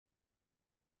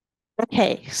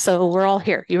Okay, so we're all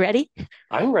here. You ready?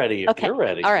 I'm ready if Okay. you're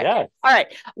ready. All right. Yeah. All right.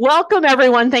 Welcome,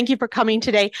 everyone. Thank you for coming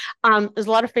today. There's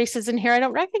a lot of faces in here I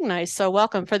don't recognize, so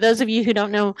welcome. For those of you who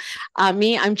don't know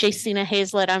me, I'm Jacina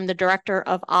Hazlett. I'm the director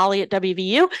of OLLI at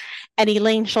WVU, and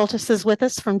Elaine Schultes is with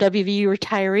us from WVU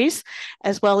Retirees,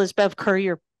 as well as Bev Kerr,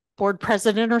 your board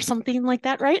president or something like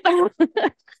that, right?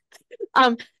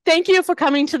 Um, Thank you for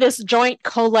coming to this joint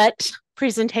Collette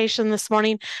presentation this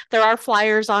morning. There are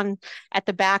flyers on at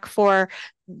the back for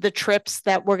the trips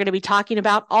that we're going to be talking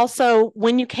about. Also,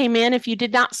 when you came in, if you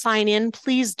did not sign in,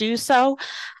 please do so.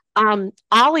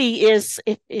 OLLI is,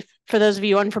 if for those of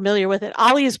you unfamiliar with it,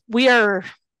 OLLI is, we are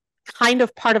kind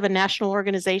of part of a national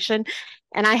organization,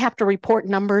 and I have to report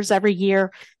numbers every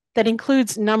year that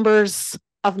includes numbers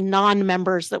of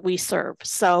non-members that we serve.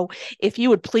 So if you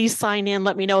would please sign in,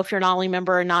 let me know if you're an OLLI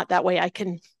member or not. That way I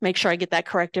can make sure I get that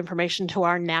correct information to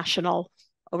our national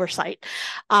oversight.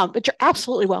 But you're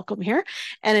absolutely welcome here.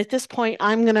 And at this point,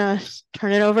 I'm going to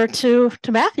turn it over to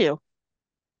Matthew.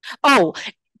 Oh,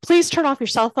 please turn off your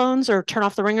cell phones or turn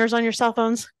off the ringers on your cell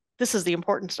phones. This is the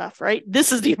important stuff, right?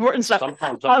 This is the important stuff.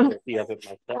 Sometimes I'm guilty of it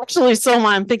myself. Actually, so am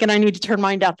I. I'm thinking I need to turn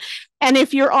mine down. And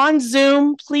if you're on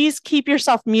Zoom, please keep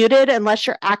yourself muted unless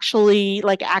you're actually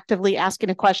like actively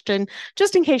asking a question,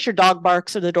 just in case your dog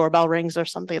barks or the doorbell rings or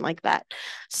something like that.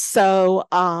 So,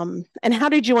 and how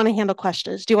did you want to handle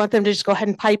questions? Do you want them to just go ahead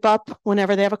and pipe up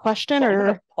whenever they have a question, I'm going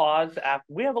or to pause after.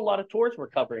 We have a lot of tours we're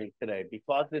covering today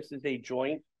because this is a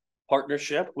joint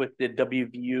partnership with the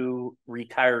WVU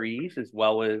retirees as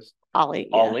well as OLLI?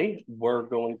 Yeah. OLLI. We're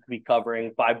going to be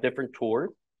covering 5 different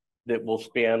tours that will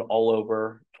span all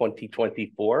over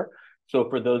 2024. So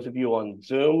for those of you on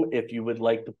Zoom, if you would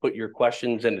like to put your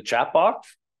questions in the chat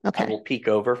box, I will peek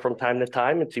over from time to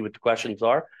time and see what the questions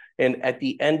are. And at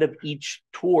the end of each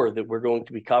tour that we're going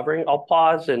to be covering, I'll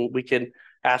pause and we can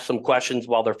ask some questions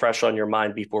while they're fresh on your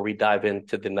mind before we dive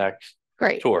into the next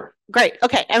tour. Great.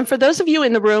 Okay. And for those of you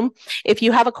in the room, if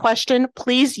you have a question,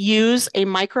 please use a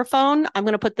microphone. I'm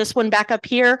going to put this one back up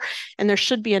here, and there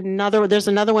should be another. There's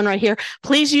another one right here.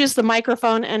 Please use the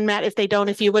microphone. And Matt, if they don't,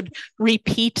 if you would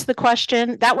repeat the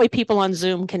question, that way people on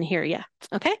Zoom can hear you.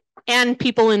 Okay. And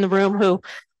people in the room who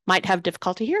might have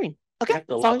difficulty hearing. Okay. That's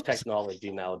a lot of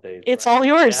technology nowadays. It's all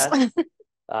yours.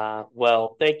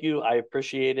 Well, thank you. I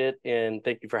appreciate it. And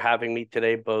thank you for having me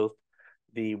today, both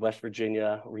the West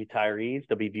Virginia retirees,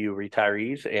 WVU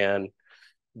retirees, and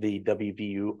the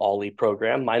WVU OLLI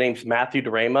program. My name's Matthew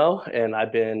DeRamo, and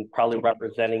I've been probably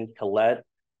representing Collette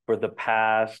for the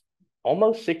past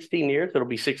almost 16 years. It'll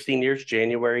be 16 years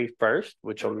January 1st,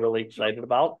 which I'm really excited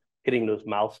about, hitting those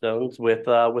milestones with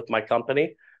my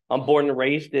company. I'm born and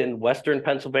raised in Western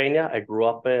Pennsylvania. I grew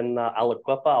up in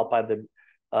Aliquippa, out by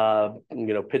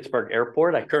the Pittsburgh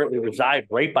Airport. I currently reside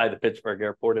right by the Pittsburgh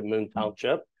Airport in Moon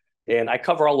Township. And I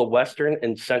cover all of Western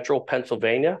and Central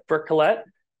Pennsylvania for Collette,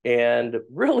 and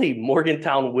really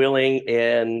Morgantown, Wheeling,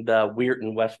 and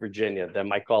Weirton, West Virginia. Then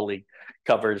my colleague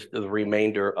covers the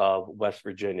remainder of West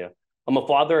Virginia. I'm a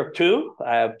father of 2.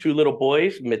 I have 2 little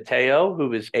boys, Mateo,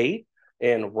 who is 8,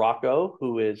 and Rocco,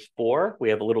 who is 4. We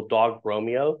have a little dog,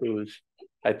 Romeo, who's,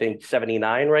 I think,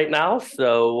 79 right now.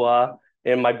 So,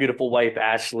 and my beautiful wife,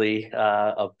 Ashley,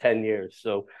 of 10 years.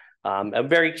 So I'm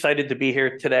very excited to be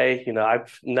here today.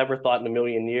 I've never thought in a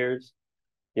million years,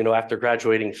 after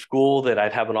graduating school that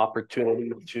I'd have an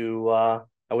opportunity to, I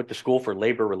went to school for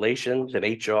labor relations and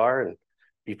HR. And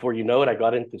before you know it, I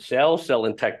got into sales,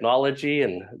 selling technology,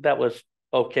 and that was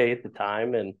okay at the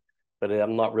time. But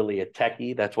I'm not really a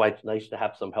techie. That's why it's nice to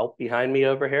have some help behind me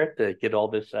over here to get all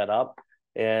this set up.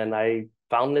 And I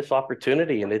found this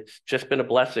opportunity, and it's just been a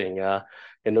blessing.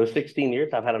 In those 16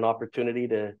 years, I've had an opportunity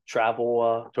to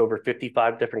travel to over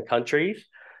 55 different countries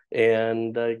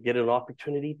and get an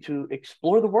opportunity to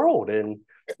explore the world and,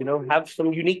 have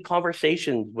some unique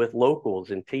conversations with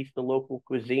locals and taste the local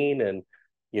cuisine and,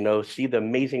 see the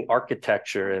amazing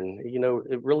architecture. And,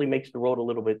 it really makes the world a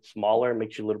little bit smaller,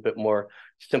 makes you a little bit more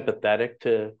sympathetic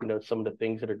to, some of the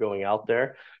things that are going out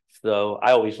there. So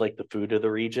I always like the food of the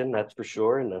region, that's for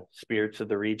sure, and the spirits of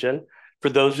the region. For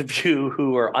those of you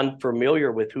who are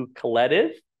unfamiliar with who Collette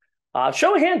is,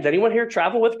 show of hands, anyone here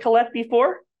travel with Collette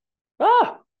before?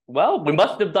 Well, we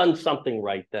must have done something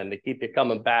right then to keep you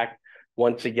coming back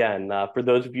once again. For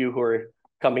those of you who are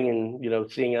coming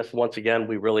and, seeing us once again,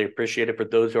 we really appreciate it. For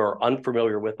those who are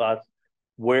unfamiliar with us,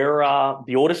 we're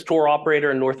the oldest tour operator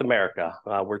in North America.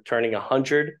 We're turning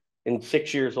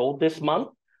 106 years old this month.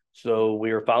 So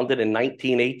we were founded in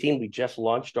 1918. We just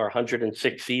launched our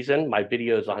 106th season. My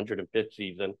video is 105th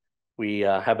season. We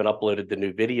haven't uploaded the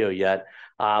new video yet,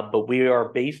 but we are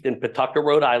based in Pawtucket,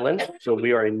 Rhode Island. So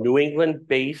we are a New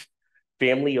England-based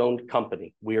family-owned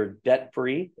company. We are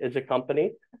debt-free as a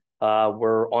company.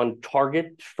 We're on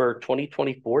target for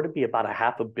 2024 to be about a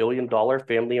 $500 million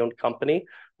family-owned company,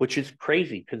 which is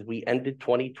crazy because we ended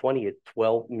 2020 at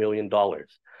 $12 million.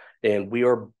 And we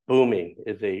are booming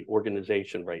as an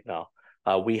organization right now.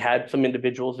 We had some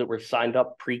individuals that were signed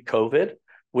up pre-COVID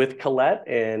with Collette,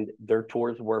 and their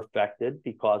tours were affected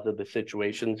because of the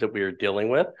situations that we were dealing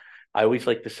with. I always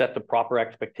like to set the proper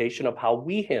expectation of how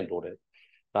we handled it.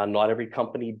 Not every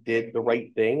company did the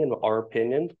right thing, in our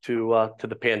opinion, to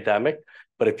the pandemic.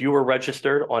 But if you were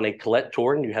registered on a Collette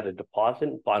tour and you had a deposit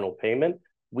and final payment,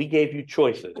 we gave you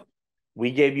choices.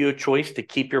 We gave you a choice to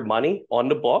keep your money on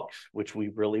the books, which we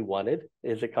really wanted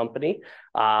as a company.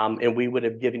 And we would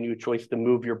have given you a choice to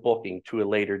move your booking to a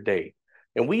later date.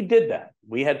 And we did that.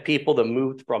 We had people that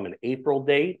moved from an April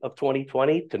date of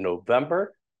 2020 to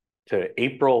November, to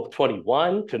April of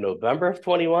 21, to November of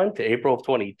 21, to April of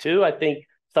 22. I think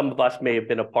some of us may have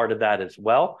been a part of that as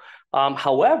well.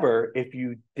 However, if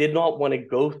you did not want to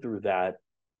go through that,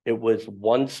 it was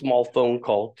one small phone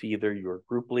call to either your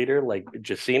group leader like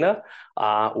Jacina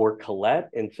or Collette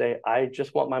and say, I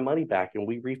just want my money back. And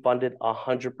we refunded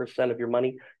 100% of your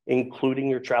money, including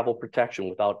your travel protection,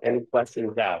 without any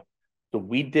questions asked. So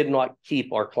we did not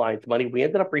keep our clients' money. We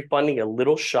ended up refunding a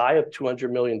little shy of $200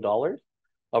 million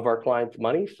of our clients'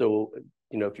 money. So,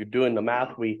 if you're doing the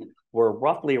math, we were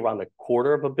roughly around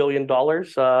 $250 million in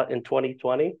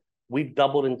 2020. We've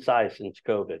doubled in size since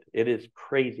COVID. It is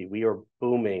crazy. We are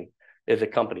booming as a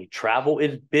company. Travel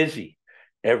is busy.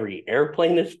 Every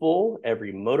airplane is full.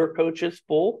 Every motor coach is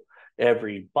full.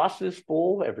 Every bus is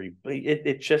full.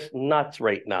 It's just nuts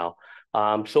right now.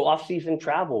 So off-season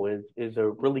travel is a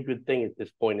really good thing at this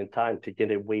point in time to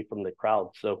get away from the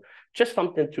crowd. So just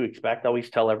something to expect. I always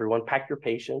tell everyone, pack your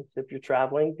patience if you're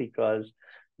traveling, because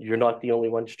you're not the only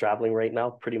ones traveling right now.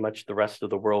 Pretty much the rest of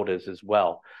the world is as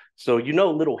well. So, a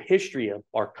little history of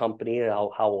our company,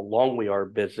 how long we are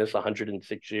in business,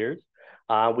 106 years.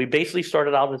 We basically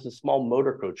started out as a small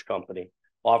motor coach company,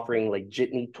 offering like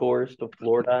jitney tours to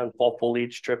Florida and fall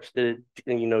foliage trips to,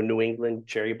 New England,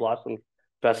 cherry blossom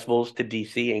festivals to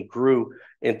DC, and grew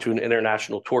into an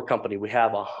international tour company. We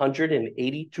have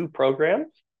 182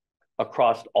 programs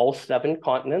across all 7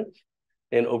 continents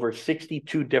in over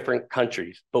 62 different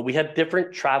countries, but we have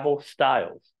different travel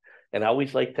styles. And I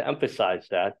always like to emphasize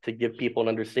that to give people an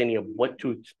understanding of what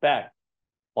to expect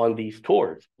on these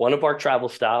tours. One of our travel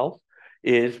styles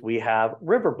is we have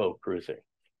riverboat cruising.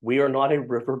 We are not a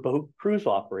riverboat cruise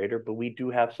operator, but we do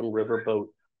have some riverboat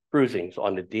cruisings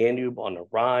on the Danube, on the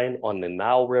Rhine, on the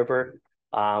Nile River.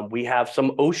 We have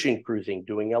some ocean cruising,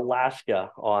 doing Alaska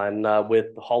with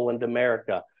Holland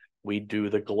America. We do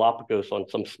the Galapagos on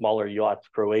some smaller yachts,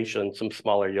 Croatia on some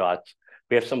smaller yachts.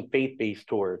 We have some faith-based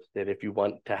tours that if you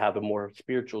want to have a more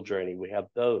spiritual journey, we have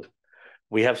those.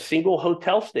 We have single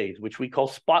hotel stays, which we call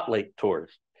spotlight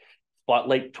tours.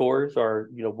 Spotlight tours are,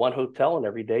 one hotel, and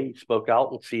every day you spoke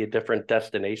out and see a different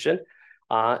destination.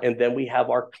 And then we have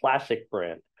our classic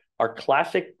brand. Our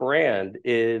classic brand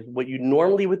is what you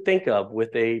normally would think of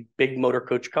with a big motor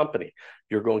coach company.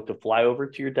 You're going to fly over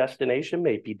to your destination,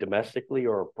 maybe domestically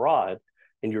or abroad,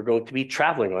 and you're going to be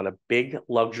traveling on a big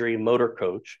luxury motor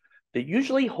coach that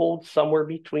usually holds somewhere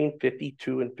between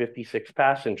 52 and 56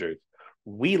 passengers.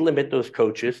 We limit those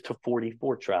coaches to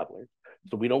 44 travelers.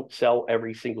 So we don't sell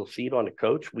every single seat on a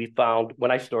coach. We found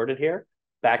when I started here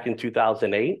back in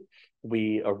 2008,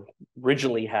 we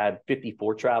originally had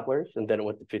 54 travelers, and then it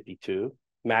went to 52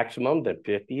 maximum, then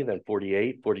 50, then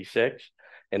 48, 46.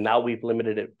 And now we've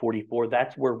limited it 44.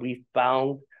 That's where we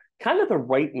found kind of the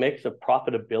right mix of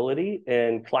profitability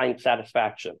and client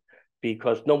satisfaction,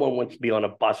 because no one wants to be on a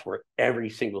bus where every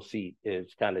single seat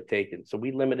is kind of taken. So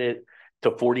we limit it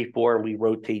to 44, and we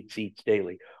rotate seats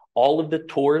daily. All of the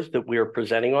tours that we are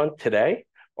presenting on today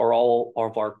are all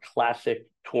of our classic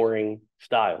touring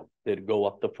style that go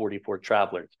up to 44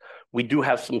 travelers. We do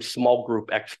have some small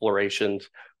group explorations,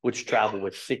 which travel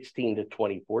with 16 to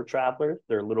 24 travelers.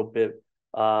 They're a little bit,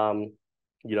 a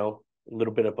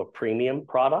little bit of a premium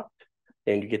product,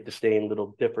 and you get to stay in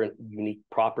little different unique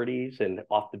properties and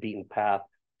off the beaten path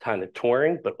kind of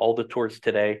touring. But all the tours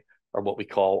today are what we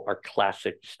call our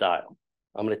classic style.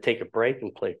 I'm going to take a break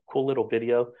and play a cool little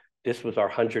video. This was our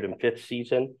 105th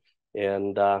season,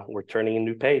 and we're turning a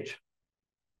new page.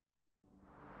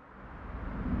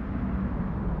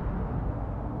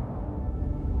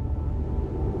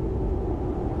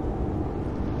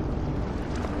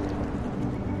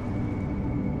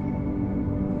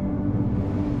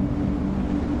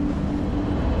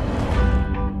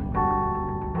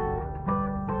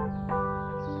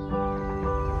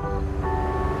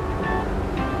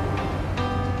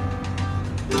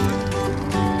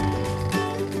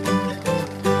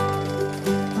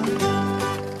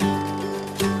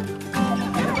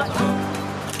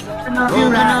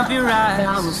 your eyes.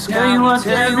 I will tell you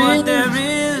what there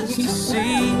is to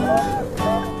see.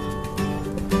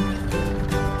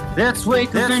 Let's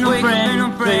wake up in a brand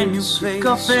new place. Pick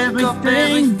up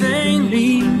everything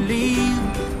we believe.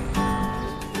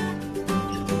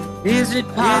 Is it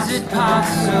possible?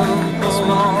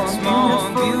 It's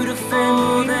more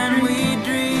beautiful than we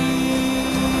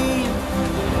dream.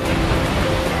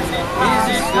 Is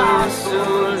it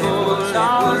possible? It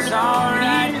was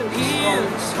alright here.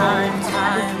 Time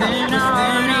in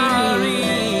our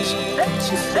reach.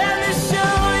 Let me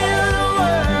show you the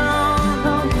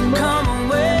world. Come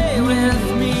away with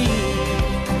me.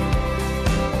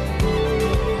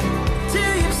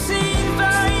 Till you've seen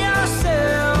for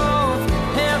yourself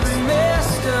every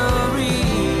mystery.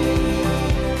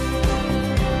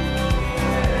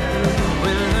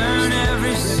 We'll learn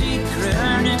every secret,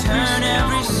 turn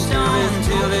every stone,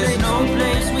 till there's no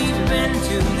place we've been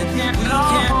to that we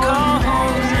can't call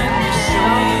home. Let me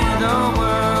show you the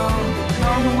world.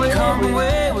 Come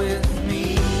away with me.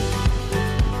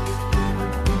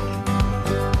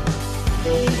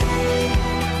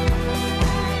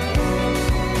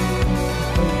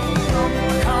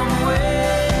 Come away with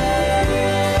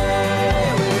me.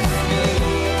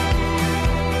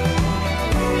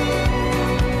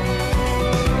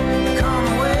 Come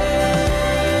away.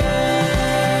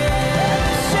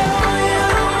 Show you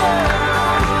the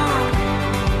world.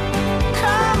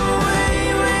 Come away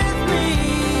with me.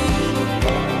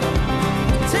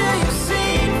 Till you've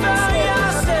seen for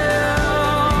yourself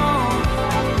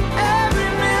every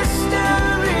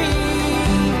mystery.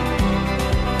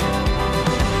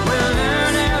 We'll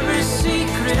learn every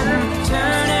secret,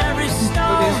 turn every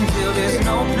stone, till there's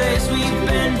no place we've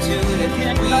been to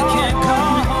that we can't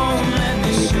call home. Let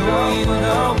me show you the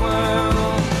world.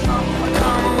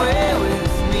 Come away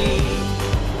with me.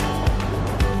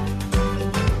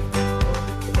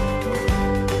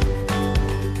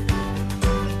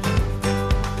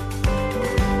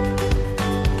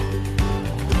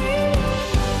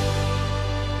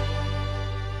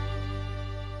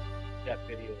 That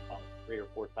video about 3 or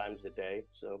 4 times a day.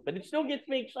 So, but it still gets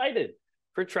me excited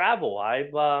for travel.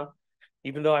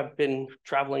 Even though I've been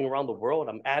traveling around the world,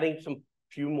 I'm adding some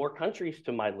few more countries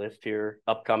to my list here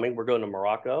upcoming. We're going to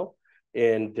Morocco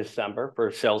in December for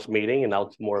a sales meeting, and now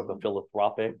it's more of a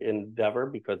philanthropic endeavor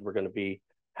because we're going to be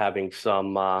having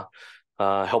some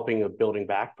helping of building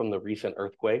back from the recent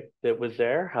earthquake that was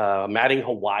there. I'm adding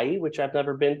Hawaii, which I've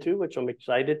never been to, which I'm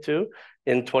excited to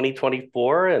in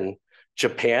 2024, and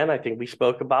Japan, I think we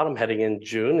spoke about. I'm heading in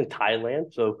June, in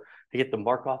Thailand. So I get to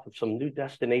mark off of some new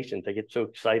destinations. I get so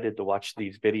excited to watch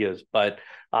these videos. But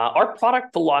our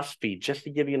product philosophy, just to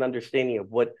give you an understanding of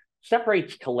what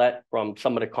separates Collette from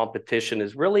some of the competition,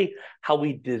 is really how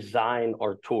we design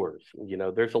our tours. You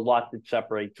know, there's a lot that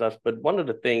separates us, but one of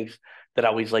the things that I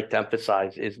always like to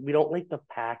emphasize is we don't like to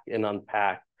pack and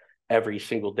unpack every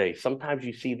single day. Sometimes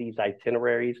you see these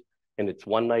itineraries and it's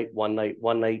one night,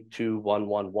 2, 1,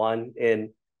 1, 1. And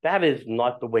that is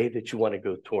not the way that you want to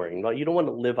go touring. No, you don't want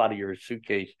to live out of your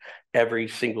suitcase every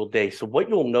single day. So what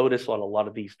you'll notice on a lot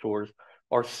of these tours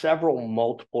are several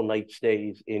multiple night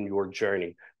stays in your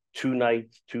journey. 2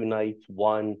 nights,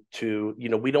 1, 2. You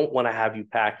know, we don't want to have you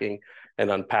packing and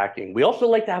unpacking. We also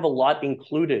like to have a lot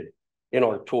included in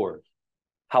our tours.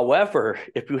 However,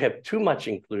 if you have too much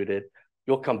included,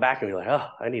 you'll come back and be like, oh,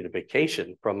 I need a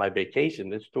vacation from my vacation.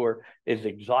 This tour is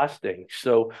exhausting.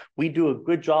 So we do a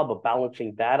good job of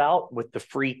balancing that out with the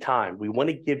free time. We want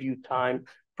to give you time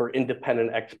for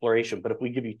independent exploration. But if we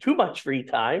give you too much free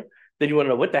time, then you want to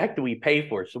know, what the heck do we pay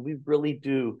for? So we really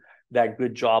do that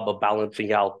good job of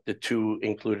balancing out the two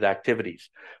included activities.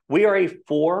 We are a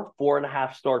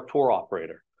 4.5 star tour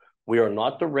operator. We are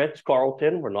not the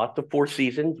Ritz-Carlton. We're not the Four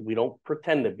Seasons. We don't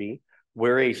pretend to be.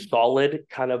 We're a solid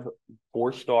kind of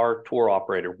 4-star tour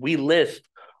operator. We list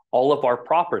all of our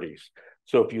properties.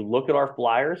 So if you look at our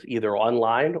flyers, either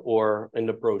online or in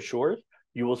the brochures,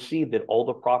 you will see that all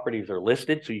the properties are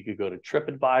listed. So you could go to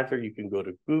TripAdvisor, you can go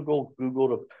to Google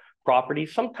the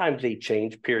properties. Sometimes they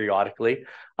change periodically,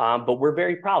 but we're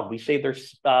very proud. We say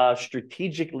they're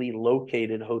strategically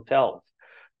located hotels.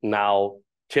 Now,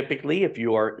 typically, if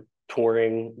you are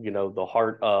touring, you know, the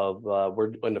heart of,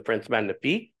 we're in the France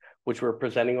Magnifique, which we're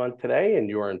presenting on today, and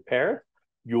you are in Paris,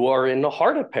 you are in the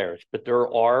heart of Paris. But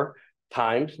there are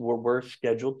times where we're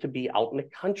scheduled to be out in the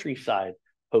countryside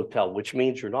hotel, which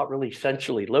means you're not really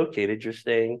centrally located. You're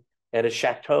staying at a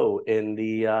chateau in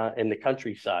the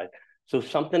countryside. So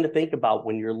something to think about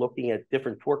when you're looking at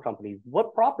different tour companies.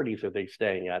 What properties are they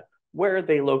staying at? Where are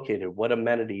they located? What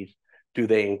amenities do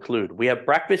they include? We have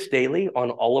breakfast daily on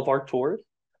all of our tours.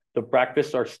 The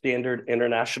breakfasts are standard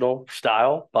international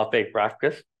style buffet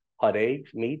breakfast, hot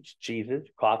eggs, meats, cheeses,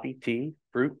 coffee, tea,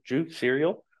 fruit, juice,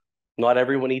 cereal. Not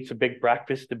everyone eats a big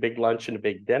breakfast, a big lunch, and a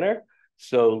big dinner.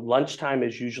 So lunchtime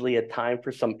is usually a time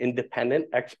for some independent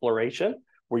exploration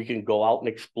where you can go out and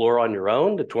explore on your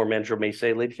own. The tour manager may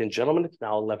say, ladies and gentlemen, it's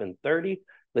now 11:30.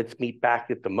 Let's meet back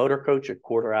at the motor coach at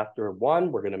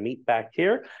 1:15. We're going to meet back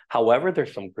here. However,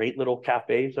 there's some great little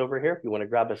cafes over here. If you want to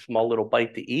grab a small little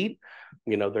bite to eat,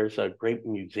 there's a great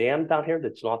museum down here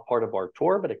that's not part of our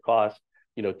tour, but it costs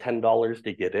 $10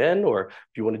 to get in. Or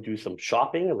if you want to do some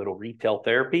shopping, a little retail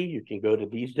therapy, you can go to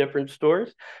these different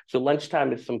stores. So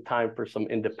lunchtime is some time for some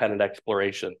independent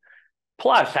exploration.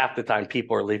 Plus, half the time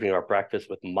people are leaving our breakfast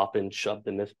with muffins shoved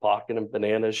in this pocket and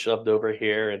bananas shoved over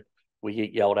here, and we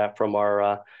get yelled at from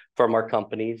our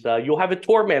companies. You'll have a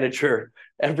tour manager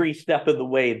every step of the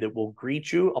way that will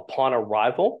greet you upon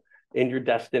arrival in your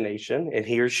destination, and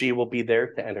he or she will be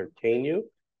there to entertain you,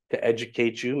 to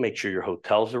educate you, make sure your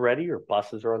hotels are ready, your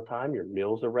buses are on time, your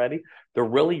meals are ready. They're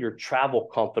really your travel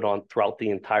confidant throughout the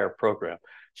entire program.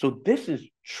 So this is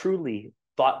truly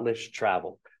thoughtless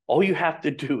travel. All you have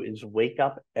to do is wake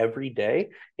up every day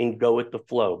and go with the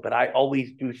flow. But I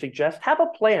always do suggest have a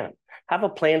plan. Have a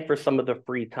plan for some of the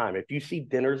free time. If you see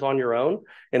dinners on your own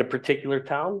in a particular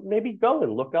town, maybe go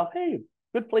and look up, hey,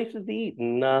 good places to eat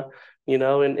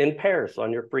in Paris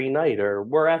on your free night or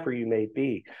wherever you may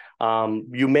be.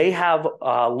 You may have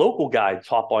local guides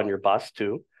hop on your bus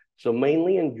too. So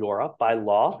mainly in Europe, by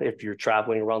law, if you're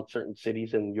traveling around certain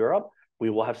cities in Europe, we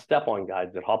will have step-on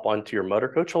guides that hop onto your motor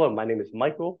coach. Hello, my name is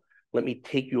Michael. Let me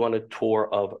take you on a tour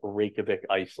of Reykjavik,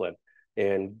 Iceland,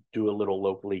 and do a little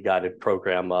locally guided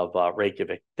program of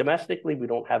Reykjavik. Domestically, we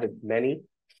don't have as many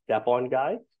step-on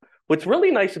guides. What's really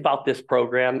nice about this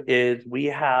program is we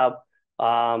have,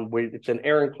 it's an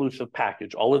air-inclusive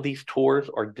package. All of these tours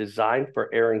are designed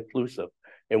for air-inclusive.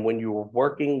 And when you are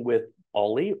working with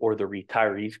OLLI or the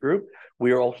retirees group,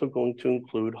 we are also going to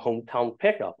include hometown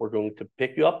pickup. We're going to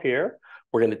pick you up here.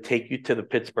 We're going to take you to the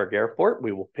Pittsburgh airport.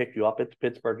 We will pick you up at the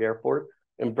Pittsburgh airport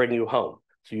and bring you home.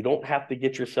 So you don't have to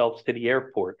get yourselves to the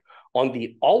airport. On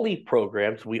the OLLI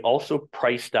programs, we also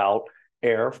priced out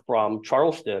air from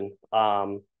Charleston,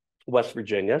 West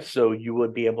Virginia. So you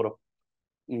would be able to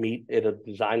meet at a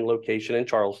design location in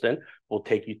Charleston. We'll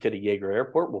take you to the Yeager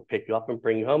Airport. We'll pick you up and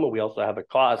bring you home. And we also have a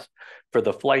cost for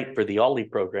the flight for the OLLI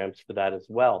programs for that as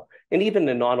well. And even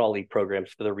the non-OLLI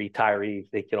programs for the retirees,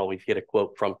 they can always get a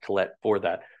quote from Collette for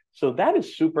that. So that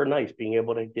is super nice, being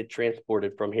able to get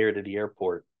transported from here to the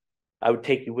airport. I would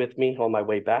take you with me on my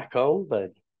way back home,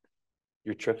 but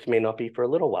your trips may not be for a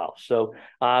little while. So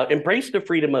embrace the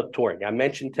freedom of touring. I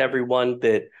mentioned to everyone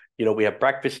that we have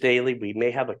breakfast daily. We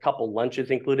may have a couple lunches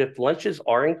included. If lunches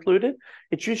are included,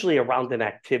 it's usually around an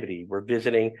activity. We're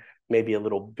visiting maybe a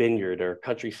little vineyard or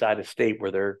countryside estate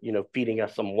where they're, feeding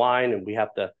us some wine, and we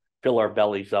have to fill our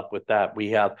bellies up with that.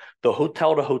 We have the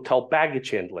hotel to hotel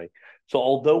baggage handling. So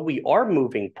although we are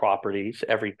moving properties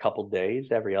every couple days,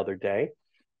 every other day,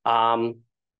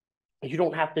 you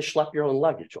don't have to schlep your own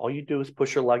luggage. All you do is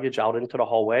push your luggage out into the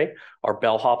hallway. Our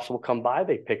bellhops will come by.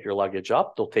 They pick your luggage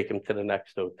up. They'll take them to the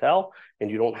next hotel,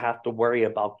 and you don't have to worry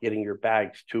about getting your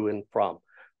bags to and from.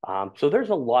 So there's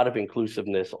a lot of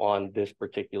inclusiveness on this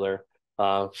particular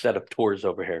set of tours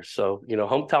over here. So,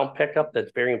 hometown pickup,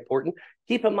 that's very important.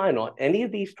 Keep in mind on any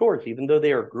of these tours, even though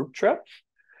they are group trips,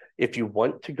 if you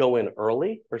want to go in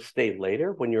early or stay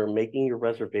later, when you're making your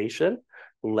reservation,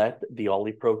 let the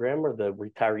OLLI program or the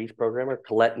retirees program or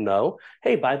Collette know,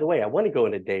 hey, by the way, I want to go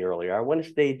in a day earlier. I want to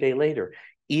stay a day later.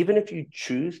 Even if you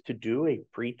choose to do a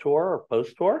pre-tour or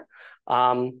post-tour,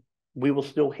 we will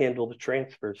still handle the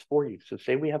transfers for you. So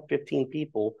say we have 15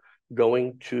 people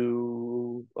going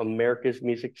to America's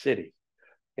Music City,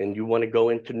 and you want to go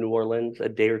into New Orleans a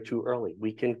day or two early,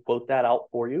 we can quote that out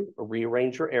for you,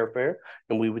 rearrange your airfare,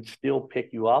 and we would still pick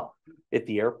you up at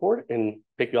the airport and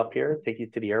pick you up here, take you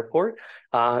to the airport.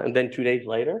 And then 2 days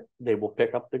later, they will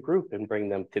pick up the group and bring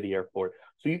them to the airport.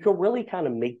 So you can really kind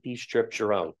of make these trips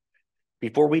your own.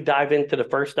 Before we dive into the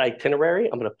first itinerary,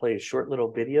 I'm going to play a short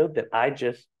little video that I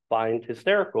just find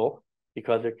hysterical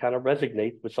because it kind of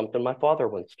resonates with something my father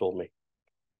once told me.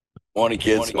 Morning,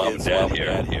 kids. Mom and Dad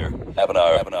here. Having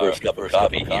our first cup of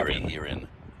coffee here in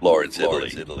Florence,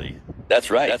 Italy. That's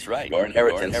right. Your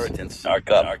inheritance. Our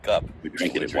cup. We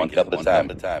drink it one cup at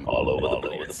a time, all over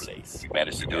the place. We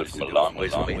managed to do it from a long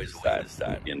ways away this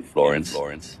time. In Florence,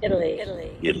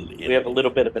 Italy. We have a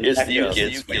little bit of an Here's to you,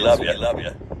 kids. We love you.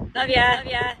 Love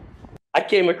ya. I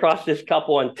came across this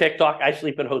couple on TikTok. I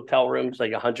sleep in hotel rooms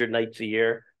like 100 nights a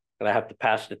year, and I have to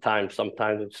pass the time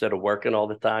sometimes instead of working all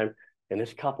the time. And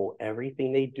this couple,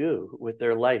 everything they do with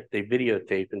their life, they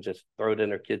videotape and just throw it in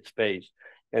their kid's face.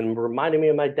 And reminded me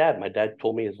of my dad. My dad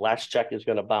told me his last check is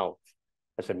going to bounce.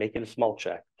 I said, make it a small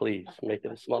check, please, make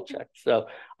it a small check. So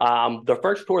the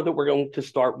first tour that we're going to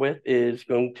start with is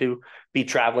going to be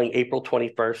traveling April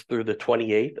 21st through the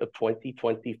 28th of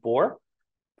 2024.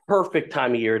 Perfect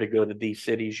time of year to go to these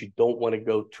cities. You don't want to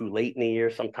go too late in the year,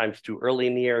 sometimes too early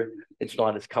in the year. It's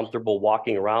not as comfortable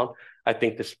walking around. I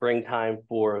think the springtime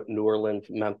for New Orleans,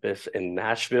 Memphis, and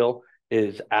Nashville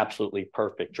is absolutely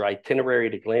perfect. Your itinerary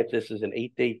to glance, this is an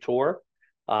 8-day tour.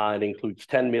 It includes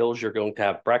 10 meals. You're going to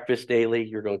have breakfast daily.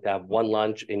 You're going to have 1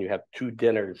 lunch, and you have 2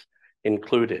 dinners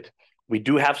included. We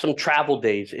do have some travel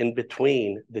days in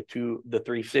between the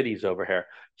 3 cities over here.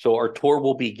 So our tour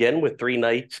will begin with 3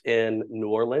 nights in New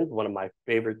Orleans, one of my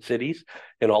favorite cities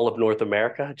in all of North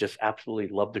America. Just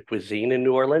absolutely love the cuisine in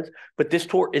New Orleans. But this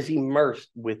tour is immersed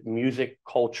with music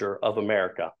culture of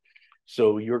America.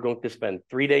 So you're going to spend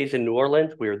 3 days in New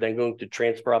Orleans. We are then going to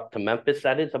transfer up to Memphis.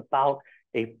 That is about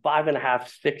a 5.5,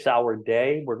 6-hour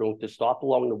day. We're going to stop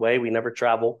along the way. We never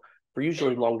travel for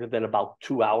usually longer than about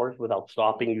 2 hours without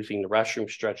stopping, using the restroom,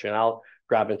 stretching out,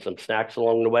 grabbing some snacks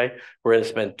along the way. We're going to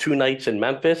spend 2 nights in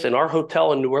Memphis, and our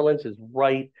hotel in New Orleans is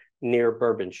right near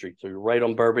Bourbon Street. So you're right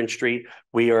on Bourbon Street.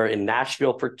 We are in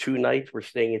Nashville for 2 nights. We're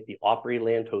staying at the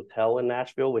Opryland Hotel in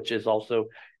Nashville, which is also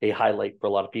a highlight for a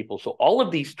lot of people. So all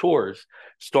of these tours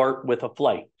start with a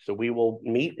flight. So we will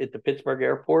meet at the Pittsburgh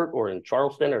airport or in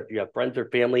Charleston, or if you have friends or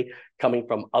family coming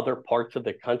from other parts of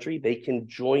the country, they can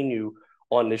join you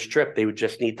on this trip. They would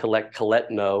just need to let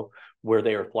Collette know where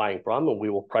they are flying from, and we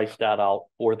will price that out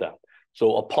for them.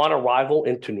 So upon arrival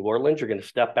into New Orleans, you're going to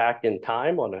step back in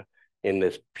time in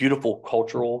this beautiful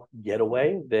cultural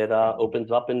getaway that opens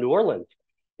up in New Orleans.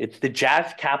 It's the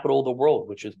jazz capital of the world,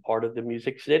 which is part of the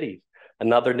Music Cities.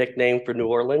 Another nickname for New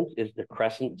Orleans is the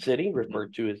Crescent City,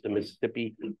 referred to as the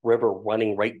Mississippi River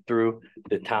running right through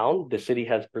the town. The city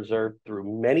has preserved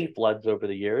through many floods over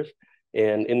the years.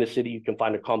 And in the city, you can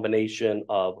find a combination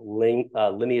of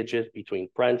lineages between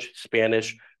French,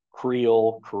 Spanish,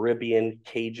 Creole, Caribbean,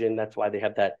 Cajun. That's why they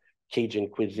have that Cajun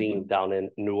cuisine down in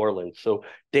New Orleans. So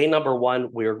day number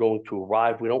 1, we are going to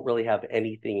arrive. We don't really have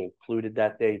anything included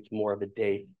that day. It's more of a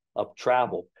day of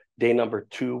travel. Day number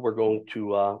 2, we're going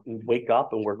to wake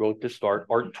up and we're going to start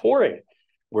our touring.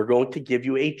 We're going to give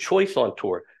you a choice on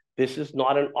tour. This is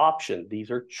not an option.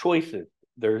 These are choices.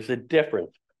 There's a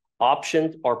difference.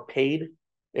 Options are paid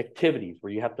activities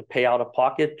where you have to pay out of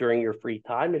pocket during your free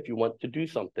time if you want to do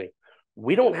something.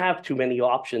 We don't have too many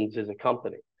options as a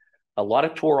company. A lot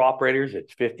of tour operators,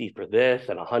 it's 50 for this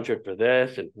and 100 for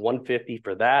this and 150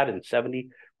 for that and 70,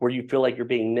 where you feel like you're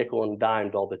being nickel and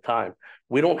dimed all the time.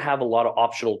 We don't have a lot of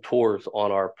optional tours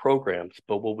on our programs,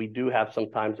 but what we do have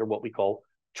sometimes are what we call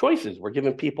choices. We're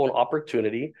giving people an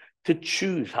opportunity to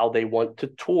choose how they want to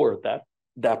tour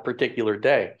that particular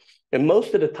day. And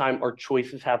most of the time, our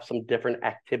choices have some different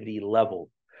activity levels.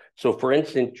 So for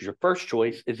instance, your first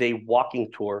choice is a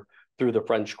walking tour through the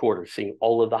French Quarter, seeing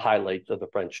all of the highlights of the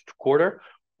French Quarter.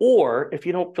 Or if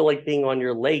you don't feel like being on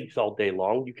your legs all day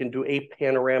long, you can do a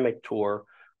panoramic tour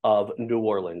of New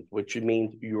Orleans, which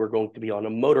means you are going to be on a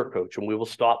motor coach, and we will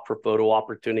stop for photo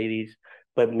opportunities,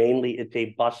 but mainly it's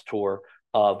a bus tour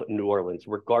of New Orleans.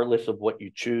 Regardless of what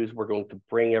you choose, we're going to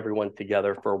bring everyone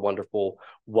together for a wonderful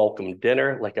welcome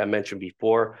dinner. Like I mentioned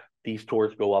before, these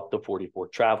tours go up to 44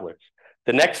 travelers.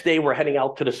 The next day, we're heading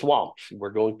out to the swamps. We're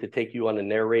going to take you on a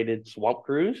narrated swamp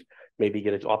cruise, maybe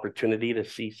get an opportunity to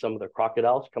see some of the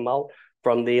crocodiles come out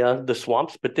from the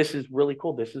swamps. But this is really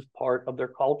cool. This is part of their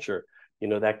culture, you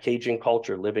know, that Cajun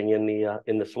culture living in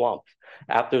the swamps.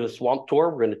 After the swamp tour,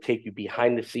 we're going to take you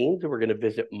behind the scenes, and we're going to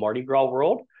visit Mardi Gras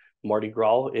World. Mardi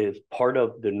Gras is part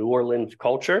of the New Orleans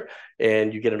culture,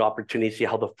 and you get an opportunity to see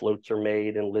how the floats are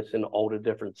made and listen to all the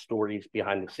different stories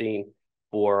behind the scene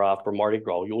for Mardi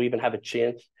Gras. You'll even have a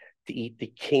chance to eat the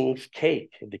King's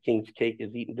Cake. The King's Cake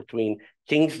is eaten between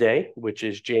King's Day, which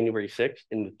is January 6th,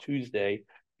 and the Tuesday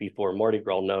before Mardi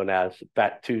Gras, known as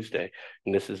Fat Tuesday.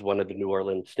 And this is one of the New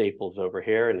Orleans staples over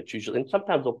here. And it's usually, and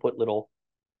sometimes they'll put little,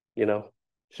 you know,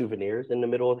 souvenirs in the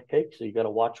middle of the cake. So you got to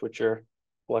watch what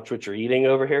you're eating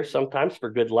over here sometimes for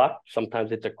good luck.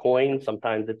 Sometimes it's a coin.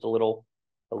 Sometimes it's a little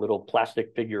plastic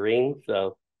figurine.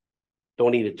 So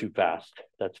don't eat it too fast.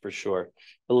 That's for sure.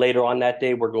 But later on that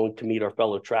day, we're going to meet our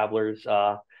fellow travelers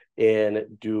and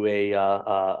do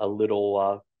a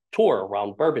little tour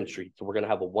around Bourbon Street. So we're going to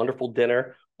have a wonderful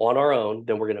dinner on our own.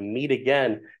 Then we're going to meet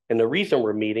again. And the reason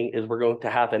we're meeting is we're going to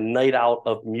have a night out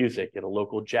of music at a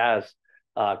local jazz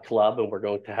club, and we're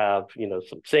going to have, you know,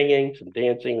 some singing, some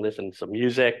dancing, listening to some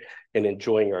music, and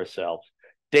enjoying ourselves.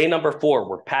 Day number 4,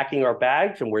 we're packing our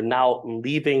bags and we're now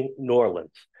leaving New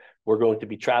Orleans. We're going to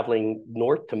be traveling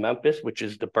north to Memphis, which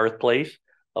is the birthplace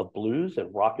of blues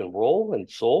and rock and roll and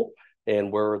soul,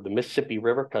 and where the Mississippi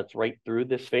River cuts right through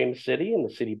this famous city, and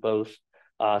the city boasts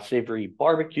savory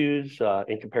barbecues,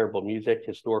 incomparable music,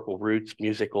 historical roots,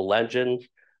 musical legends.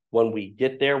 When we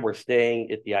get there, we're staying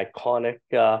at the iconic,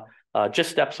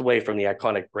 just steps away from the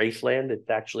iconic Graceland. It's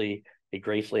actually a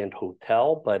Graceland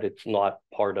hotel, but it's not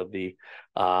part of the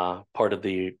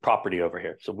property over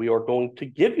here. So we are going to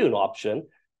give you an option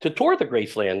to tour the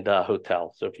Graceland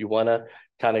Hotel. So if you want to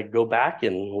kind of go back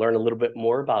and learn a little bit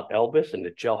more about Elvis and the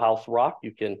Jailhouse Rock,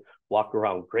 you can walk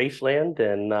around Graceland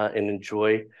and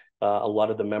enjoy a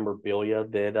lot of the memorabilia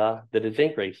that is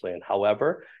in Graceland.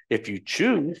 However, if you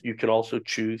choose, you can also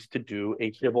choose to do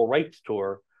a civil rights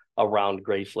tour around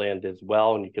Graceland as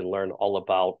well, and you can learn all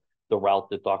about the route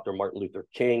that Dr. Martin Luther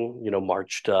King,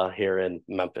 marched here in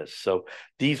Memphis. So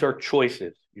these are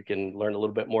choices. You can learn a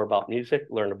little bit more about music,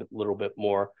 learn a little bit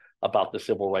more about the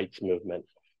civil rights movement.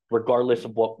 Regardless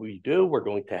of what we do, we're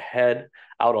going to head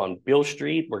out on Beale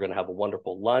Street. We're going to have a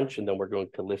wonderful lunch, and then we're going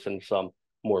to listen to some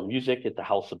more music at the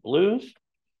House of Blues.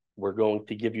 We're going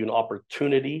to give you an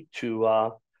opportunity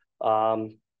to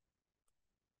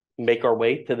make our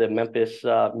way to the Memphis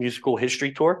Musical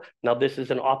History Tour. Now, this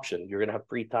is an option. You're going to have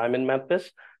free time in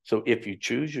Memphis. So if you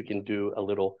choose, you can do a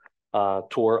little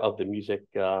tour of the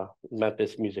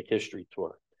Memphis Music History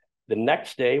Tour. The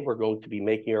next day, we're going to be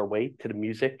making our way to the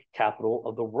music capital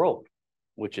of the world,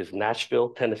 which is Nashville,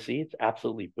 Tennessee. It's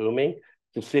absolutely booming.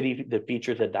 It's a city that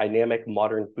features a dynamic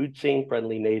modern food scene,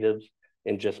 friendly natives,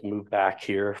 and just move back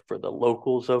here for the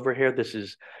locals over here. This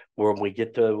is where we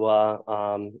get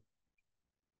to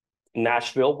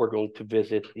Nashville. We're going to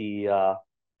visit the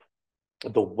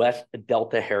West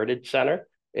Delta Heritage Center,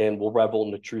 and we'll revel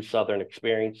in the true Southern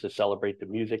experience to celebrate the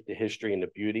music, the history, and the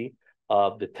beauty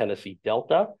of the Tennessee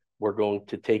Delta. We're going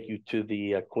to take you to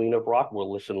the Queen of Rock.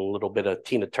 We'll listen to a little bit of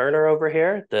Tina Turner over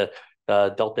here at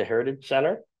the Delta Heritage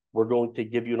Center. We're going to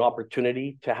give you an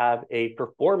opportunity to have a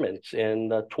performance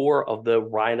and a tour of the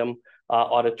Rynham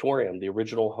Auditorium, the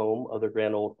original home of the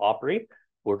Grand Ole Opry.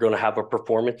 We're going to have a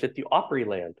performance at the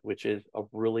Opryland, which is a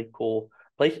really cool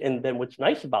place. And then what's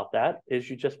nice about that is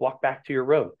you just walk back to your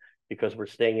room, because we're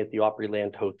staying at the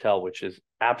Opryland Hotel, which is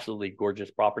absolutely gorgeous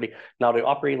property. Now, the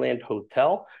Opryland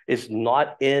Hotel is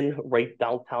not in right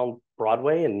downtown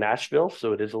Broadway in Nashville,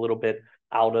 so it is a little bit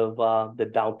out of the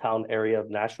downtown area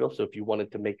of Nashville. So if you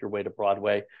wanted to make your way to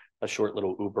Broadway, a short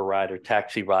little Uber ride or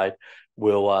taxi ride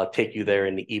will take you there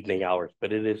in the evening hours.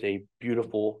 But it is a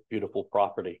beautiful, beautiful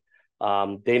property.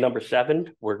 Day number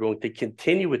 7, we're going to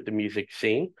continue with the music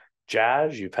scene.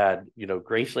 Jazz, you've had,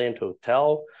 Graceland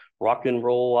Hotel, rock and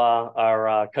roll.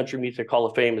 Our Country Music Hall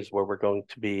of Fame is where we're going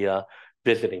to be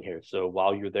visiting here. So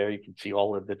while you're there, you can see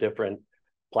all of the different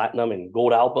platinum and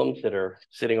gold albums that are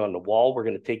sitting on the wall. We're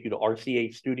going to take you to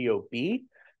RCA Studio B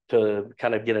to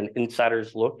kind of get an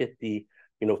insider's look at the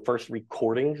first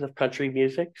recordings of country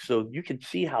music. So you can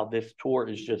see how this tour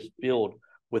is just filled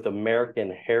with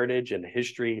American heritage and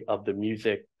history of the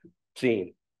music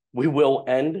scene. We will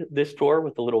end this tour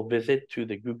with a little visit to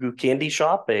the Goo Goo Candy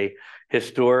Shop, a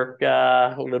historic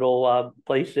little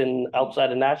place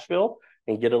outside of Nashville,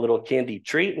 and get a little candy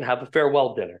treat and have a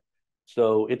farewell dinner.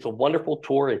 So it's a wonderful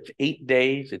tour. It's 8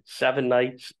 days. It's 7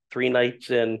 nights, 3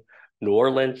 nights in New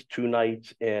Orleans, 2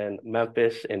 nights in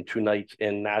Memphis, and 2 nights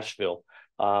in Nashville.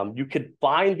 You could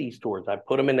find these tours. I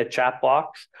put them in the chat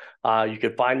box. You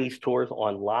could find these tours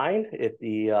online at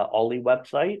the OLLI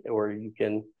website, or you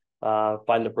can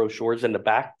find the brochures in the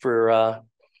back for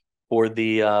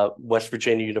the West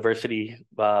Virginia University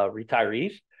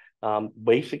retirees.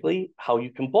 Basically, how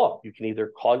you can book. You can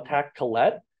either contact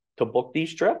Collette to book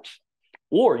these trips,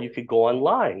 or you could go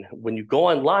online. When you go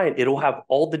online, it'll have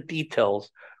all the details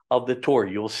of the tour.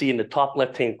 You'll see in the top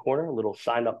left-hand corner a little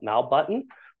sign up now button.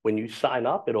 When you sign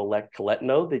up, it'll let Collette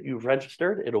know that you've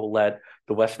registered. It'll let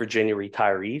the West Virginia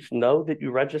retirees know that you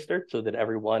registered, so that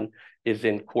everyone is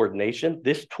in coordination.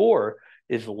 This tour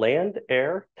is land,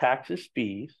 air, taxes,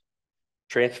 fees,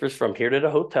 transfers from here to the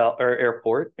hotel or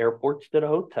airport, airports to the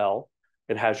hotel.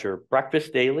 It has your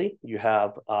breakfast daily. You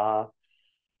have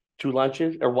 2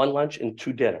 lunches, or 1 lunch and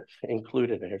 2 dinners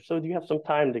included in here. So you have some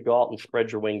time to go out and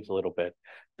spread your wings a little bit.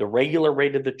 The regular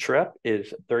rate of the trip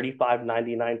is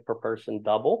 $35.99 per person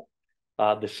double.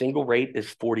 The single rate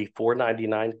is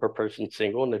 $44.99 per person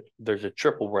single, and there's a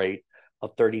triple rate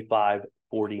of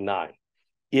 $35.49.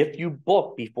 If you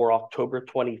book before October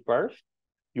 21st,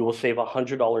 you will save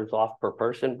 $100 off per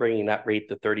person, bringing that rate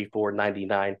to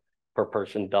 $34.99 per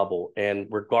person double. And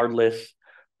regardless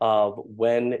of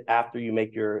when, after you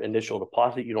make your initial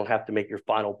deposit, you don't have to make your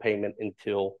final payment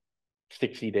until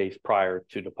 60 days prior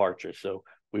to departure. So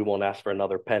we won't ask for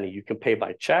another penny. You can pay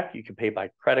by check, you can pay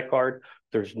by credit card.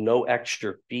 There's no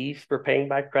extra fees for paying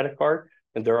by credit card,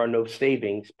 and there are no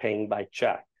savings paying by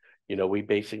check. You know, we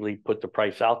basically put the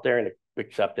price out there and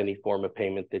accept any form of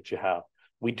payment that you have.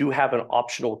 We do have an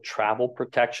optional travel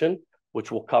protection,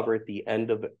 which we'll cover at the end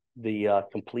of the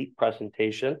complete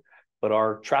presentation. But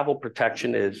our travel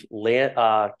protection is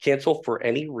cancel for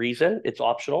any reason. It's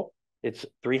optional. It's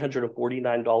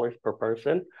 $349 per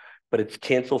person, but it's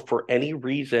canceled for any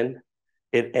reason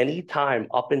at any time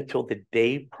up until the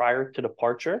day prior to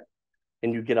departure.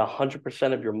 And you get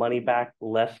 100% of your money back,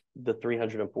 less the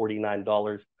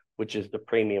 $349, which is the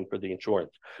premium for the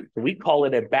insurance. So we call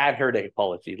it a bad hair day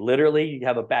policy. Literally, you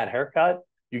have a bad haircut,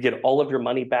 you get all of your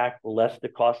money back, less the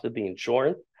cost of the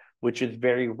insurance, which is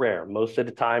very rare. Most of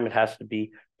the time, it has to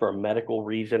be for a medical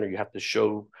reason, or you have to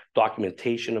show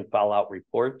documentation and file out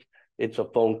reports. It's a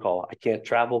phone call. I can't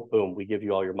travel, boom, we give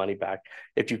you all your money back.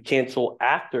 If you cancel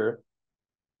after,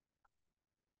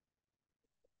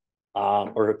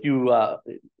 or if you,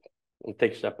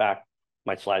 take a step back,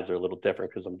 my slides are a little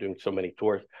different because I'm doing so many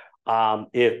tours.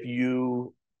 If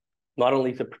you, not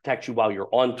only to protect you while you're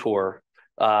on tour,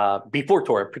 before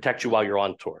tour, it protects you while you're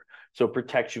on tour. So it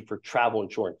protects you for travel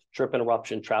insurance, trip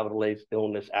interruption, travel delays,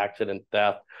 illness, accident,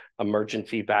 theft,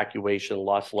 emergency evacuation,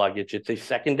 lost luggage. It's a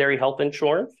secondary health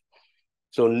insurance.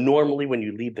 So normally when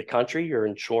you leave the country, your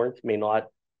insurance may not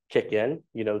kick in,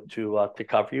 you know, to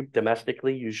cover you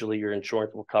domestically. Usually your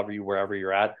insurance will cover you wherever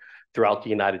you're at throughout the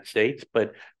United States,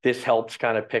 but this helps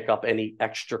kind of pick up any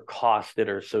extra costs that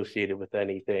are associated with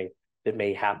anything that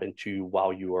may happen to you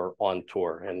while you are on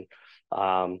tour.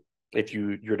 And if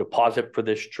your deposit for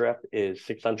this trip is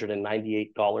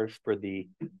 $698 for the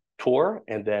tour,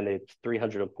 and then it's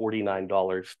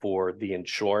 $349 for the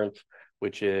insurance,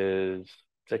 which is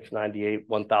 $698,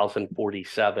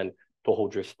 $1,047 to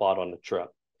hold your spot on the trip.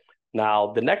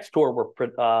 Now, the next tour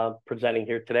we're presenting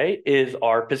here today is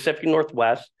our Pacific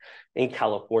Northwest and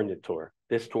California tour.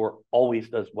 This tour always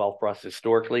does well for us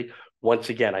historically. Once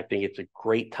again, I think it's a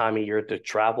great time of year to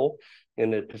travel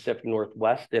in the Pacific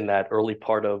Northwest in that early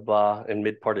part of and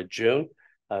mid part of June,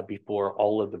 before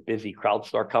all of the busy crowds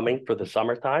start coming for the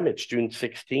summertime. It's June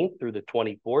 16th through the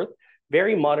 24th.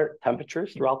 Very moderate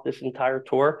temperatures throughout this entire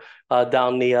tour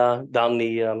down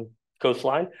the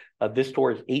coastline. This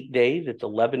tour is 8 days. It's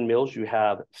 11 meals. You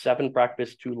have 7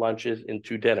 breakfasts, 2 lunches, and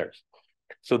 2 dinners.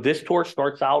 So this tour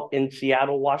starts out in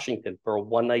Seattle, Washington for a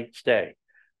one-night stay.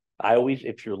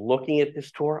 If you're looking at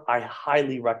this tour, I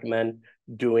highly recommend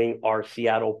doing our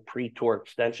Seattle pre-tour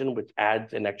extension, which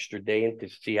adds an extra day into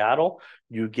Seattle.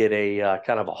 You get a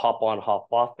kind of a hop-on,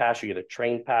 hop-off pass. You get a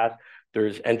train pass.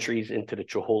 There's entries into the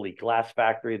Chihuly Glass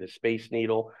Factory, the Space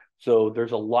Needle. So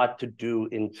there's a lot to do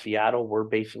in Seattle. We're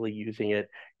basically using it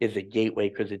as a gateway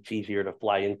because it's easier to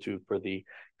fly into for the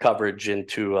coverage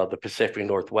into the Pacific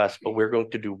Northwest. But we're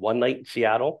going to do one night in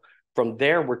Seattle. From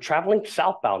there, we're traveling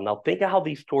southbound. Now, think of how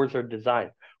these tours are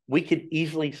designed. We could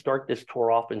easily start this tour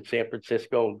off in San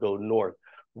Francisco and go north.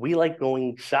 We like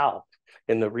going south.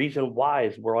 And the reason why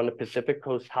is we're on the Pacific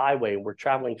Coast Highway and we're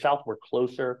traveling south. We're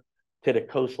closer to the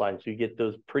coastline. So you get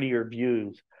those prettier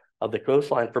views of the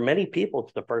coastline. For many people,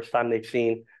 it's the first time they've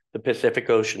seen the Pacific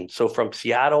Ocean. So from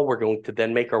Seattle, we're going to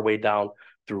then make our way down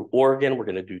through Oregon. We're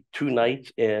going to do 2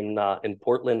 nights in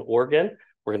Portland, Oregon.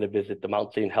 We're going to visit the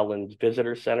Mount St. Helens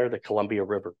Visitor Center, the Columbia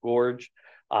River Gorge,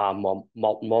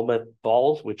 Mammoth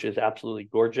Falls, which is absolutely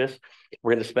gorgeous.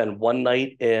 We're going to spend 1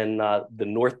 night in the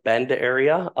North Bend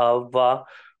area of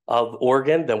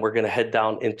Oregon. Then we're going to head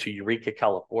down into Eureka,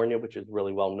 California, which is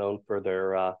really well known for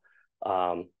their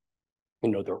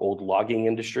their old logging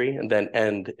industry, and then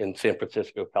end in San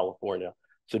Francisco, California.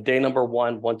 So day number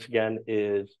 1, once again,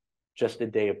 is just a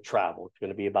day of travel. It's going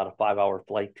to be about a 5-hour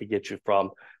flight to get you from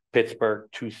Pittsburgh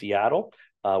to Seattle.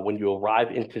 When you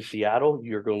arrive into Seattle,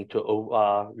 you're going to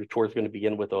your tour is going to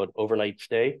begin with an overnight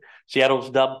stay. Seattle's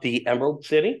dubbed the Emerald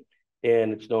City,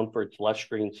 and it's known for its lush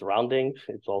green surroundings.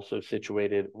 It's also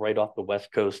situated right off the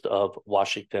west coast of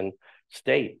Washington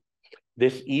State.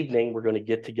 This evening, we're going to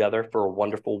get together for a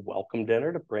wonderful welcome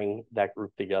dinner to bring that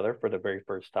group together for the very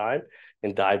first time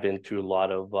and dive into a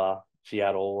lot of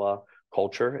Seattle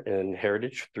culture and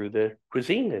heritage through the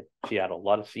cuisine at Seattle. A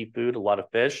lot of seafood, a lot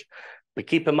of fish. But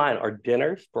keep in mind, our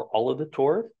dinners for all of the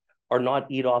tours are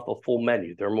not eat off a full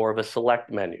menu. They're more of a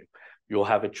select menu. You'll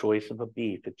have a choice of a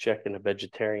beef, a chicken, a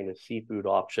vegetarian, a seafood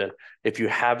option. If you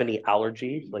have any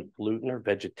allergies like gluten or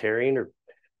vegetarian, or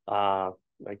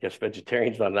I guess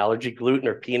vegetarian is not an allergy, gluten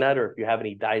or peanut, or if you have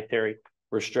any dietary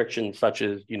restrictions such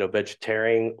as,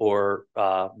 vegetarian or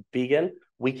vegan,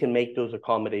 we can make those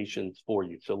accommodations for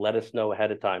you. So let us know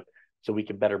ahead of time so we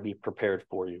can better be prepared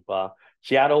for you.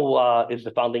 Seattle is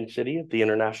the founding city of the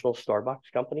International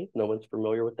Starbucks Company. No one's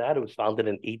familiar with that. It was founded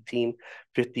in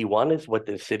 1851 is what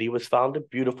the city was founded.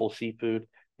 Beautiful seafood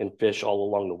and fish all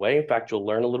along the way. In fact, you'll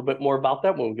learn a little bit more about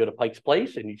that when we go to Pike's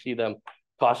Place and you see them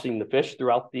tossing the fish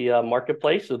throughout the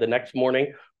marketplace. So the next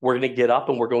morning, we're going to get up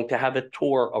and we're going to have a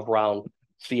tour around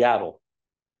Seattle.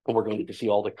 And we're going to see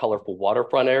all the colorful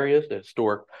waterfront areas, the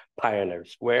historic Pioneer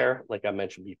Square. Like I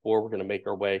mentioned before, we're going to make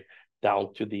our way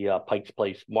down to the Pike's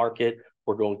Place Market.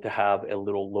 We're going to have a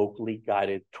little locally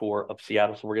guided tour of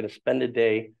Seattle. So we're going to spend a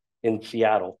day in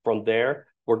Seattle. From there,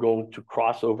 we're going to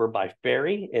cross over by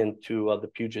ferry into the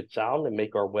Puget Sound and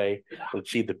make our way and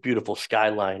see the beautiful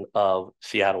skyline of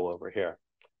Seattle over here.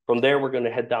 From there, we're going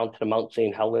to head down to the Mount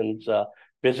St. Helens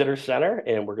Visitor Center,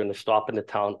 and we're going to stop in the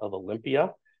town of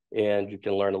Olympia. And you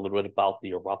can learn a little bit about the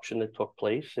eruption that took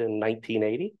place in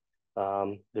 1980.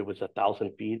 There was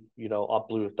 1,000 feet,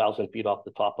 blew 1,000 feet off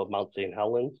the top of Mount St.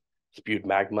 Helens, spewed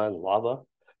magma and lava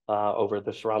over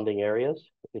the surrounding areas.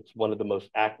 It's one of the most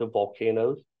active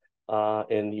volcanoes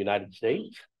in the United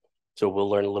States. So we'll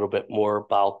learn a little bit more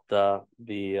about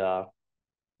the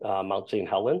Mount St.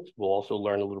 Helens. We'll also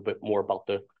learn a little bit more about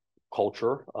the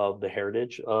culture of the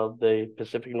heritage of the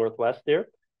Pacific Northwest there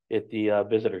at the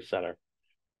Visitor Center.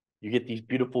 You get these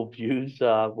beautiful views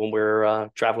when we're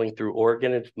traveling through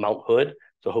Oregon. It's Mount Hood.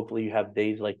 So hopefully you have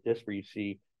days like this where you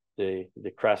see the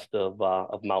crest of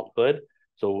Mount Hood.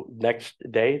 So next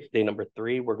day, day number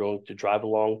 3, we're going to drive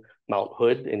along Mount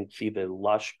Hood and see the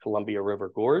lush Columbia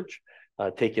River Gorge,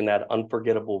 taking that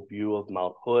unforgettable view of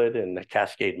Mount Hood and the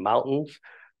Cascade Mountains.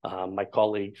 My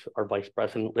colleagues, our vice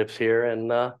president lives here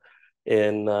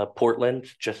in Portland,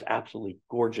 just absolutely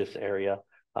gorgeous area.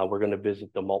 We're going to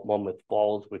visit the Monmouth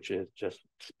Falls, which is just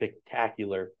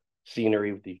spectacular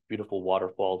scenery with these beautiful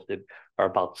waterfalls that are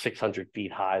about 600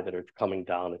 feet high that are coming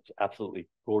down. It's absolutely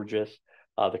gorgeous.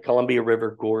 The Columbia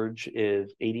River Gorge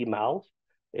is 80 miles,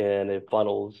 and it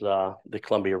funnels the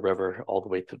Columbia River all the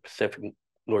way to the Pacific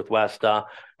Northwest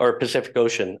or Pacific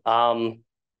Ocean.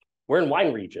 We're in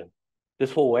wine region,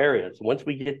 this whole area. So once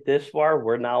we get this far,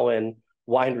 we're now in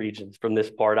wine regions from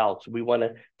this part out. So we want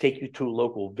to take you to a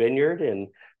local vineyard and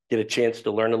get a chance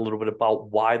to learn a little bit about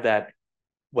why that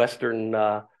western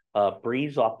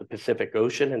breeze off the Pacific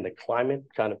Ocean and the climate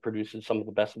kind of produces some of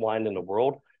the best wine in the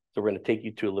world. So we're going to take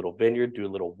you to a little vineyard, do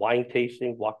a little wine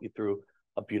tasting, walk you through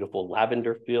a beautiful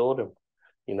lavender field. And,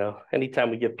 anytime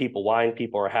we give people wine,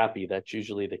 people are happy. That's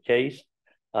usually the case.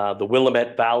 The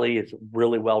Willamette Valley is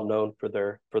really well known for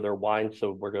their wine.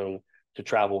 So we're going to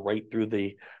travel right through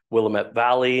the Willamette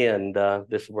Valley. And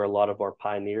this is where a lot of our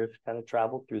pioneers kind of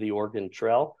traveled through the Oregon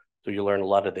Trail. So you learn a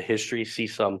lot of the history, see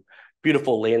some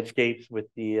beautiful landscapes with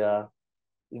the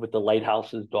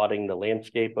lighthouses dotting the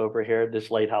landscape over here.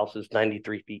 This lighthouse is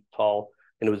 93 feet tall,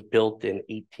 and it was built in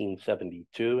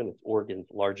 1872, and it's Oregon's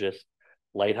largest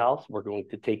lighthouse. We're going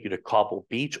to take you to Cobble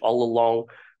Beach all along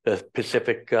the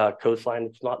Pacific coastline.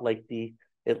 It's not like the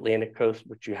Atlantic coast,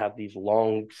 which you have these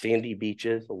long sandy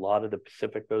beaches. A lot of the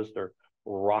Pacific coast are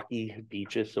rocky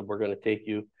beaches. So we're going to take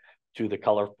you to the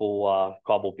colorful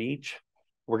Cobble Beach.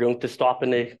 We're going to stop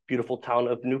in the beautiful town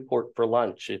of Newport for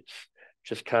lunch. It's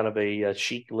just kind of a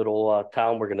chic little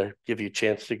town. We're going to give you a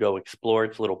chance to go explore.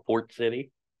 It's a little port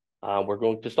city. We're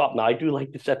going to stop. Now, I do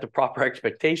like to set the proper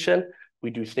expectation. We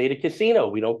do stay at a casino.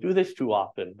 We don't do this too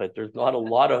often, but there's not a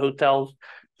lot of hotels.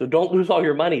 So don't lose all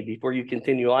your money before you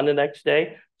continue on the next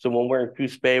day. So when we're in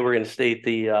Coos Bay, we're going to stay at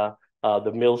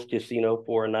the Mills Casino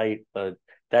for a night. But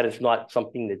that is not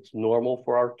something that's normal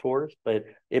for our tours, but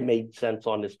it made sense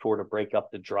on this tour to break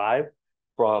up the drive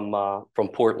from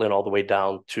Portland all the way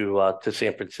down to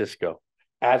San Francisco.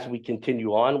 As we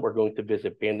continue on, we're going to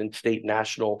visit Bandon State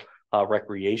National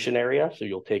Recreation Area. So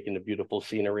you'll take in the beautiful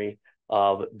scenery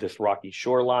of this rocky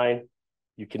shoreline.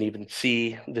 You can even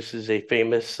see this is a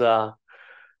famous, not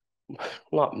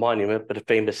monument, but a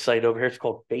famous site over here. It's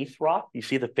called Face Rock. You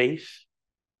see the face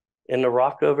in the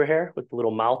rock over here with the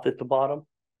little mouth at the bottom.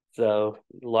 So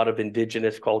a lot of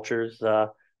indigenous cultures,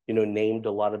 named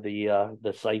a lot of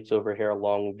the sites over here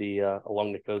along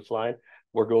the coastline.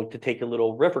 We're going to take a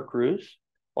little river cruise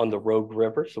on the Rogue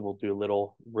River. So we'll do a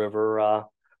little river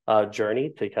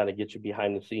journey to kind of get you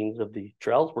behind the scenes of the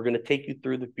trails. We're going to take you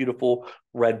through the beautiful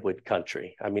redwood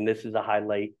country. I mean, this is a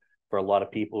highlight for a lot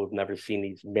of people who've never seen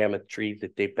these mammoth trees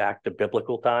that date back to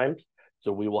biblical times.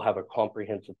 So we will have a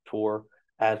comprehensive tour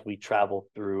as we travel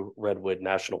through Redwood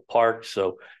National Park.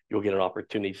 So you'll get an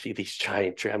opportunity to see these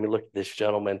giant trees. I mean, look at this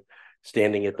gentleman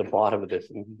standing at the bottom of this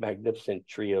magnificent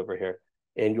tree over here.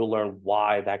 and you'll learn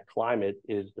why that climate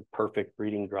is the perfect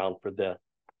breeding ground for the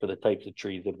types of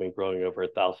trees that have been growing over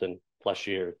 1,000+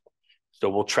 years. So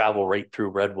we'll travel right through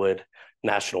Redwood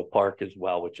National Park as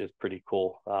well, which is pretty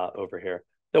cool over here.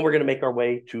 Then we're going to make our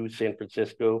way to San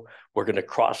Francisco. We're going to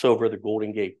cross over the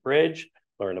Golden Gate Bridge,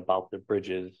 learn about the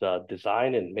bridge's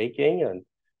design and making. And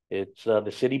it's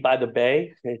the city by the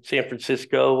bay. It's San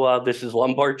Francisco. This is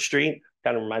Lombard Street.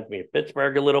 Kind of reminds me of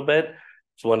Pittsburgh a little bit.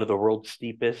 It's one of the world's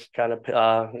steepest kind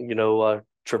of,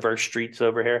 traverse streets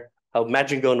over here.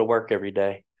 Imagine going to work every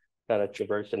day, kind of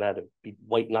traversing that and be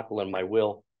white knuckling my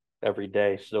wheel every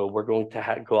day. So we're going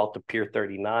to go out to Pier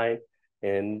 39.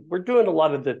 And we're doing a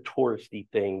lot of the touristy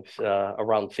things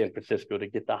around San Francisco to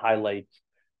get the highlights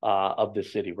of the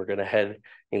city. We're going to head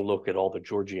and look at all the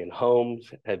Georgian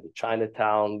homes, head to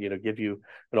Chinatown, give you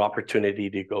an opportunity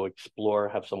to go explore,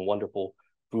 have some wonderful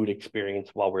food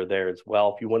experience while we're there as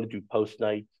well. If you want to do post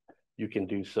nights, you can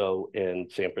do so in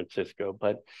San Francisco.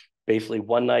 But basically,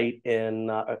 one night in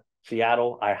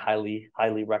Seattle, I highly,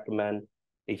 highly recommend.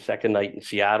 A second night in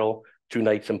Seattle, 2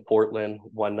 nights in Portland,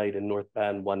 1 night in North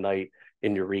Bend, 1 night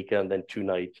in Eureka, and then 2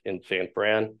 nights in San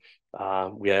Fran.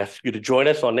 We ask you to join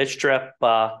us on this trip.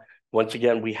 Once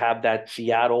again, we have that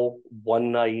Seattle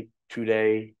 1 night,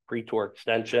 2-day pre-tour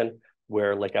extension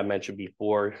where, like I mentioned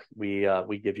before, we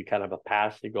give you kind of a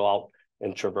pass to go out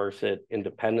and traverse it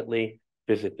independently,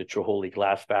 visit the Chihuly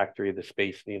Glass Factory, the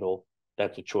Space Needle.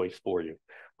 That's a choice for you.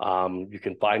 You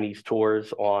can find these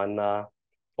tours online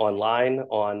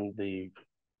on the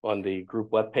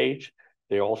group webpage.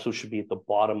 They also should be at the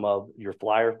bottom of your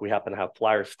flyer if we happen to have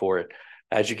flyers for it.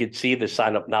 As you can see, the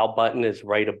sign up now button is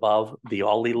right above the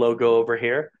OLLI logo over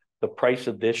here. The price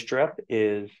of this trip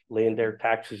is land, air,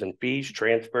 taxes, and fees,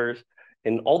 transfers,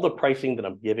 and all the pricing that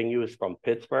I'm giving you is from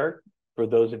Pittsburgh. For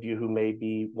those of you who may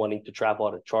be wanting to travel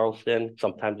out of Charleston,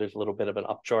 sometimes there's a little bit of an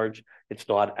upcharge. It's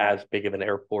not as big of an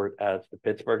airport as the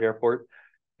Pittsburgh airport.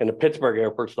 And the Pittsburgh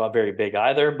airport's not very big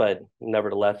either, but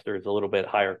nevertheless, there's a little bit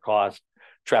higher cost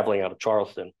traveling out of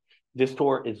Charleston. This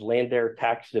tour is land, air,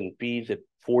 taxes, and fees at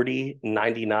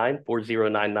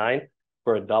 $40.99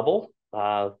 for a double,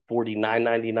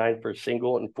 $49.99 for a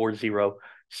single, and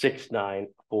 $40.69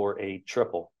 for a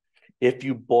triple. If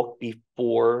you book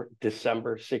before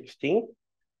December 16th,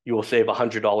 you will save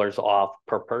 $100 off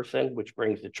per person, which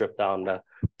brings the trip down to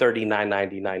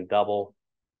 $39.99 double,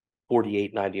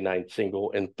 $48.99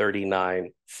 single, and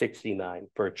 $39.69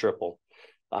 for a triple.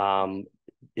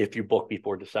 If you book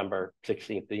before December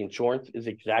 16th, the insurance is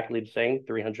exactly the same,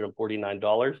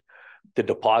 $349. The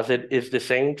deposit is the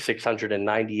same,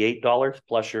 $698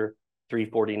 plus your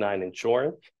 $349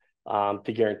 insurance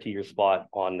to guarantee your spot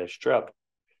on this trip.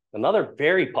 Another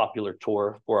very popular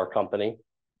tour for our company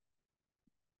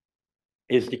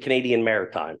is the Canadian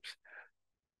Maritimes.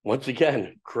 Once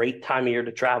again, great time of year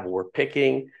to travel. We're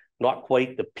picking not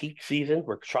quite the peak season.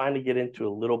 We're trying to get into a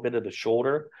little bit of the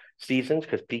shoulder seasons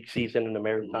because peak season in the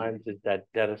Maritimes is that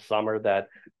dead of summer, that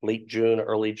late June,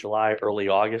 early July, early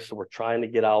August. So we're trying to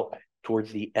get out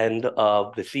towards the end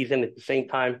of the season. At the same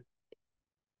time,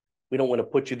 we don't want to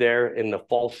put you there in the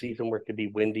fall season where it could be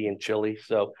windy and chilly.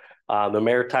 So the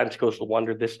Maritimes Coastal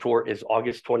Wonder, this tour is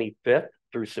August 25th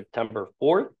through September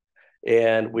 4th.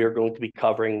 And we are going to be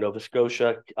covering Nova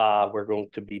Scotia. We're going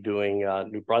to be doing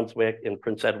New Brunswick and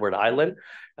Prince Edward Island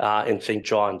and St.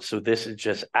 John's. So this is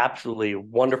just absolutely a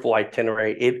wonderful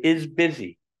itinerary. It is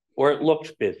busy, or it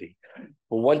looks busy.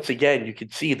 But once again, you can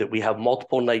see that we have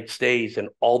multiple night stays in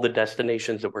all the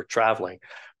destinations that we're traveling.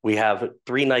 We have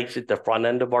 3 nights at the front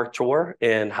end of our tour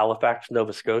in Halifax,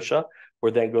 Nova Scotia.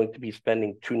 We're then going to be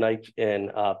spending 2 nights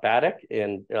in Baddock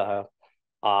in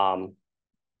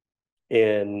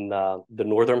the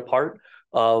northern part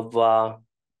of Nova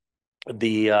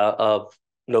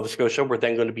Scotia. We're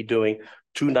then going to be doing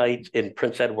 2 nights in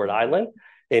Prince Edward Island.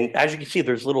 And as you can see,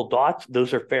 there's little dots.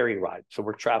 Those are ferry rides. So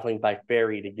we're traveling by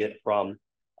ferry to get from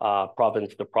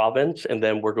province to province. And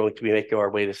then we're going to be making our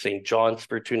way to St. John's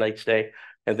for a 2-night stay.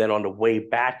 And then on the way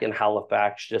back in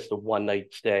Halifax, just a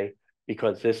 1-night stay,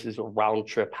 because this is a round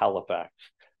trip Halifax.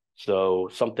 So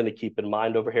something to keep in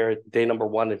mind over here. Day number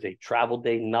 1 is a travel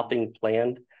day, nothing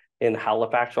planned in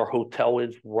Halifax. Our hotel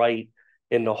is right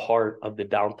in the heart of the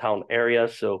downtown area.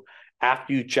 So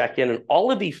after you check in, and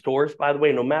all of these tours, by the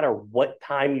way, no matter what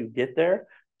time you get there,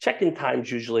 check-in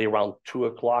time's usually around 2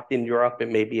 o'clock in Europe. It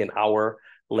may be an hour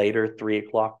later, 3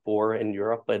 o'clock, 4 in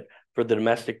Europe. But for the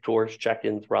domestic tours,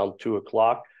 check-in's around 2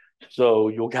 o'clock. So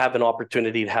you'll have an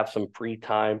opportunity to have some free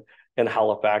time in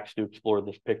Halifax to explore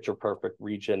this picture-perfect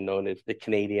region known as the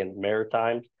Canadian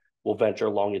Maritimes. We'll venture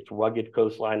along its rugged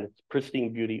coastline, its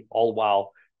pristine beauty, all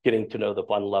while getting to know the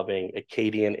fun-loving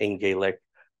Acadian and Gaelic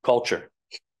culture.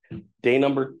 Day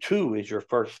number 2 is your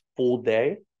first full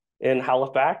day in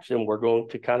Halifax, and we're going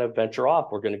to kind of venture off.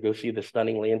 We're going to go see the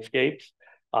stunning landscapes.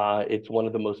 It's one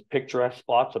of the most picturesque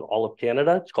spots in all of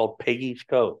Canada. It's called Peggy's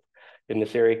Cove. And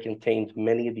this area contains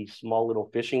many of these small little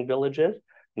fishing villages,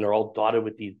 and they're all dotted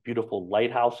with these beautiful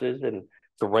lighthouses, and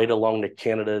it's right along the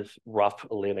Canada's rough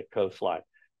Atlantic coastline.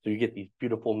 So you get these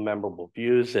beautiful, memorable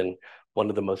views, and one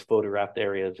of the most photographed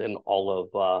areas in all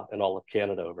of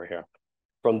Canada over here.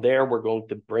 From there, we're going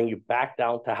to bring you back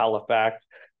down to Halifax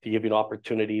to give you an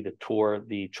opportunity to tour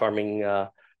the charming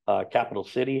capital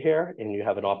city here, and you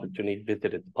have an opportunity to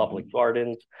visit its public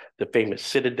gardens, the famous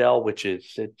Citadel, which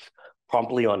sits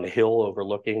promptly on the hill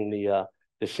overlooking the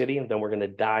city. And then we're going to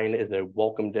dine as a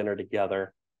welcome dinner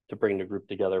together to bring the group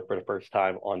together for the first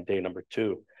time on day number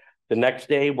 2. The next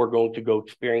day, we're going to go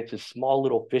experience a small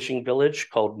little fishing village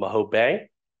called Maho Bay,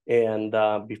 and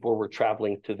before we're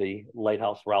traveling to the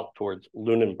lighthouse route towards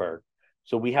Lunenburg.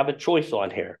 So we have a choice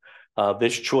on here.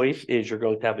 This choice is you're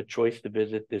going to have a choice to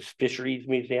visit this fisheries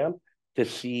museum to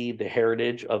see the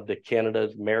heritage of the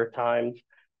Canada's Maritimes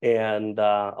and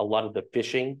a lot of the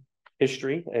fishing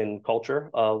history and culture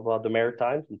of the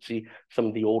Maritimes, and see some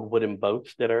of the old wooden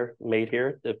boats that are made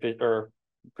here, or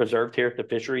preserved here at the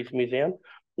Fisheries Museum.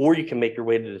 Or you can make your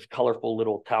way to this colorful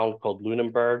little town called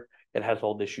Lunenburg. It has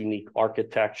all this unique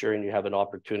architecture, and you have an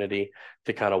opportunity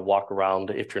to kind of walk around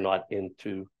if you're not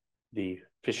into the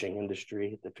fishing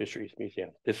industry at the Fisheries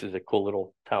Museum. This is a cool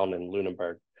little town in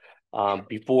Lunenburg.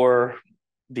 Before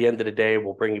the end of the day,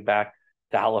 we'll bring you back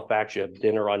to Halifax. You have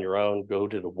dinner on your own, go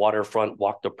to the waterfront,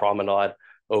 walk the promenade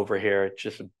over here. It's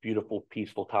just a beautiful,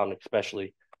 peaceful town,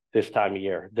 especially this time of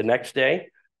year. The next day,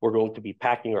 we're going to be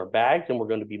packing our bags, and we're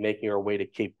going to be making our way to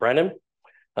Cape Breton.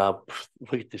 Look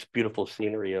at this beautiful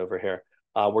scenery over here.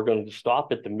 We're going to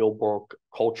stop at the Millbrook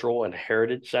Cultural and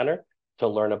Heritage Center to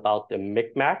learn about the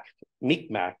Mi'kmaq.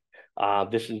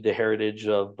 This is the heritage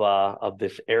of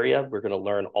this area. We're going to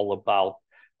learn all about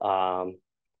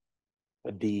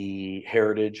the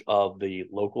heritage of the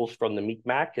locals from the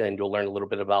Mi'kmaq, and you'll learn a little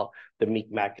bit about the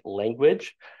Mi'kmaq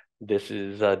language. This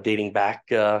is dating back,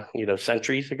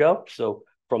 centuries ago. So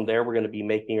from there, we're going to be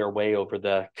making our way over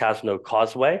the Casno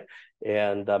Causeway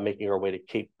and making our way to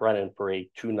Cape Breton for a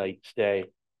 2-night stay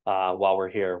while we're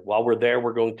here. While we're there,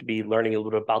 we're going to be learning a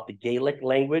little bit about the Gaelic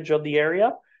language of the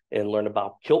area and learn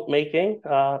about kilt making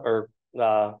while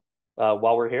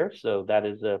we're here. So that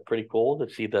is pretty cool to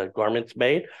see the garments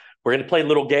made. We're going to play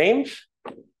little games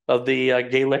of the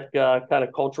Gaelic kind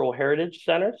of cultural heritage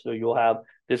center. So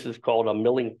this is called a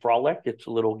milling frolic. It's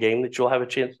a little game that you'll have a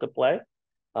chance to play.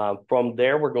 From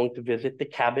there, we're going to visit the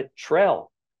Cabot Trail.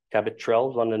 Cabot Trail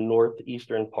is on the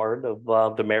northeastern part of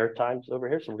the Maritimes over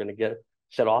here. So we're going to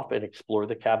set off and explore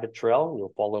the Cabot Trail, and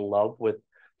you'll fall in love with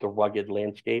the rugged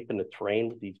landscape and the terrain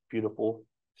with these beautiful,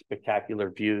 spectacular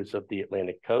views of the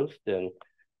Atlantic coast. And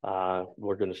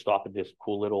we're going to stop at this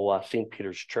cool little St.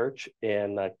 Peter's Church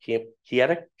in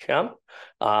Collette,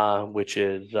 which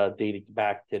is dating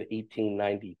back to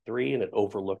 1893, and it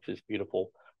overlooks this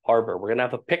beautiful harbor. We're going to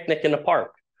have a picnic in the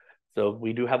park. So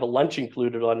we do have a lunch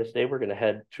included on this day. We're going to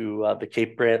head to the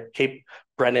Cape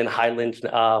Breton Highlands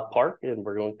Park, and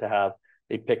we're going to have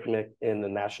a picnic in the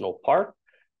national park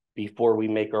before we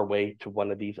make our way to one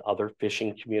of these other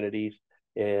fishing communities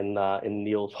in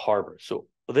Neal's Harbor. So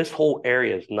this whole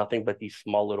area is nothing but these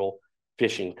small little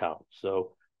fishing towns.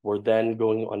 So we're then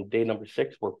going on day number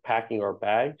 6. We're packing our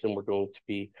bags, and we're going to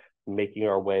be making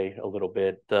our way a little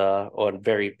bit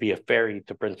via ferry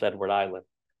to Prince Edward Island.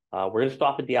 We're going to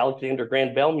stop at the Alexander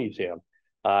Graham Bell Museum.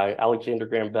 Alexander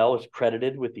Graham Bell is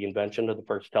credited with the invention of the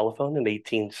first telephone in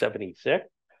 1876.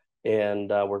 And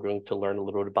we're going to learn a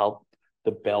little bit about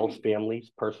the Bell's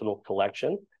family's personal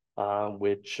collection,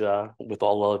 which with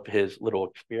all of his little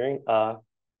experience,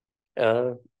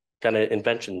 kind of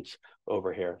inventions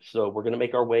over here. So we're going to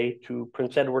make our way to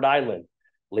Prince Edward Island,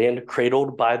 land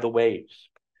cradled by the waves.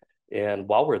 And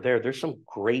while we're there, there's some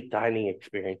great dining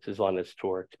experiences on this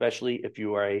tour, especially if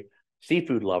you are a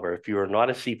seafood lover. If you are not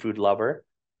a seafood lover,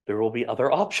 there will be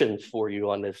other options for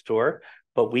you on this tour.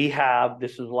 But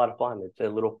this is a lot of fun. It's a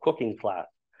little cooking class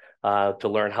to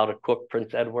learn how to cook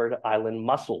Prince Edward Island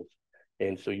mussels.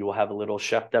 And so you will have a little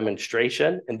chef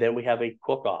demonstration, and then we have a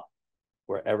cook-off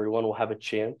where everyone will have a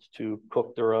chance to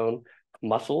cook their own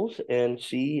mussels and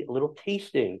see a little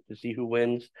tasting to see who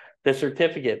wins the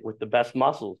certificate with the best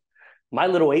mussels. My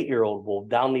little 8-year-old will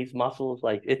down these mussels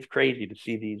like it's crazy to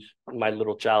see my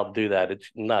little child do that.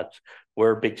 It's nuts.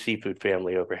 We're a big seafood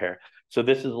family over here. So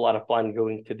this is a lot of fun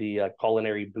going to the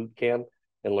culinary boot camp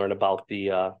and learn about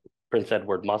the Prince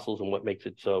Edward mussels and what makes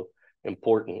it so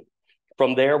important.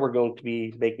 From there, we're going to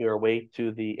be making our way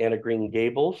to the Anna Green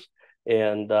Gables,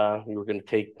 and we're going to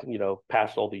take,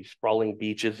 past all these sprawling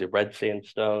beaches, the red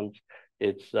sandstones.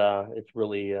 It's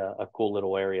really a cool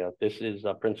little area. This is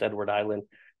Prince Edward Island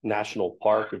National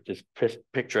Park. It's this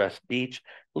picturesque beach,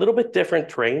 a little bit different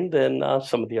terrain than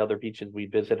some of the other beaches we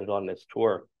visited on this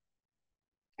tour.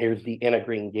 Here's the Anna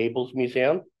Green Gables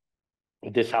Museum.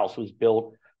 This house was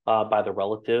built by the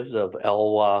relatives of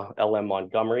L.M.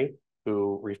 Montgomery,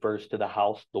 who refers to the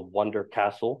house, the Wonder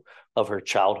Castle of her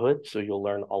childhood. So you'll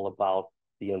learn all about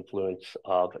the influence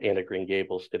of Anna Green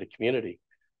Gables to the community.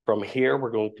 From here, we're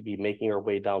going to be making our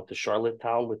way down to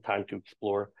Charlottetown with time to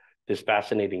explore this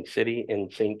fascinating city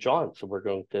in St. John. So we're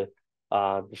going to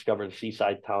discover the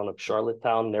seaside town of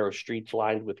Charlottetown, narrow streets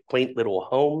lined with quaint little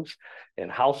homes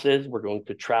and houses. We're going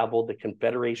to travel the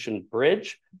Confederation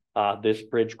Bridge. This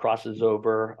bridge crosses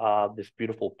over this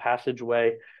beautiful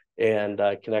passageway and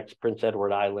connects Prince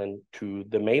Edward Island to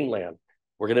the mainland.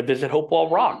 We're going to visit Hopewell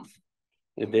Rocks.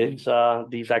 These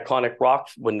iconic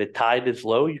rocks, when the tide is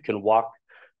low, you can walk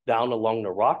down along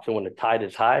the rocks, and when the tide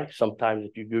is high, sometimes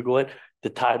if you Google it, the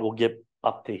tide will get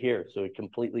up to here. So it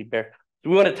completely bare.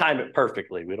 So we want to time it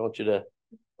perfectly. We don't want you to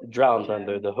drown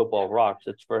under the Hopewell Rocks.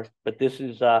 It's first, but this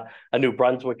is a New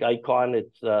Brunswick icon.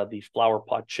 It's these flower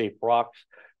pot shaped rocks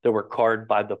that were carved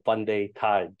by the Funday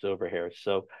tides over here.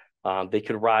 So they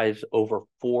could rise over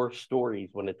 4 stories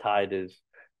when the tide is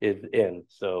in.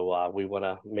 So we want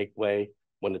to make way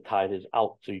when the tide is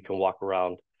out, so you can walk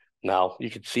around. Now you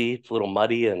can see it's a little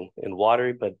muddy and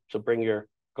watery, but so bring your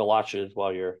galoshes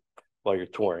while you're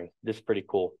touring. This is pretty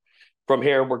cool. From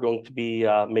here, we're going to be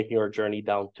making our journey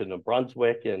down to New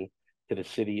Brunswick and to the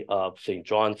city of St.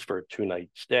 John's for a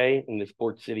 2-night stay. And this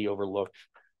port city overlooks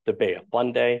the Bay of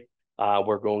Funday.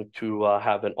 We're going to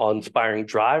have an awe-inspiring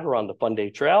drive around the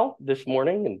Funday Trail this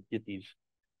morning and get these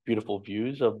beautiful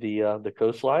views of the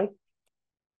coastline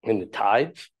and the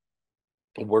tides.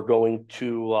 We're going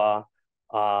to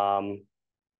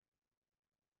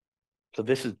so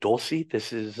this is Dulce.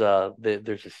 This is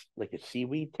there's like a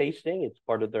seaweed tasting. It's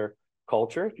part of their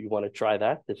culture. If you want to try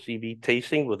that, the seaweed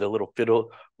tasting with a little fiddle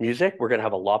music. We're gonna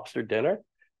have a lobster dinner.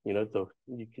 You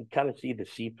can kind of see the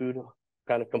seafood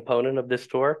kind of component of this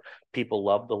tour. People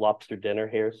love the lobster dinner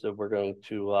here, so we're going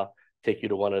to take you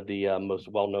to one of the most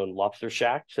well-known lobster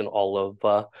shacks in all of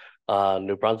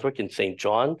New Brunswick in St.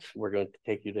 John's. We're going to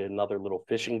take you to another little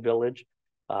fishing village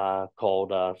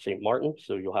called St. Martin.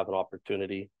 So you'll have an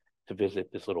opportunity to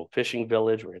visit this little fishing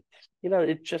village where,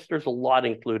 there's a lot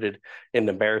included in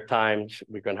the Maritimes.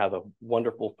 We're going to have a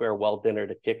wonderful farewell dinner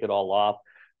to kick it all off.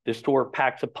 This tour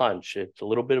packs a punch. It's a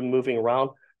little bit of moving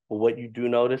around, but what you do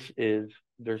notice is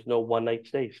there's no 1-night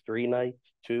stays, 3 nights,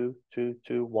 2,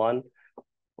 1,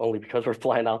 only because we're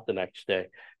flying out the next day.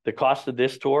 The cost of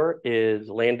this tour is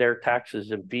land, air,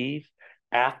 taxes, and fees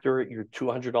after your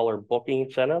 $200 booking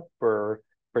incentive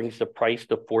brings the price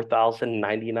to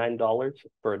 $4,099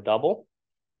 for a double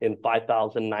and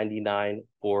 $5,099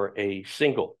 for a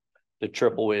single. The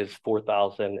triple is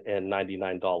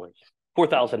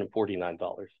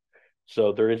 $4,049.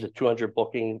 So there is a $200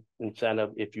 booking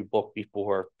incentive if you book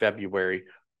before February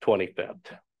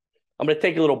 25th. I'm going to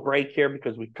take a little break here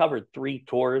because we covered 3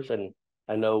 tours, and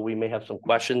I know we may have some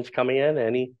questions coming in.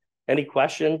 Any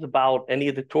questions about any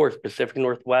of the tours, Pacific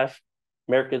Northwest,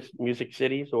 America's Music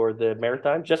Cities, or the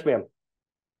Maritimes? Yes, ma'am.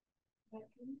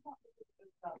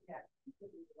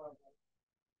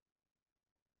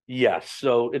 Yes,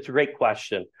 so it's a great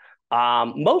question.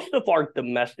 Most of our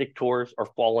domestic tours are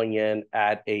falling in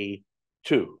at a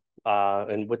 2.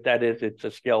 And what that is, it's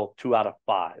a scale of 2 out of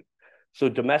 5. So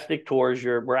domestic tours,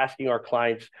 we're asking our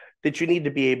clients that you need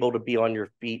to be able to be on your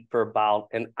feet for about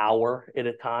an hour at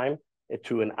a time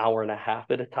to an hour and a half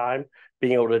at a time,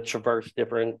 being able to traverse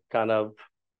different kind of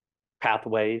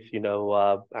pathways.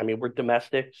 We're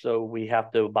domestic, so we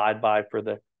have to abide by for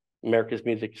the America's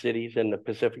Music Cities in the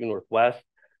Pacific Northwest.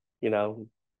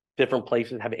 Different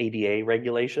places have ADA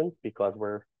regulations because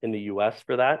we're in the US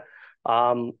for that.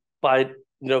 But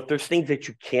if there's things that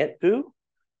you can't do,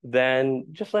 then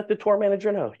just let the tour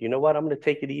manager know. You know what? I'm going to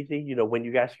take it easy. When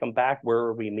you guys come back, where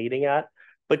are we meeting at?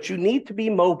 But you need to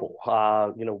be mobile.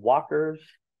 Walkers,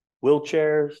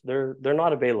 wheelchairs, they're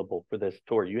not available for this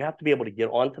tour. You have to be able to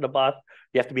get onto the bus.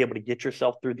 You have to be able to get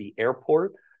yourself through the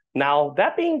airport. Now,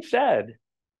 that being said,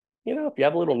 if you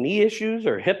have a little knee issues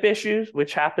or hip issues,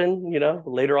 which happen,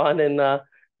 later on in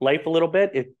life a little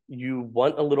bit, if you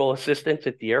want a little assistance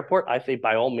at the airport, I say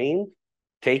by all means,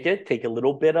 take a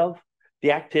little bit of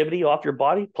the activity off your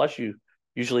body. Plus, you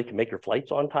usually can make your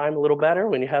flights on time a little better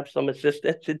when you have some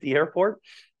assistance at the airport.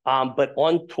 But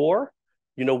on tour,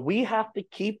 we have to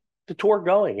keep the tour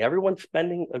going. Everyone's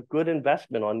spending a good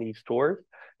investment on these tours,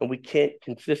 and we can't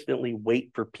consistently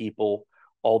wait for people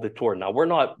all the tour. Now, we're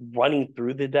not running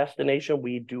through the destination.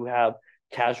 We do have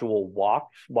casual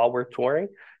walks while we're touring,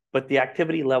 but the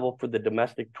activity level for the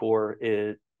domestic tour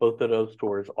is, both of those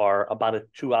tours are about a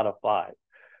 2 out of 5.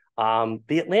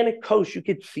 The Atlantic coast, you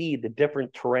could see the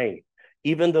different terrain,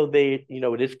 even though they,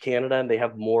 it is Canada and they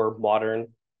have more modern,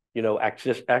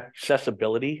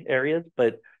 accessibility areas,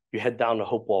 but you head down to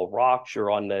Hopewell Rocks,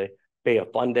 you're on the Bay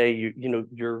of Fundy,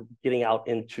 you're getting out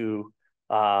into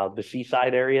the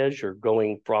seaside areas, you're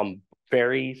going from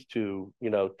ferries to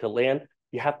land.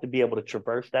 You have to be able to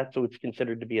traverse that. So it's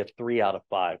considered to be a 3 out of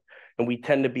 5. And we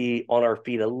tend to be on our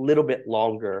feet a little bit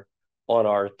longer on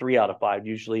our 3 out of 5,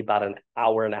 usually about an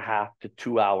hour and a half to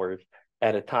 2 hours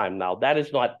at a time. Now, that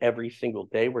is not every single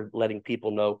day. We're letting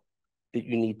people know that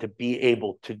you need to be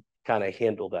able to kind of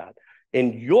handle that.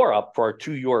 In Europe, for our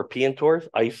 2 European tours,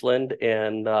 Iceland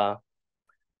and the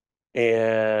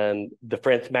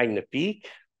France Magnifique,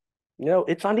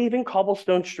 it's uneven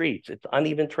cobblestone streets. It's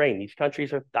uneven terrain. These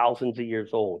countries are thousands of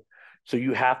years old. So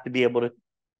you have to be able to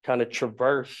kind of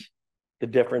traverse the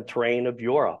different terrain of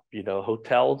Europe.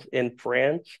 Hotels in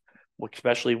France,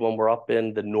 especially when we're up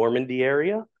in the Normandy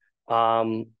area,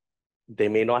 they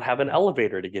may not have an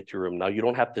elevator to get to your room. Now, you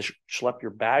don't have to schlep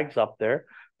your bags up there,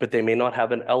 but they may not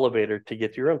have an elevator to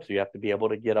get to your room. So you have to be able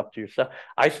to get up to your stuff.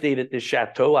 I stayed at this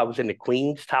chateau. I was in the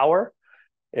Queen's Tower,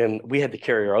 and we had to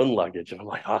carry our own luggage. And I'm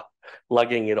like,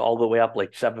 lugging it all the way up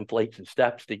like 7 flights of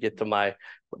steps to get to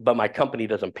but my company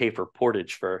doesn't pay for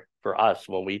portage for us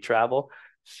when we travel.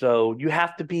 So you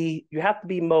have to be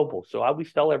mobile. So I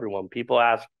always tell everyone, people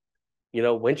ask,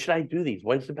 when should I do these?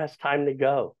 When's the best time to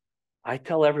go? I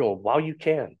tell everyone while you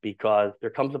can, because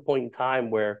there comes a point in time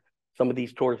where some of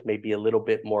these tours may be a little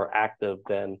bit more active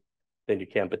than you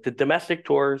can. But the domestic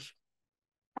tours,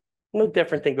 no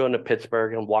different than going to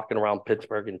Pittsburgh and walking around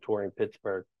Pittsburgh and touring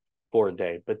Pittsburgh for a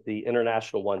day. But the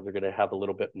international ones are going to have a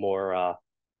little bit more, a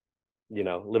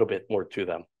little bit more to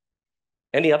them.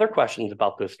 Any other questions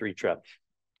about those 3 trips?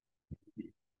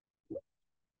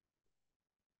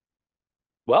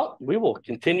 Well, we will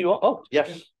continue. Oh,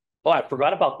 yes. Oh, I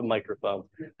forgot about the microphone.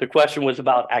 The question was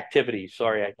about activities.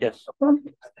 Sorry, I guess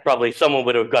probably someone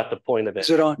would have got the point of it. Is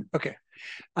it on? Okay.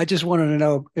 I just wanted to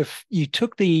know if you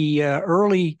took the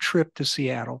early trip to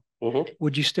Seattle,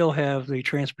 would you still have the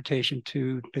transportation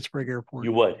to Pittsburgh Airport?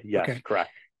 You would, yes, okay. Correct.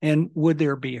 And would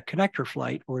there be a connector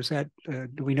flight, or is that,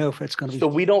 do we know if it's going to be? So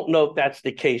we don't know if that's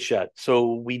the case yet.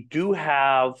 So we do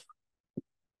have,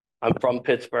 I'm from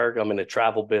Pittsburgh. I'm in the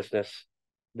travel business.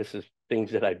 This is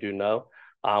things that I do know.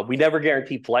 We never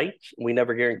guarantee flights. We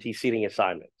never guarantee seating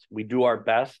assignments. We do our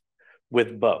best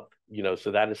with both,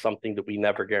 so that is something that we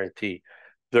never guarantee.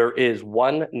 There is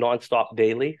one nonstop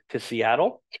daily to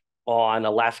Seattle on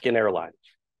Alaskan Airlines.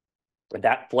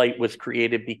 That flight was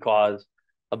created because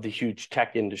of the huge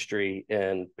tech industry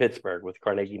in Pittsburgh with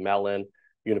Carnegie Mellon,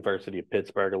 University of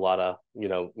Pittsburgh, a lot of,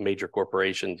 major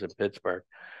corporations in Pittsburgh.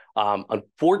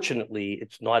 Unfortunately,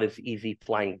 it's not as easy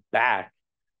flying back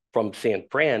from San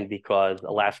Fran because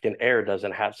Alaskan Air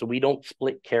doesn't have, so we don't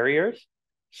split carriers.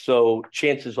 So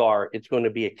chances are it's going to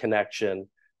be a connection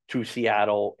to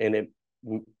Seattle, and it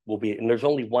will be, and there's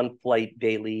only one flight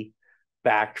daily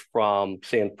back from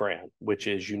San Fran, which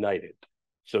is United.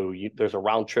 So there's a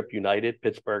round trip United,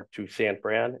 Pittsburgh to San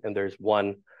Fran, and there's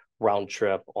one round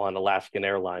trip on Alaskan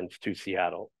Airlines to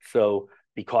Seattle. So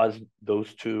because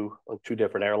those two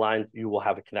different airlines, you will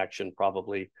have a connection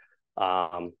probably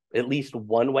at least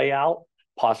one way out,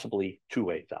 possibly 2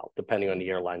 ways out, depending on the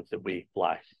airlines that we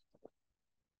fly.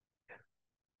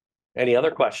 Any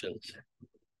other questions?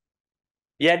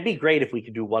 Yeah, it'd be great if we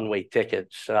could do one-way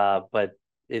tickets, but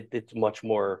it's much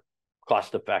more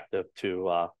cost effective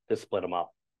to split them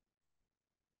up.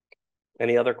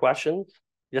 Any other questions?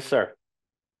 Yes, sir.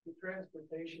 The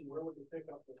transportation, where would you pick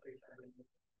up the patient?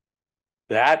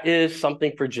 That is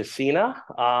something for Jacina.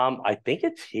 I think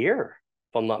it's here,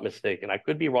 if I'm not mistaken. I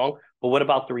could be wrong, but what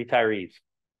about the retirees?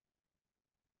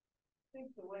 I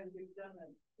think the way we've done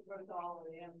it with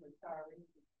OLLI and retirees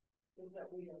is that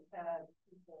we have had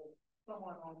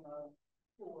someone on the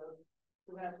tour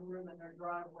who has room in their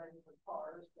driveway for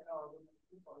cars that are when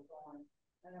people are going,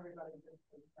 and everybody just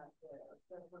is not there.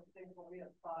 So for example, we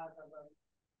have 5 of us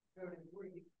go to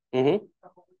Greece. We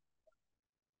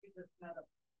just met up.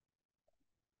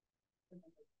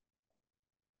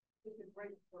 It's a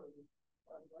great story.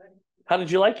 How did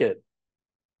you like it?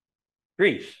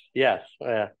 Greece, yes.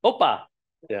 Opa,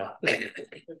 yeah.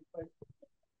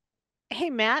 Hey,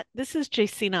 Matt, this is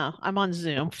Jacina. I'm on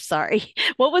Zoom. Sorry.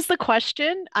 What was the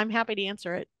question? I'm happy to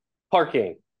answer it.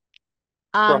 Parking.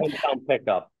 For hometown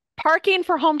pickup. Parking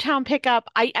for hometown pickup.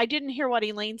 I didn't hear what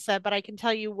Elaine said, but I can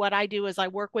tell you what I do is I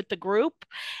work with the group,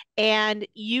 and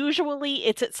usually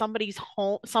it's at somebody's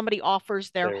home. Somebody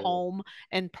offers their home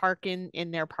and park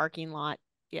in their parking lot.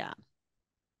 Yeah.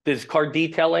 Does car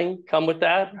detailing come with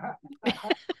that?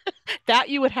 That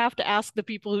you would have to ask the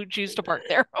people who choose to park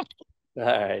there. All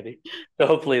righty. So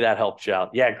hopefully that helps you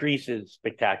out. Yeah, Greece is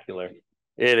spectacular.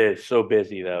 It is so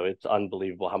busy though. It's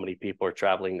unbelievable how many people are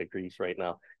traveling to Greece right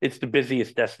now. It's the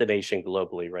busiest destination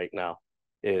globally right now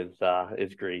is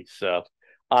Greece. So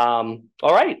all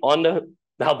right, on the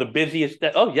now the busiest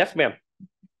oh yes, ma'am.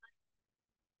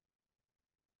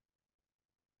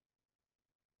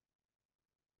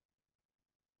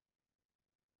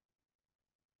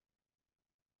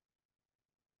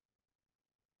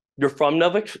 You're from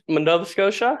Nova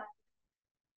Scotia?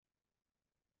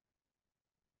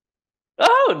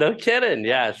 Oh, no kidding.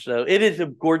 Yeah. So it is a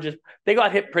gorgeous, they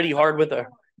got hit pretty hard with a,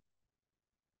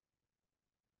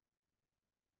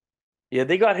 yeah,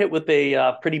 they got hit with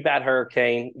a pretty bad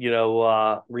hurricane,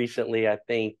 recently, I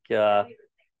think.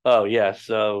 Oh, yeah.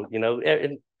 So,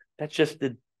 and that's just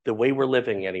the way we're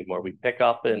living anymore. We pick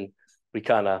up and we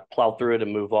kind of plow through it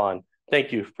and move on.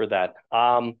 Thank you for that.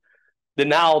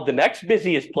 The next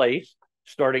busiest place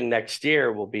starting next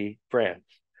year will be France.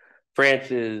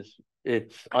 France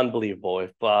it's unbelievable.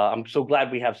 If I'm so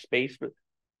glad we have space.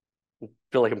 I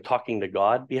feel like I'm talking to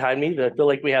God behind me. I feel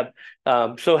like we have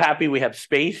so happy we have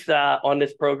space on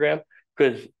this program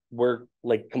because we're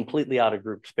like completely out of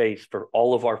group space for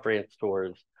all of our France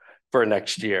tours for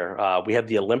next year. We have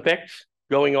the Olympics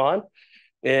going on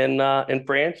in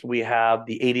France. We have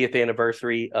the 80th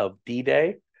anniversary of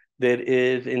D-Day that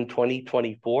is in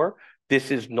 2024. This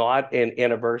is not an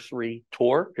anniversary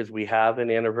tour because we have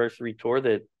an anniversary tour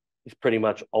that is pretty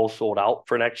much all sold out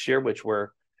for next year, which we're,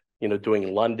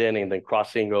 doing London and then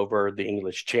crossing over the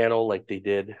English Channel like they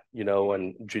did,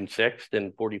 on June 6th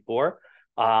and 44.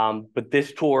 But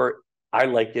this tour, I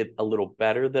like it a little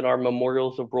better than our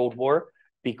Memorials of World War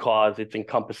because it's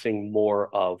encompassing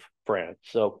more of France.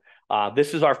 So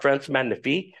this is our France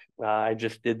Magnifique. I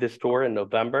just did this tour in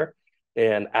November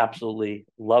and absolutely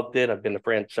loved it. I've been to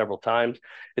France several times.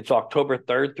 It's October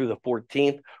 3rd through the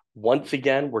 14th. Once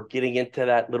again, we're getting into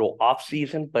that little off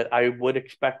season, but I would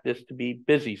expect this to be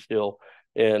busy still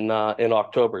in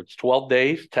October. It's 12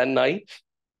 days, 10 nights,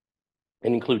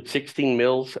 and includes 16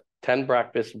 meals, 10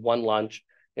 breakfasts, 1 lunch,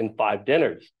 and 5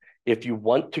 dinners. If you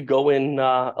want to go in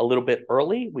a little bit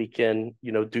early, we can,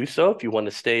 do so. If you want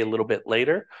to stay a little bit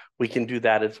later, we can do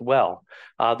that as well.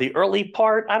 The early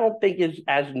part, I don't think is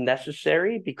as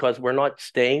necessary because we're not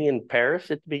staying in Paris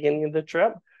at the beginning of the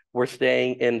trip. We're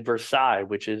staying in Versailles,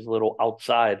 which is a little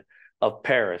outside of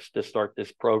Paris to start this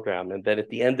program. And then at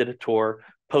the end of the tour,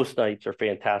 post nights are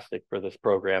fantastic for this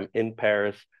program in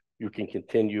Paris. You can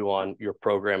continue on your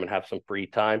program and have some free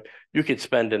time. You could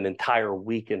spend an entire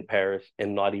week in Paris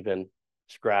and not even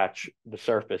scratch the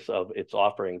surface of its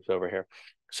offerings over here.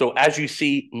 So as you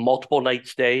see, multiple night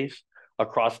stays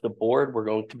across the board. We're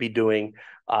going to be doing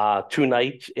 2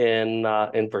 nights in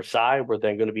Versailles. We're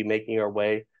then going to be making our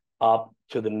way up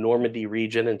to the Normandy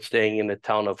region and staying in the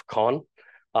town of Caen.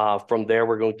 From there,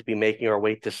 we're going to be making our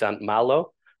way to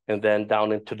Saint-Malo and then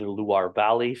down into the Loire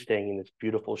Valley, staying in this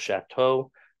beautiful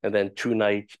chateau, and then 2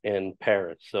 nights in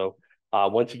Paris. So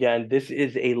once again, this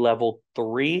is a level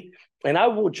 3, and I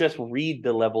will just read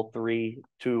the level 3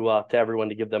 to everyone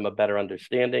to give them a better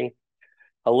understanding.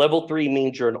 A level 3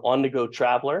 means you're an on-the-go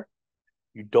traveler.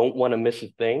 You don't want to miss a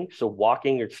thing. So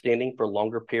walking or standing for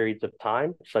longer periods of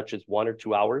time, such as 1 or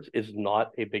 2 hours, is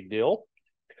not a big deal.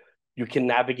 You can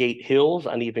navigate hills,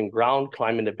 uneven ground,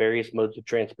 climb into various modes of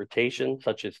transportation,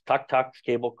 such as tuk-tuks,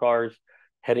 cable cars,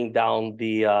 heading down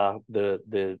the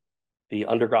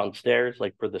underground stairs,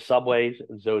 like for the subways,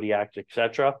 Zodiacs,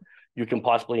 etc. You can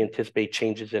possibly anticipate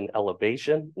changes in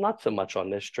elevation. Not so much on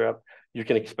this trip. You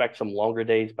can expect some longer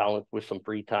days balanced with some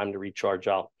free time to recharge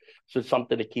out. So it's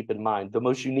something to keep in mind. The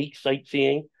most unique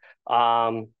sightseeing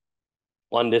on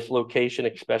this location,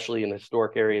 especially in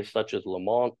historic areas such as Le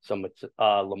Mans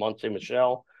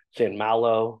Saint-Michel,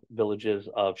 Saint-Malo, villages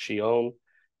of Chillon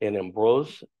and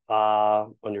Ambrose,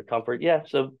 on your comfort. Yeah,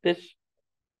 so this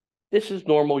is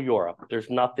normal Europe. There's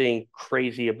nothing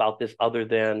crazy about this other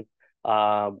than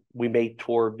we may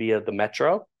tour via the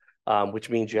metro, which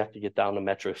means you have to get down the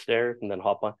metro stairs and then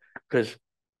hop on, because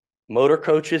motor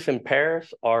coaches in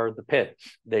Paris are the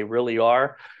pits. They really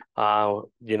are.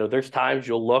 There's times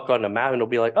you'll look on the map and it'll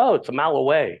be like, oh, it's a mile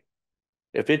away.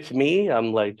 If it's me,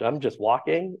 I'm just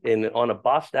walking, and on a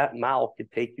bus, that mile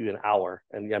could take you an hour.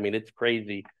 And I mean, it's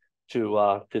crazy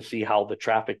to see how the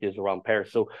traffic is around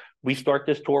Paris. So we start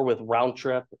this tour with round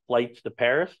trip flights to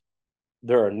Paris.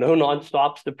 There are no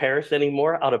nonstops to Paris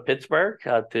anymore out of Pittsburgh.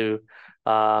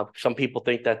 Some people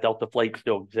think that Delta flights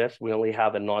still exist. We only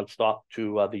have a nonstop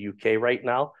to the UK right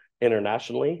now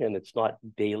internationally, and it's not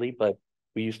daily, but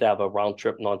we used to have a round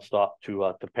trip nonstop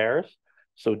to Paris.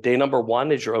 So day number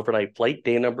 1 is your overnight flight.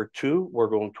 Day number 2, we're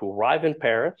going to arrive in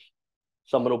Paris.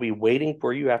 Someone will be waiting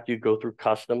for you after you go through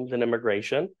customs and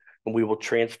immigration, and we will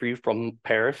transfer you from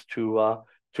Paris to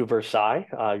Versailles.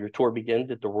 Your tour begins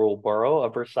at the Royal Borough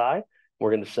of Versailles. We're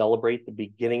going to celebrate the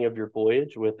beginning of your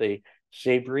voyage with a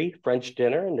savory French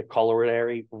dinner in the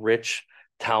culinary rich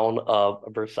town of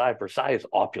Versailles. Versailles is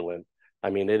opulent.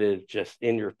 I mean, it is just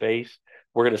in your face.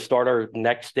 We're going to start our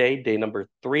next day, day number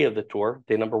 3 of the tour.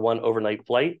 Day number 1, overnight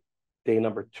flight. Day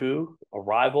number 2,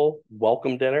 arrival,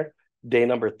 welcome dinner. Day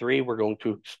number 3, we're going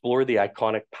to explore the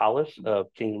iconic palace of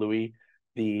King Louis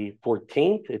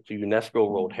XIV. It's a UNESCO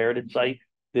World Heritage Site.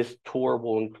 This tour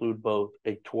will include both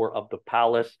a tour of the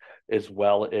palace as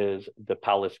well as the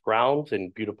palace grounds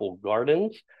and beautiful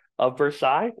gardens of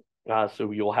Versailles.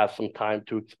 So you'll have some time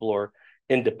to explore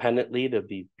independently of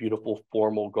these beautiful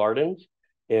formal gardens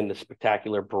and the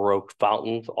spectacular Baroque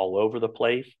fountains all over the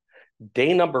place.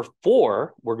 Day number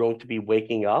 4, we're going to be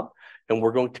waking up and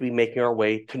we're going to be making our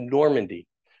way to Normandy.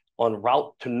 En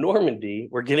route to Normandy,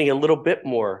 we're getting a little bit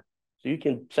more. So you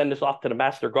can send us off to the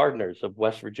Master Gardeners of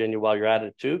West Virginia while you're at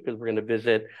it too, because we're going to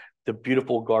visit the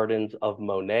beautiful gardens of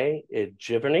Monet at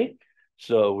Giverny.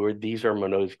 So these are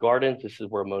Monet's gardens. This is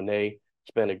where Monet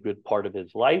spent a good part of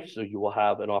his life. So you will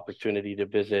have an opportunity to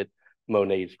visit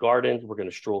Monet's gardens. We're going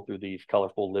to stroll through these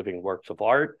colorful living works of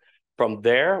art. From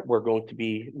there, we're going to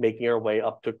be making our way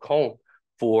up to Caen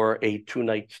for a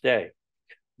 2-night stay.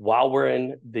 While we're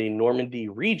in the Normandy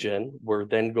region, we're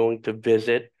then going to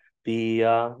visit the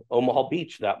Omaha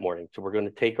Beach that morning. So we're going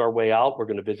to take our way out. We're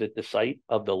going to visit the site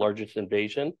of the largest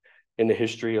invasion in the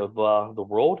history of the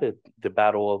world, the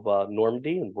Battle of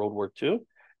Normandy in World War II.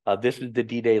 This is the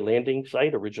D-Day landing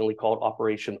site, originally called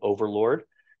Operation Overlord,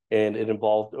 and it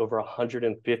involved over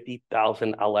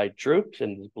 150,000 Allied troops,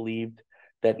 and it is believed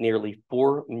that nearly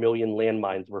 4 million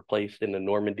landmines were placed in the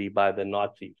Normandy by the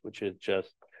Nazis, which is just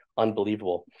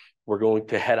unbelievable. We're going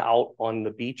to head out on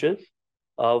the beaches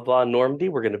of Normandy.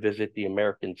 We're going to visit the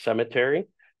American Cemetery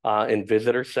and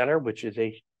Visitor Center, which is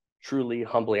a truly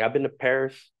humbling. I've been to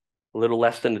Paris a little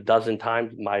less than a dozen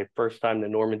times. My first time to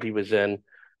Normandy was in,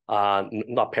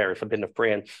 not Paris, I've been to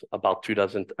France about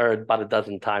a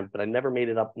dozen times, but I never made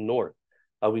it up north.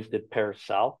 I always did Paris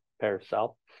South.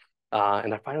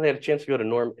 And I finally had a chance to go to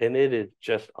Normandy, and it is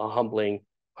just a humbling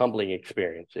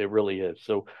experience. It really is.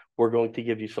 So we're going to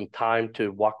give you some time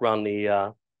to walk around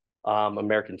the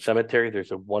American Cemetery.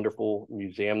 There's a wonderful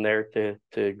museum there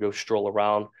to go stroll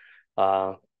around.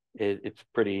 It's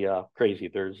pretty crazy.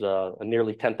 There's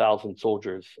nearly 10,000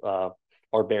 soldiers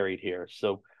are buried here.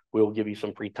 So we'll give you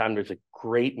some free time. There's a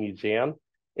great museum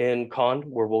in Caen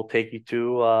where we'll take you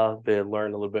to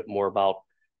learn a little bit more about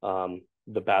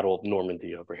the Battle of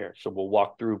Normandy over here. So we'll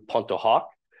walk through Pont-au-Hoc.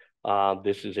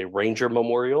 This is a Ranger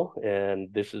Memorial, and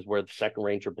this is where the 2nd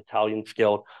Ranger Battalion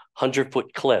scaled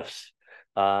 100-foot cliffs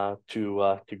to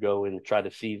go and try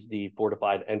to seize the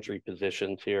fortified entry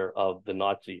positions here of the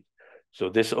Nazis. So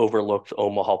this overlooks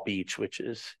Omaha Beach, which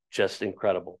is just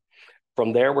incredible.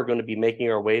 From there, we're going to be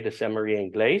making our way to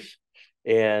Saint-Marie-Anglaise,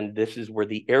 and this is where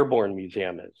the Airborne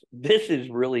Museum is. This is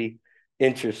really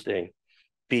interesting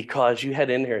because you head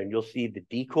in here and you'll see the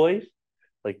decoys.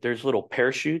 Like there's little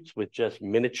parachutes with just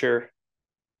miniature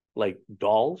like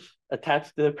dolls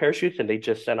attached to the parachutes, and they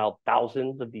just sent out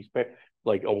thousands of these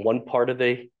like on one part of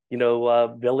the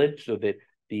village, so that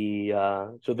the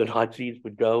Nazis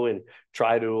would go and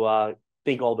try to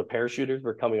think all the parachuters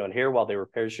were coming on here while they were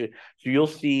parachuting. So you'll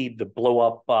see the blow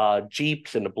up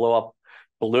jeeps and the blow up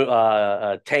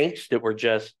balloon tanks that were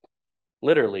just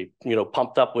literally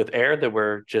pumped up with air, that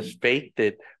were just fake,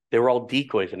 that they were all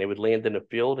decoys, and they would land in a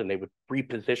field and they would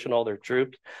reposition all their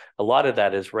troops. A lot of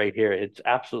that is right here. It's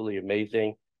absolutely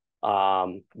amazing.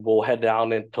 We'll head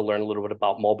down to learn a little bit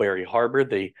about Mulberry Harbor,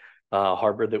 the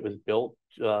harbor that was built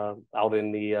out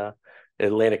in the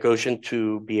Atlantic Ocean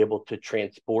to be able to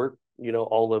transport,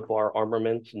 all of our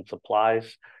armaments and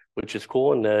supplies, which is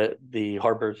cool. And the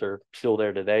harbors are still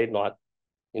there today.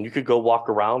 And you could go walk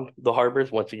around the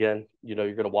harbors. Once again, you're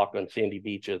going to walk on sandy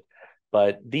beaches.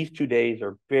 But these 2 days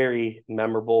are very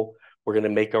memorable. We're going to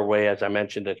make our way, as I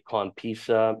mentioned, at Caen Peace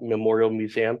Memorial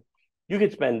Museum. You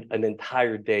could spend an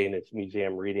entire day in this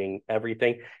museum reading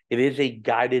everything. It is a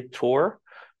guided tour.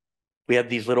 We have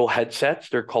these little headsets.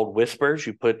 They're called whispers.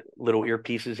 You put little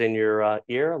earpieces in your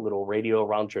ear, a little radio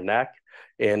around your neck,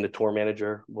 and the tour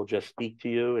manager will just speak to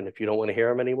you. And if you don't want to hear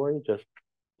them anymore, you just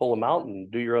pull them out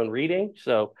and do your own reading.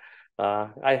 So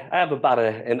I have about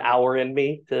an hour in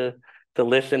me to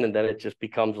listen, and then it just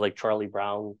becomes like Charlie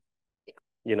Brown,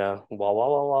 you know, wah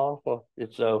wah wah wah.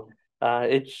 It's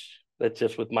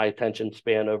just with my attention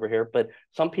span over here. But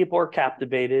some people are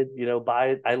captivated, you know, by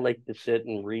it. I like to sit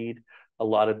and read a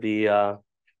lot of the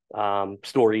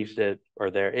stories that are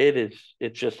there. It's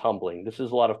just humbling. This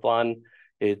is a lot of fun.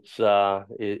 It's an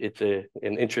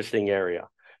interesting area.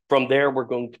 From there, we're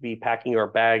going to be packing our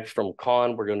bags from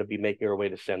Cannes. We're going to be making our way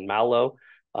to Saint Malo.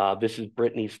 This is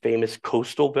Brittany's famous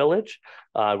coastal village.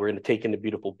 We're going to take in the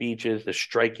beautiful beaches, the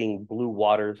striking blue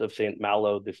waters of Saint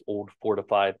Malo, this old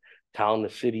fortified town. The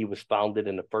city was founded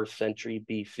in the 1st century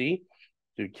BC.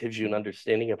 So it gives you an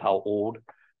understanding of how old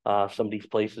some of these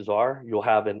places are. You'll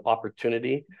have an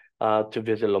opportunity to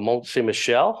visit Le Mont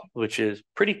Saint-Michel, which is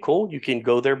pretty cool. You can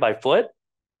go there by foot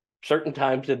certain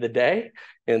times of the day.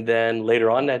 And then later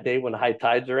on that day, when the high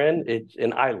tides are in, it's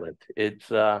an island. It's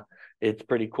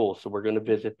pretty cool. So we're going to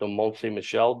visit the Mont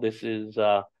Saint-Michel. This is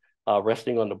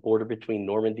resting on the border between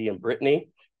Normandy and Brittany.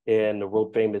 And the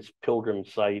world famous pilgrim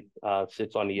site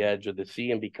sits on the edge of the sea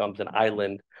and becomes an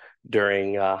island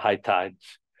during high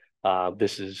tides.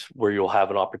 This is where you'll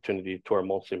have an opportunity to tour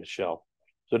Mont Saint-Michel.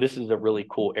 So this is a really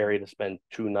cool area to spend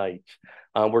 2 nights.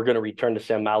 We're going to return to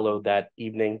Saint Malo that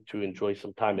evening to enjoy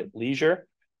some time at leisure.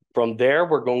 From there,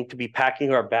 we're going to be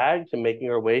packing our bags and making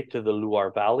our way to the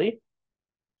Loire Valley.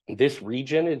 This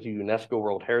region is a UNESCO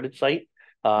World Heritage Site,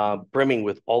 brimming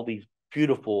with all these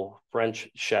beautiful French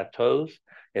chateaus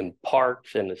and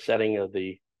parks and the setting of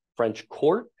the French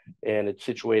court. And it's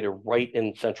situated right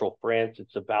in central France.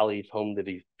 It's a valley, it's home to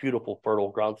these beautiful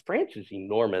fertile grounds. France is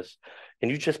enormous.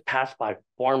 And you just pass by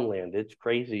farmland. It's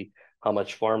crazy how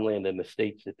much farmland in the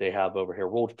states that they have over here.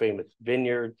 World famous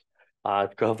vineyards.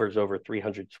 It covers over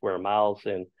 300 square miles,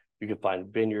 and you can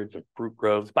find vineyards and fruit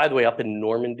groves. By the way, up in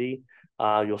Normandy,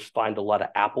 you'll find a lot of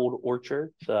apple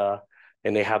orchards,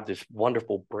 and they have this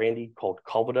wonderful brandy called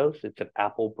Calvados. It's an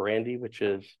apple brandy, which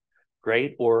is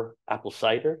great, or apple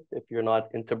cider if you're not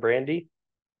into brandy.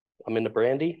 I'm into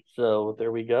brandy, so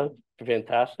there we go.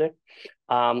 Fantastic.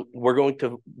 We're going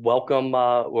to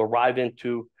arrive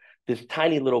into this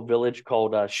tiny little village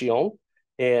called Chillon,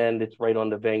 and it's right on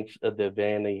the banks of the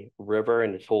Vanny River,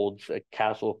 and it holds a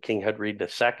castle of King Henry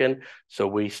II. So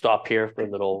we stop here for a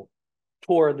little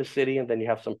tour of the city, and then you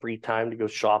have some free time to go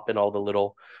shop in all the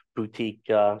little boutique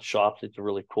shops. It's a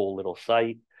really cool little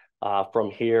site.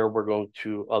 From here, we're going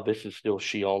to, this is still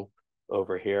Chillon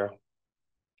over here.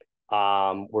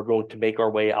 We're going to make our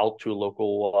way out to a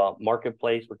local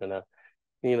marketplace. We're going to,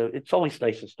 you know, it's always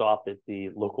nice to stop at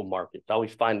the local markets. I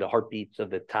always find the heartbeats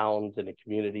of the towns and the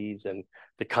communities and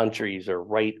the countries are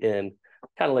right in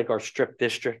kind of like our strip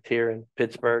district here in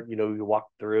Pittsburgh. You know, you walk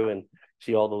through and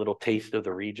see all the little taste of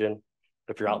the region.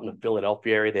 If you're out in the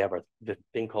Philadelphia area, they have the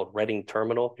thing called Reading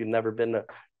Terminal. If you've never been to,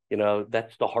 you know,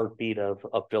 that's the heartbeat of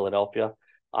Philadelphia.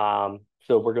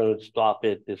 So we're going to stop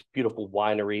at this beautiful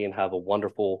winery and have a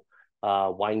wonderful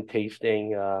wine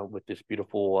tasting with this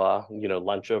beautiful, you know,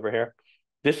 lunch over here.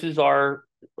 This is our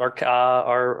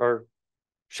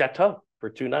chateau for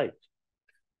 2 nights.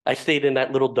 I stayed in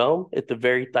that little dome at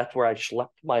that's where I schlepped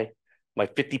my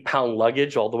 50-pound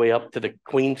luggage all the way up to the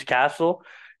Queen's Castle.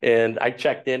 And I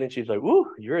checked in and she's like,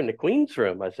 "Ooh, you're in the Queen's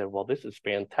room." I said, "Well, this is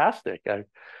fantastic." I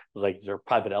was like, "Is there a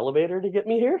private elevator to get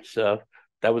me here?" So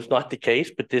that was not the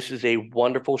case, but this is a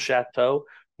wonderful chateau.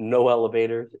 No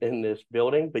elevators in this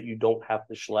building, but you don't have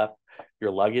to schlep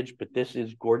your luggage. But this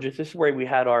is gorgeous. This is where we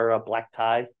had our black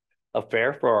tie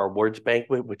affair for our awards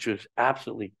banquet, which was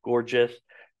absolutely gorgeous.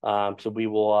 So we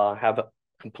will have a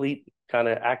complete kind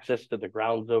of access to the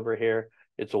grounds over here.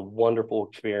 It's a wonderful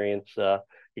experience,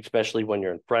 especially when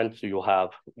you're in France. So you'll have,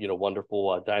 you know,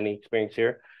 wonderful dining experience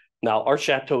here. Now, our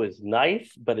chateau is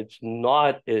nice, but it's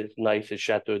not as nice as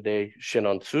Chateau de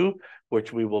Chenonceau,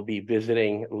 which we will be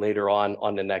visiting later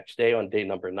on the next day, on day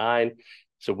number 9.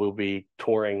 So we'll be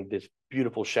touring this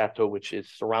beautiful chateau, which is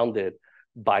surrounded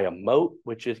by a moat,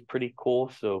 which is pretty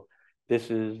cool. So this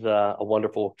is a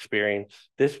wonderful experience.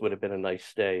 This would have been a nice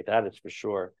stay, that is for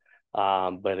sure.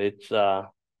 But it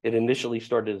initially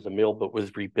started as a mill, but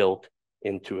was rebuilt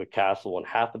into a castle, and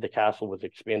half of the castle was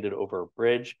expanded over a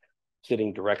bridge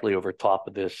sitting directly over top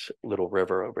of this little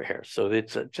river over here. So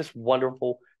it's just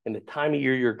wonderful. And the time of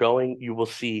year you're going, you will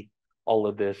see all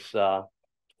of this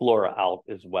flora out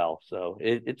as well. So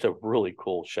it's a really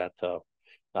cool chateau,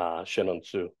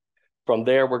 Chenonceau. From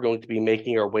there, we're going to be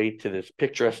making our way to this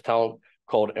picturesque town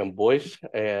called Amboise,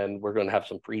 and we're going to have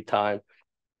some free time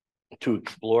to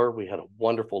explore. We had a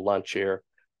wonderful lunch here.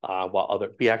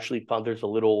 We actually found there's a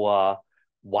little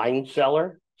wine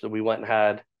cellar, so we went and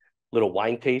had little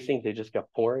wine tastings. They just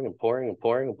kept pouring and pouring and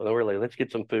pouring. But then we're like, let's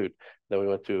get some food. Then we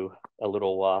went to a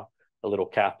little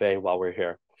cafe while we're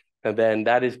here, and then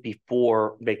that is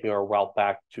before making our route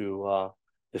back to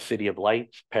the City of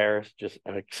Lights, Paris, just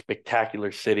a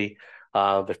spectacular city,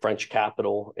 the French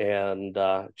capital, and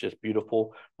just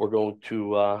beautiful. We're going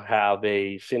to have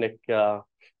a scenic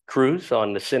cruise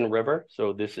on the Seine River.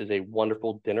 So this is a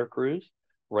wonderful dinner cruise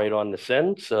right on the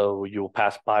Seine. So you'll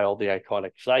pass by all the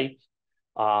iconic sites.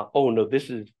 This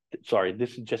is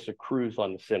just a cruise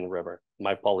on the Seine River.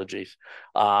 My apologies.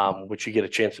 Which you get a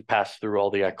chance to pass through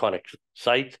all the iconic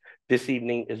sites. This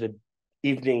evening is an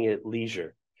evening at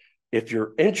leisure. If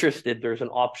you're interested, there's an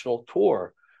optional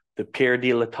tour, the Pierre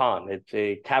de Latin. It's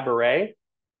a cabaret.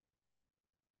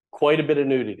 Quite a bit of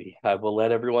nudity. I will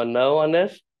let everyone know on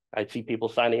this. I see people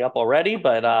signing up already,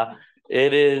 but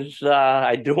it is,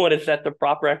 I do want to set the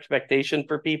proper expectation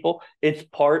for people. It's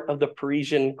part of the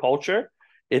Parisian culture.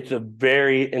 It's a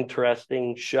very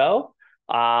interesting show.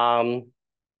 It's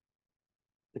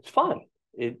fun.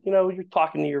 You're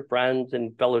talking to your friends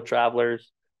and fellow travelers,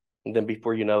 and then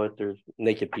before you know it, there's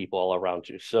naked people all around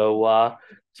you. So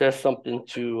just something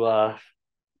to,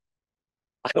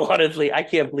 honestly, I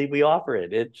can't believe we offer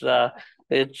it.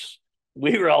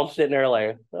 We were all sitting there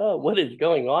like, oh, what is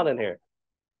going on in here?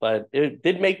 But it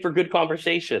did make for good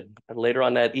conversation later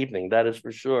on that evening, that is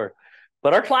for sure.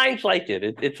 But our clients liked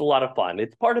it. It's a lot of fun.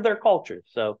 It's part of their culture.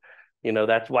 So,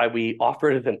 that's why we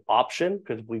offer it as an option,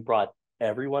 because we brought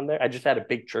everyone there. I just had a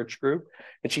big church group,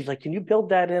 and she's like, can you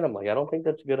build that in? I'm like, I don't think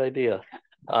that's a good idea.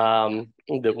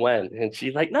 That went. And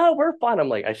she's like, no, we're fine. I'm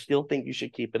like, I still think you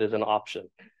should keep it as an option.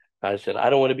 I said, I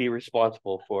don't want to be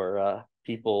responsible for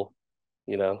people,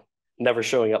 never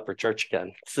showing up for church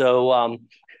again. So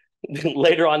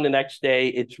later on the next day,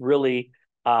 it's really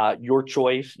your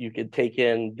choice. You could take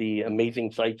in the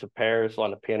amazing sights of Paris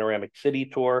on a panoramic city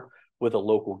tour with a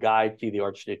local guide, see the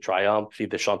Arch de Triomphe, see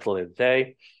the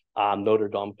Champs-Élysées, Notre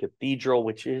Dame Cathedral,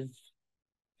 which is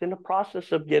in the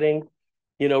process of getting,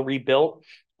 rebuilt.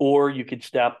 Or you could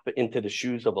step into the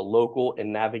shoes of a local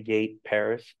and navigate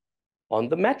Paris on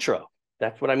the metro.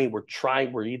 That's what I mean.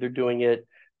 We're either doing it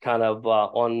kind of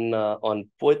on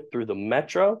foot through the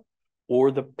metro or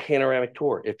the panoramic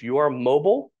tour. If you are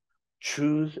mobile,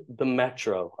 choose the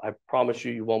metro. I promise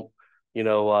you won't,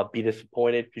 be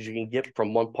disappointed, because you can get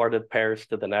from one part of Paris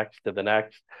to the next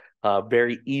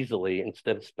very easily,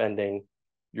 instead of spending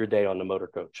your day on the motor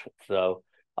coach. So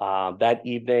that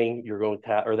evening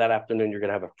that afternoon, you're going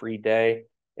to have a free day.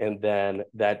 And then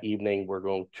that evening, we're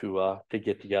going to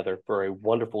get together for a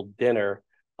wonderful dinner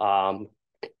at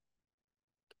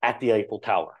the Eiffel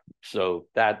Tower. So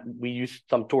that we use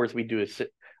some tours. We do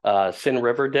a Seine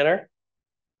River dinner.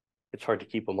 It's hard to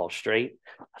keep them all straight.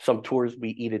 Some tours we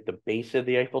eat at the base of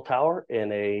the Eiffel Tower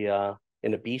in a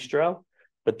bistro,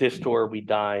 but this tour we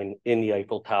dine in the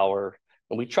Eiffel Tower,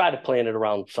 and we try to plan it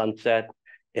around sunset.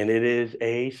 And it is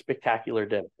a spectacular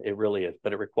dinner. It really is,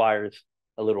 but it requires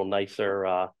a little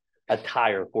nicer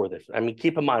attire for this. I mean,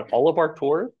 keep in mind, all of our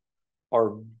tours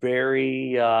are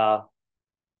very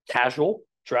casual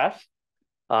dress,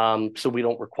 so we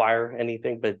don't require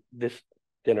anything, but this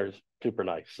dinner is super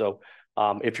nice. So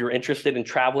if you're interested in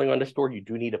traveling on this tour, you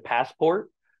do need a passport.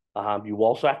 You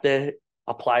also have to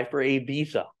apply for a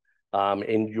visa.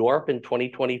 In Europe in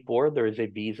 2024, there is a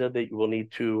visa that you will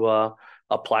need to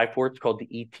apply for. It's called the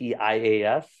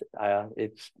ETIAS.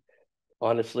 It's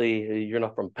honestly, you're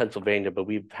not from Pennsylvania, but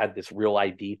we've had this real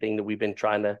ID thing that we've been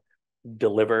trying to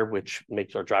deliver, which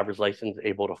makes our driver's license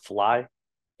able to fly.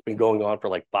 It's been going on for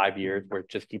like 5 years, where it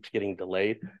just keeps getting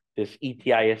delayed. This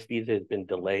ETIAS visa has been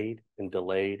delayed and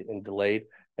delayed and delayed,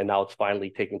 and now it's finally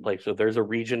taking place. So there's a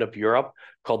region of Europe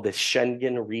called the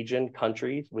Schengen region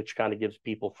countries, which kind of gives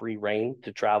people free reign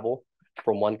to travel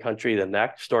from one country to the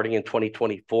next. Starting in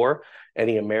 2024,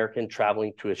 any American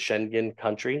traveling to a Schengen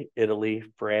country, Italy,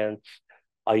 France,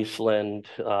 Iceland,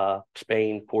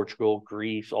 Spain, Portugal,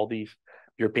 Greece, all these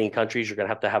European countries, you're going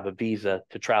to have a visa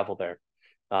to travel there.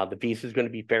 The visa is going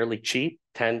to be fairly cheap,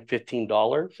 $10,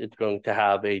 $15. It's going to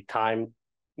have a time,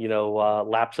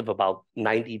 lapse of about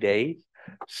 90 days.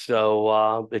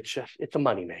 So it's a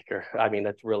moneymaker. I mean,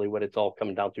 that's really what it's all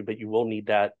coming down to, but you will need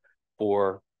that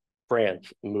for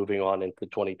France moving on into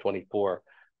 2024.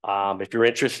 If you're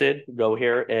interested, go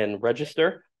here and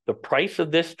register. The price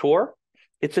of this tour,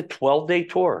 it's a 12-day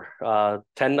tour,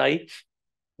 10 nights.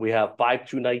 We have 5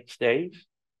 2-night stays.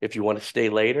 If you want to stay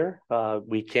later,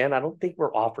 we can. I don't think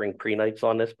we're offering pre-nights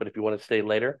on this, but if you want to stay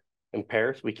later, in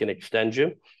Paris, we can extend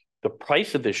you. The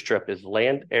price of this trip is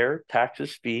land, air,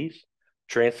 taxes, fees,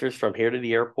 transfers from here to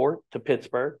the airport to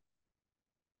Pittsburgh.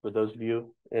 For those of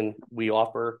you, and we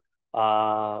offer,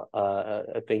 I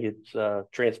think it's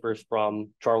transfers from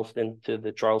Charleston to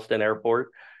the Charleston airport,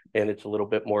 and it's a little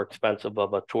bit more expensive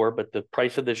of a tour, but the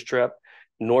price of this trip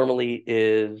normally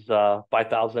is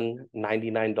 $5,099,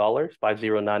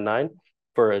 $5,099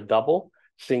 for a double.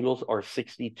 Singles are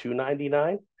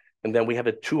 $62.99, and then we have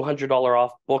a $200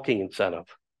 off booking incentive.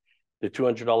 The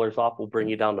 $200 off will bring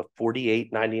you down to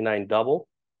 $48.99 double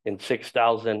and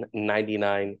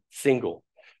 $6,099 single.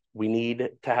 We need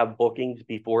to have bookings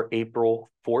before April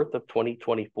 4th of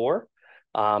 2024.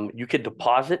 You could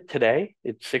deposit today.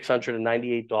 It's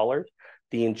 $698.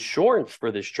 The insurance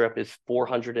for this trip is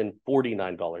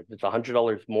 $449. It's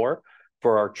 $100 more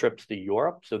for our trips to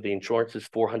Europe. So the insurance is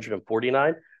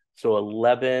 $449. So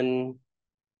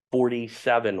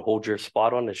 $1,147 holds your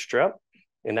spot on this trip.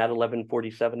 And that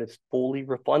 $1,147 is fully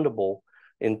refundable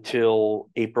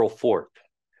until April 4th.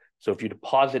 So if you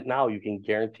deposit now, you can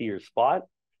guarantee your spot,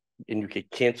 and you could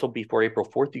cancel before April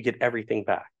 4th, you get everything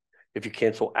back. If you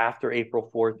cancel after April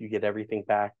 4th, you get everything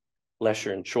back, less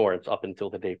your insurance up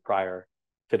until the day prior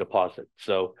to deposit.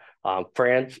 So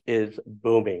France is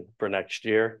booming for next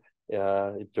year.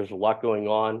 There's a lot going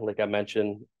on. Like I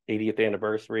mentioned, 80th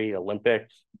anniversary,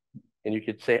 Olympics. And you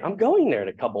could say, I'm going there in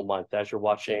a couple months as you're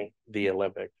watching the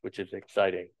Olympics, which is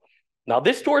exciting. Now,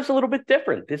 this tour is a little bit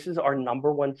different. This is our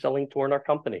 #1 selling tour in our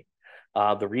company.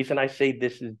 The reason I say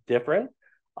this is different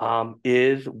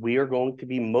is we are going to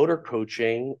be motor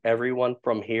coaching everyone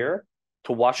from here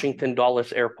to Washington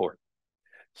Dulles Airport.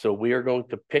 So we are going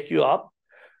to pick you up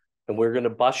and we're going to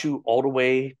bus you all the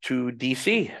way to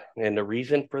DC. And the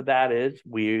reason for that is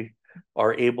we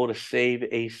are able to save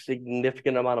a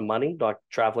significant amount of money not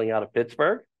traveling out of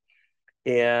Pittsburgh.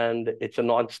 And it's a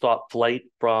nonstop flight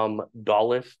from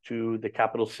Dulles to the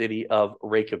capital city of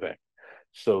Reykjavik.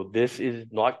 So this is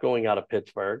not going out of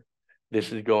Pittsburgh.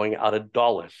 This is going out of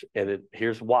Dulles, and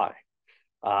here's why.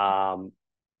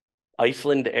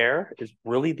 Iceland Air is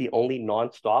really the only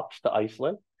nonstops to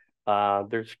Iceland.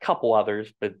 There's a couple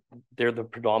others, but they're the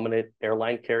predominant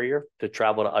airline carrier to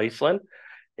travel to Iceland.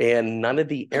 And none of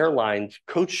the airlines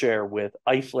code share with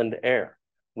Iceland Air,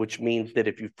 which means that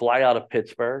if you fly out of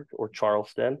Pittsburgh or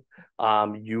Charleston,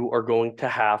 you are going to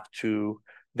have to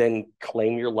then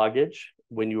claim your luggage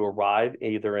when you arrive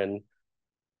either in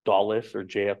Dulles or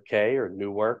JFK or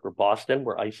Newark or Boston,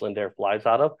 where Iceland Air flies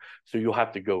out of. So you'll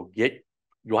have to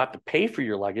you'll have to pay for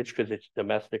your luggage because it's a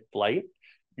domestic flight.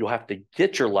 You'll have to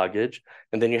get your luggage,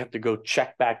 and then you have to go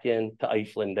check back in to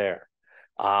Iceland Air.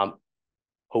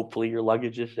 Hopefully your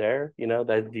luggage is there. You know,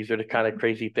 these are the kind of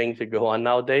crazy things that go on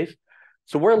nowadays.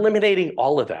 So we're eliminating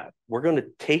all of that. We're going to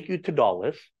take you to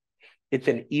Dulles. It's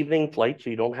an evening flight,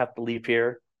 so you don't have to leave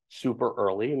here super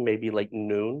early, maybe like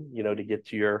noon, you know, to get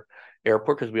to your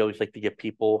airport, because we always like to get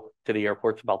people to the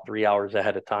airports about 3 hours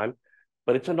ahead of time.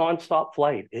 But it's a nonstop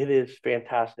flight. It is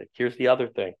fantastic. Here's the other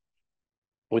thing.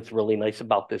 What's really nice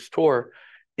about this tour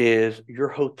is your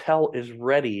hotel is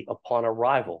ready upon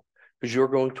arrival, because you're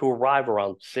going to arrive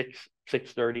around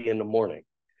 6:30 in the morning.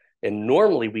 And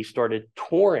normally we started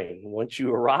touring once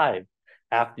you arrive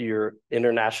after your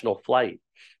international flight.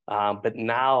 But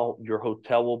now your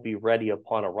hotel will be ready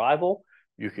upon arrival.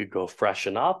 You could go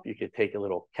freshen up. You could take a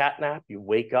little cat nap. You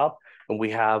wake up, and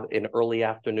we have an early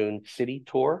afternoon city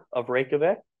tour of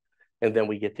Reykjavik. And then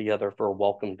we get together for a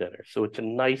welcome dinner. So it's a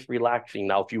nice, relaxing.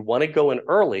 Now, if you want to go in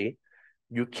early,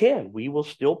 you can. We will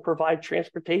still provide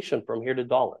transportation from here to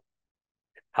Dulles.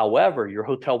 However, your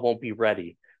hotel won't be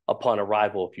ready upon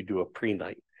arrival if you do a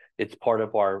pre-night. It's part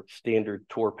of our standard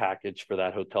tour package for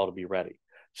that hotel to be ready.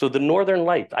 So the Northern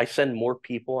Lights, I send more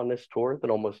people on this tour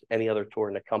than almost any other tour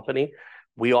in the company.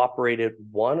 We operated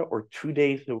 1 or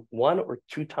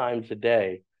 2 times a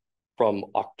day from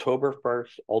October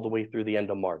 1st all the way through the end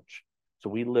of March. So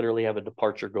we literally have a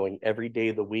departure going every day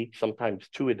of the week, sometimes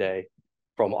 2 a day,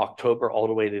 from October all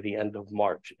the way to the end of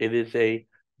March. It is a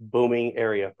booming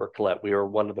area for Collette. We were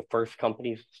one of the first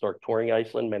companies to start touring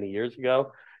Iceland many years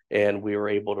ago, and we were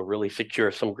able to really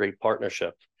secure some great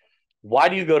partnerships. Why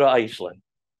do you go to Iceland?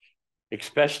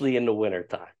 Especially in the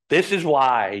wintertime. This is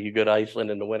why you go to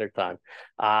Iceland in the wintertime,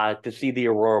 to see the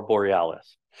Aurora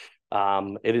Borealis.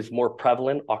 It is more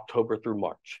prevalent October through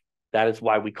March. That is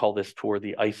why we call this tour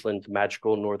the Iceland's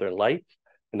Magical Northern Lights,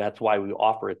 and that's why we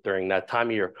offer it during that time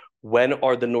of year. When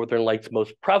are the Northern Lights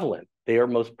most prevalent? They are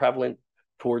most prevalent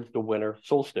towards the winter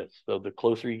solstice. So the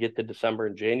closer you get to December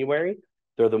and January,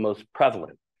 they're the most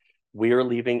prevalent. We are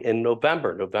leaving in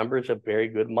November. November is a very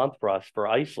good month for us for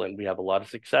Iceland. We have a lot of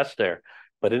success there.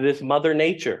 but it is Mother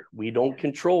Nature. We don't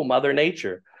control Mother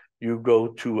Nature. You go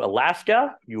to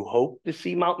Alaska, you hope to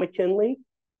see Mount McKinley.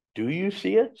 Do you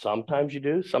see it? Sometimes you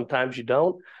do, sometimes you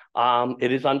don't.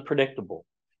 It is unpredictable.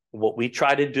 What we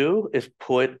try to do is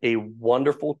put a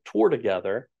wonderful tour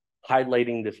together,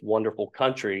 highlighting this wonderful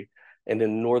country, and the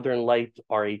Northern Lights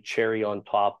are a cherry on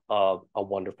top of a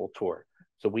wonderful tour.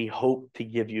 So we hope to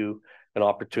give you an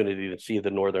opportunity to see the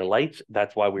Northern Lights.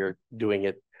 That's why we're doing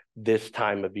it this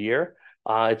time of year.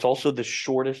 It's also the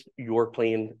shortest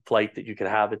European flight that you can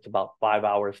have. It's about 5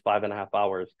 hours, 5.5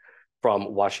 hours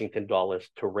from Washington Dulles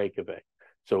to Reykjavik.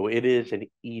 So it is an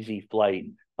easy flight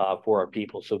for our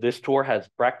people. So this tour has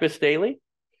breakfast daily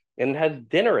and it has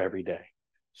dinner every day.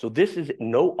 So this is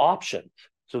no options.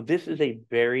 So this is a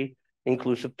very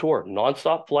inclusive tour,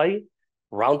 nonstop flight,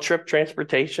 round trip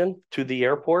transportation to the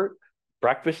airport,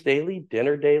 breakfast daily,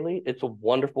 dinner daily. It's a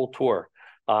wonderful tour.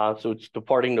 So it's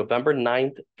departing November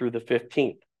 9th through the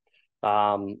 15th,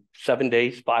 7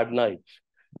 days, 5 nights.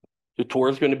 The tour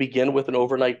is going to begin with an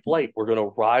overnight flight. We're going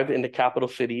to arrive in the capital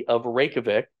city of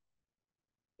Reykjavik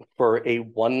for a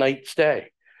 1-night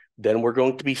stay. Then we're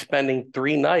going to be spending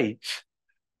 3 nights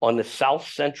on the south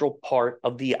central part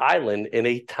of the island in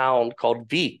a town called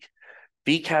Vik.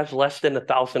 Vik has less than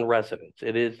 1,000 residents.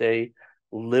 It is a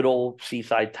little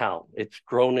seaside town. It's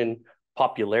grown in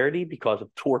popularity because of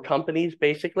tour companies,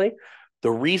 basically.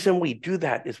 The reason we do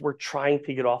that is we're trying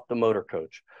to get off the motor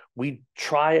coach. We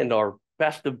try in our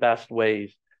best of best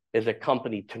ways as a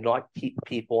company to not keep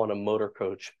people on a motor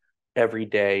coach every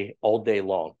day, all day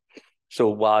long.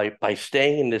 So by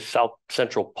staying in this south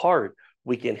central part,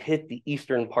 we can hit the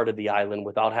eastern part of the island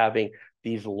without having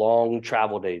these long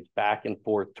travel days back and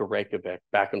forth to Reykjavik,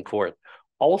 back and forth.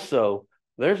 Also,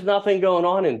 there's nothing going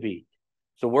on in Vik.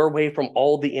 So we're away from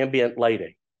all the ambient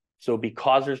lighting. So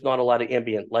because there's not a lot of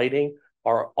ambient lighting,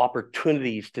 our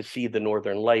opportunities to see the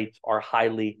Northern Lights are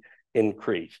highly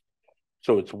increased.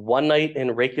 So it's 1 night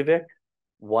in Reykjavik,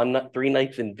 3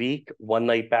 nights in Vik, 1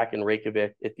 night back in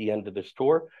Reykjavik at the end of this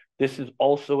tour. This is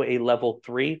also a level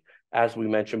 3, as we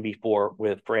mentioned before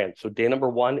with France. So day number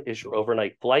 1 is your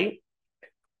overnight flight.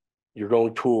 You're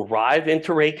going to arrive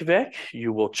into Reykjavik.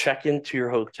 You will check into your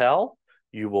hotel.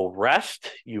 You will rest.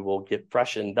 You will get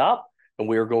freshened up. And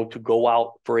we are going to go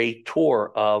out for a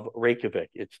tour of Reykjavik.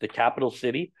 It's the capital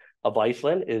city of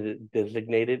Iceland. It is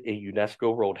designated a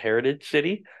UNESCO World Heritage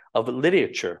City of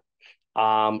Literature.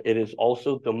 It is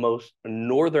also the most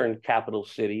northern capital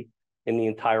city in the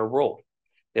entire world.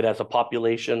 It has a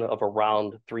population of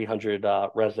around 300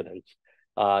 residents.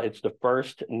 It's the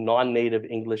first non-native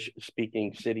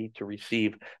English-speaking city to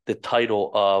receive the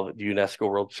title of the UNESCO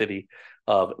World City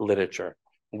of Literature.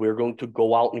 We're going to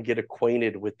go out and get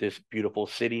acquainted with this beautiful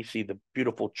city, see the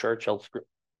beautiful church.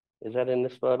 Is that in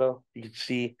this photo? You can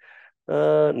see,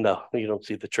 no, you don't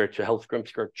see the church, the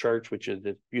Hellgrímskirkja Church, which is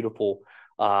this beautiful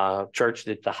church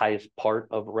that's the highest part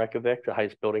of Reykjavik, the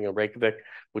highest building in Reykjavik,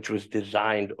 which was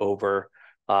designed over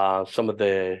some of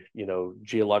the,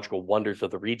 geological wonders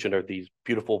of the region are these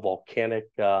beautiful volcanic,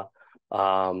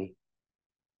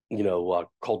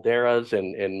 calderas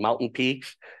and mountain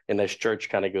peaks. And this church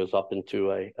kind of goes up into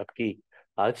a peak.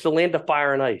 It's the land of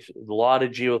fire and ice. There's a lot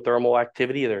of geothermal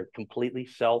activity. They're completely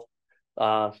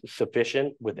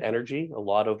self-sufficient with energy, a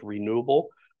lot of renewable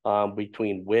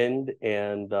between wind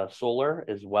and solar,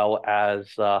 as well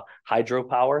as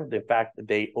hydropower. In fact,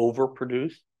 they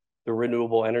overproduce the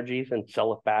renewable energies and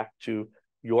sell it back to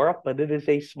Europe, but it is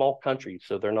a small country,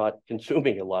 so they're not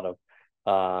consuming a lot of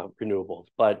renewables.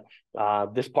 But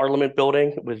this parliament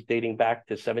building was dating back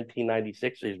to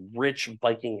 1796. There's rich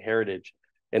Viking heritage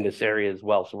in this area as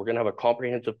well. So we're going to have a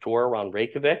comprehensive tour around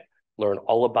Reykjavik, learn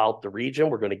all about the region.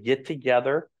 We're going to get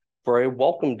together for a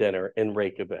welcome dinner in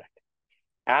Reykjavik.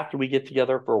 After we get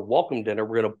together for a welcome dinner,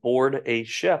 we're going to board a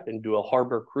ship and do a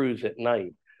harbor cruise at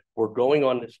night. We're going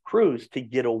on this cruise to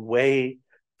get away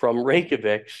from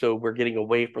Reykjavik, so we're getting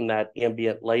away from that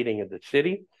ambient lighting of the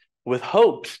city with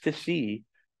hopes to see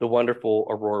the wonderful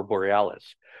Aurora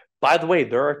Borealis. By the way,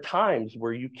 there are times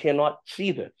where you cannot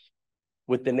see this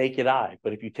with the naked eye,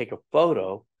 but if you take a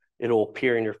photo, it'll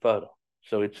appear in your photo.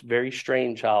 So it's very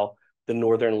strange how the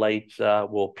Northern Lights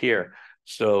will appear.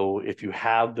 So if you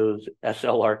have those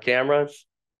SLR cameras,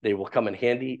 they will come in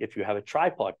handy if you have a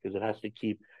tripod, because it has to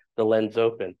keep the lens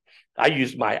open. I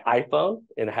used my iPhone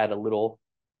and had a little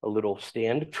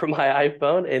stand for my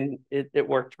iPhone, and it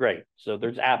worked great. So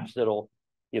there's apps that'll,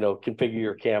 configure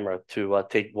your camera to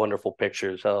take wonderful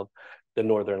pictures of the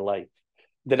Northern Lights.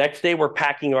 The next day, we're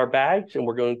packing our bags and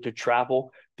we're going to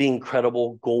travel the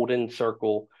incredible Golden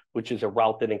Circle, which is a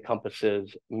route that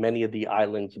encompasses many of the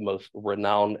island's most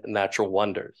renowned natural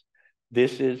wonders.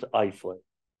 This is Iceland.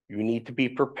 You need to be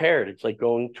prepared. It's like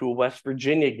going to a West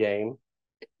Virginia game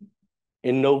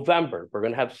in November. We're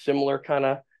going to have similar kind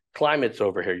of climates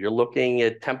over here. You're looking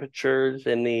at temperatures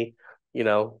in the,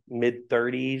 mid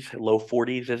 30s, low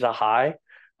 40s is a high.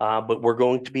 But we're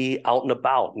going to be out and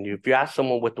about. And if you ask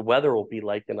someone what the weather will be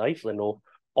like in Iceland, they'll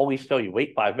always tell you,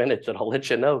 wait 5 minutes and I'll let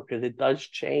you know, because it does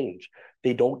change.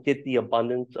 They don't get the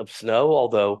abundance of snow,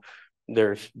 although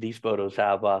these photos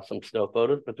have some snow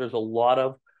photos, but there's a lot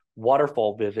of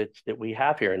waterfall visits that we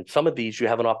have here. And some of these you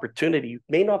have an opportunity. You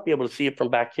may not be able to see it from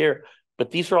back here,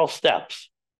 but these are all steps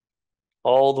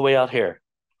all the way out here.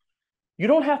 You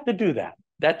don't have to do that.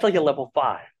 That's like a level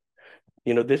 5.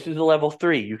 This is a level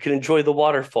 3. You can enjoy the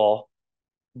waterfall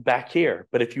back here.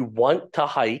 But if you want to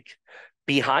hike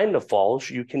behind the falls,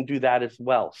 you can do that as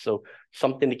well. So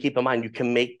something to keep in mind, you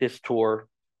can make this tour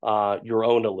your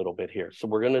own a little bit here. So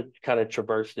we're going to kind of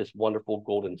traverse this wonderful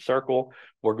golden circle.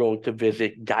 We're going to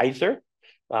visit Geyser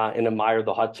and admire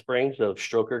the hot springs of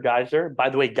Stroker Geyser. By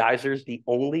the way, geyser is the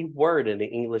only word in the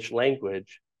English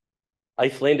language,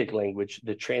 Icelandic language,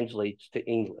 that translates to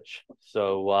English.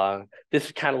 So this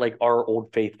is kind of like our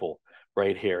Old Faithful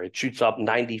right here. It shoots up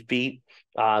 90 feet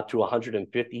to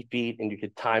 150 feet, and you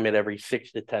could time it every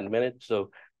 6 to 10 minutes. So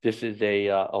this is a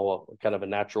kind of a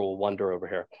natural wonder over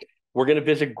here. We're going to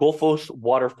visit Gullfoss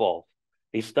Waterfalls,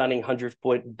 a stunning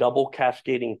 100-foot double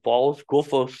cascading falls.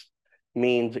 Gullfoss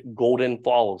means golden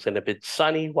falls. And if it's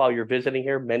sunny while you're visiting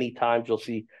here, many times you'll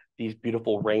see these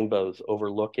beautiful rainbows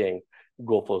overlooking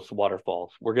Gullfoss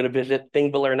Waterfalls. We're going to visit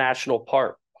Thingvellir National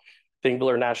Park.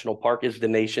 Thingvellir National Park is the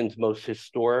nation's most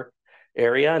historic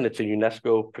area, and it's a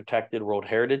UNESCO protected World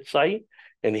Heritage Site.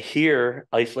 And here,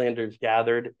 Icelanders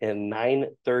gathered in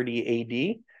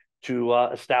 930 AD to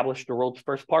establish the world's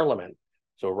first parliament.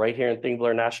 So right here in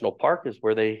Thingvellir National Park is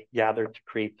where they gathered to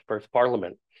create the first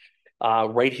parliament.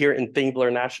 Right here in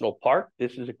Thingvellir National Park,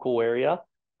 this is a cool area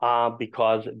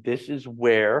because this is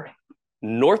where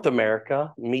North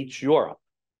America meets Europe.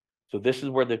 So this is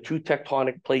where the two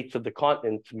tectonic plates of the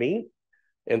continents meet.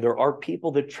 And there are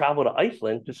people that travel to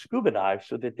Iceland to scuba dive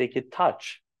so that they could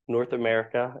touch North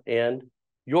America and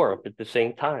Europe at the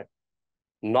same time.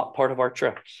 Not part of our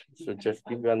trips. So just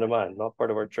keep that in mind, not part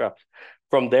of our trips.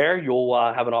 From there, you'll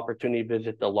have an opportunity to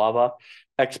visit the Lava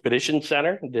Expedition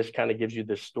Center. This kind of gives you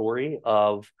the story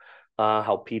of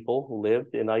how people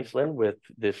lived in Iceland with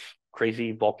this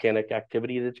crazy volcanic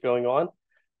activity that's going on.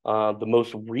 The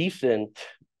most recent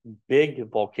big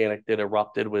volcanic that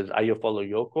erupted was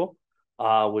Eyjafjallajökull,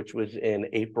 which was in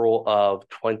April of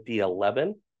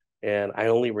 2011. And I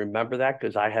only remember that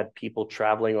because I had people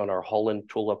traveling on our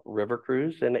Holland Tulip River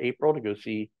cruise in April to go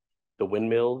see the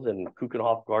windmills and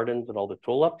Keukenhof Gardens and all the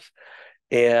tulips.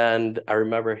 And I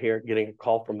remember getting a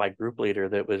call from my group leader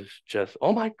that was just,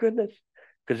 oh my goodness,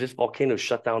 because this volcano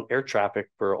shut down air traffic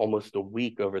for almost a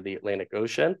week over the Atlantic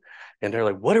Ocean. And they're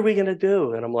like, what are we going to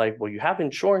do? And I'm like, well, you have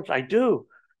insurance. I do.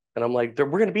 And I'm like, we're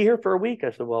going to be here for a week.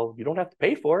 I said, well, you don't have to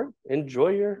pay for it. Enjoy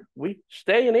your week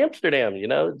stay in Amsterdam,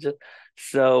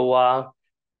 So,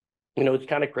 it's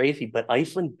kind of crazy. But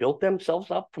Iceland built themselves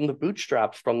up from the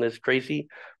bootstraps from this crazy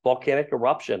volcanic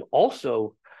eruption.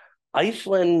 Also,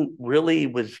 Iceland really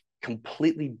was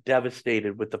completely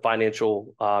devastated with the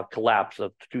financial collapse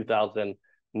of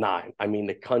 2009. I mean,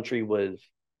 the country was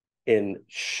in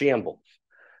shambles.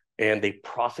 And they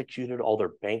prosecuted all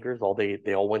their bankers.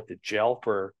 They all went to jail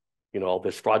for all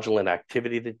this fraudulent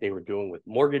activity that they were doing with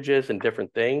mortgages and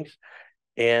different things.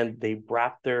 And they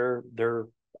wrapped their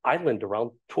island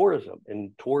around tourism,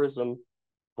 and tourism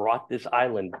brought this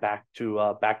island back to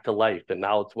life. And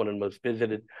now it's one of the most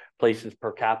visited places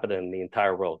per capita in the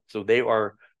entire world. So they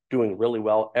are doing really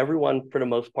well. Everyone, for the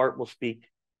most part, will speak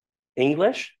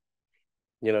English.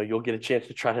 You'll get a chance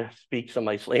to try to speak some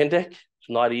Icelandic. It's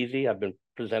not easy. I've been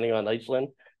presenting on Iceland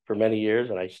for many years,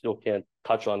 and I still can't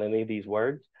touch on any of these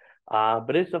words.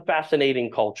 But it's a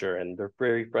fascinating culture, and they're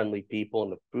very friendly people,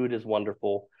 and the food is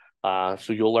wonderful.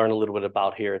 So you'll learn a little bit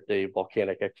about here at the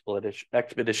Volcanic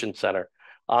Expedition Center.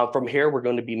 From here, we're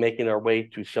going to be making our way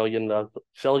to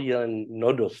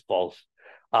Seljalandsfoss Falls.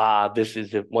 This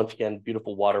is, once again,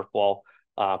 beautiful waterfall,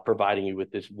 providing you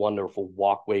with this wonderful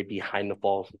walkway behind the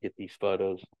falls to get these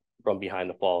photos from behind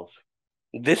the falls.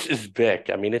 This is Vik.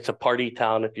 I mean, it's a party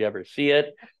town if you ever see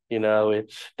it.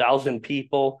 It's 1,000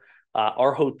 people.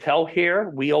 Our hotel here,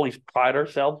 we always pride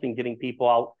ourselves in getting people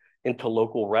out into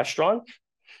local restaurants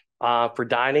for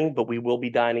dining, but we will be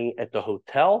dining at the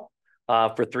hotel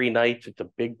for 3 nights. It's a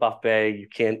big buffet. You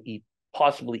can't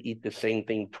possibly eat the same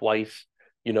thing twice,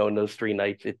 in those 3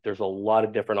 nights. There's a lot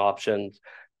of different options,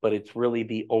 but it's really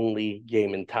the only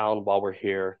game in town while we're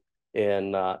here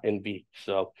in Beach.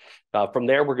 So from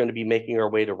there, we're going to be making our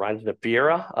way to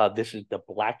Rheinsnefjera. This is the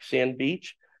black sand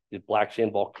beach, the black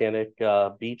sand volcanic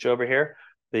beach over here.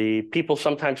 The people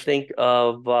sometimes think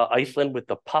of Iceland with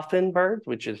the puffin birds,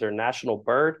 which is their national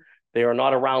bird. They are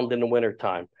not around in the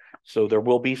wintertime. So there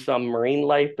will be some marine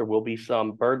life, there will be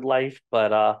some bird life,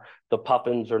 but the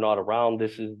puffins are not around.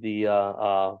 This is the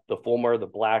fulmar, the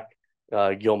black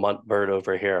guillemot bird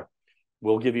over here.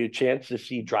 We'll give you a chance to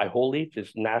see dry hole leaf,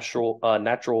 this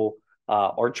natural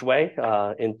archway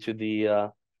into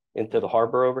the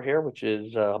harbor over here, which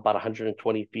is about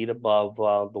 120 feet above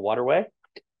the waterway.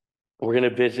 We're going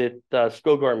to visit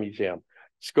Skogar Museum.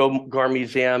 Skogar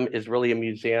Museum is really a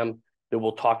museum that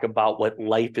will talk about what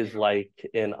life is like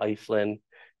in Iceland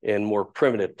in more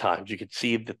primitive times. You can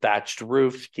see the thatched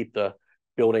roofs keep the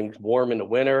buildings warm in the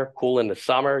winter, cool in the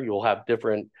summer. You'll have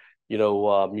different,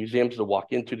 museums to walk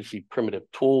into to see primitive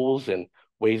tools and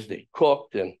ways they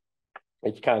cooked, and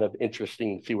it's kind of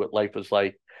interesting to see what life was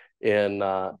like in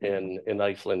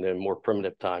Iceland in more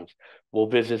primitive times. We'll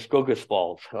visit Skogas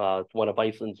Falls. It's one of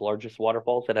Iceland's largest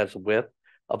waterfalls. It has a width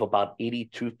of about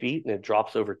 82 feet and it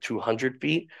drops over 200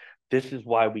 feet. This is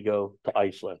why we go to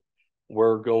Iceland.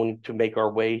 We're going to make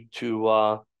our way to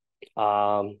a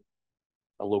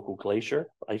local glacier,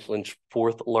 Iceland's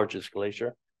fourth largest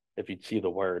glacier. If you'd see the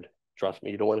word, trust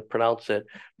me, you don't want to pronounce it.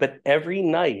 But every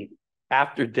night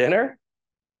after dinner,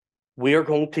 we are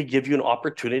going to give you an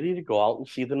opportunity to go out and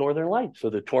see the Northern Lights. So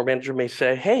the tour manager may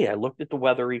say, hey, I looked at the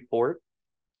weather report.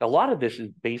 A lot of this is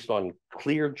based on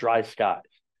clear, dry skies.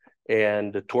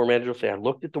 And the tour manager will say, I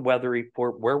looked at the weather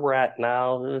report, where we're at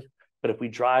now. But if we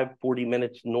drive 40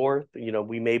 minutes north,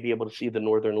 we may be able to see the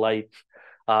Northern Lights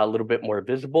a little bit more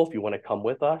visible. If you want to come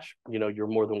with us, you're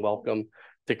more than welcome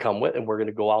to come with, and we're going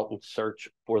to go out and search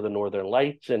for the Northern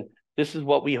Lights. And this is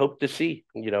what we hope to see,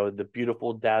 the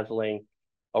beautiful, dazzling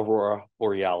aurora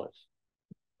borealis.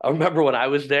 I remember when I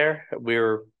was there, we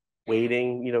were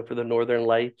waiting, for the Northern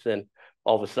Lights, and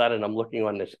all of a sudden I'm looking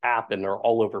on this app and they're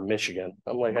all over Michigan.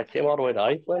 I'm like, I came all the way to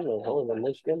Iceland and hell in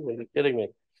Michigan? Are you kidding me?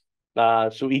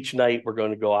 So each night we're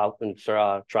going to go out and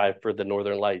try for the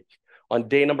Northern Lights. On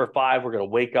day number 5, we're going to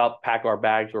wake up, pack our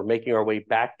bags. We're making our way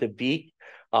back to Vik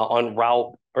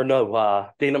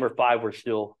day number 5, we're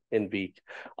still in Vik.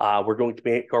 We're going to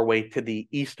make our way to the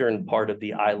eastern part of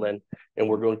the island, and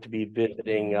we're going to be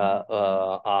visiting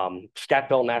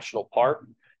Skatfell National Park.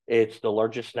 It's the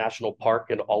largest national park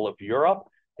in all of Europe.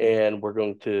 And we're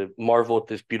going to marvel at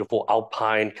this beautiful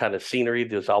alpine kind of scenery,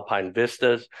 those alpine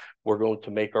vistas. We're going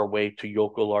to make our way to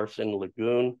Jökulárlón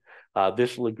Lagoon.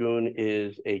 This lagoon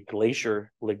is a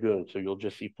glacier lagoon, so you'll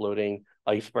just see floating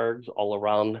icebergs all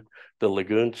around the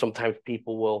lagoon. Sometimes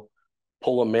people will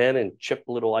pull them in and chip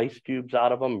little ice cubes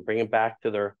out of them and bring them back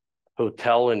to their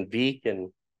hotel in Vik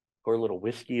and pour a little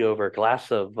whiskey over a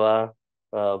glass of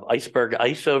iceberg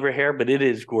ice over here. But it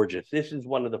is gorgeous. This is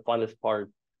one of the funnest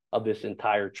parts of this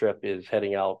entire trip, is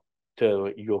heading out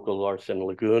to Jökulárlón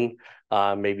Lagoon.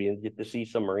 Maybe get to see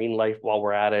some marine life while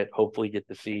we're at it. Hopefully get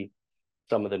to see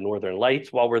some of the Northern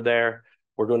Lights while we're there.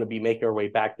 We're going to be making our way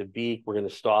back to Vik. We're going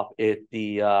to stop at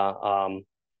the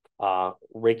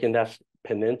Reykjanes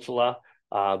Peninsula.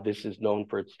 This is known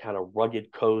for its kind of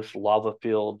rugged coast, lava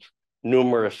fields,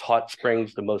 numerous hot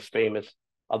springs. The most famous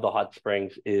of the hot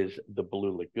springs is the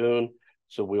Blue Lagoon.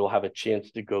 So we'll have a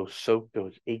chance to go soak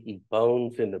those achy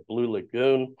bones in the Blue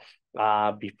Lagoon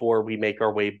before we make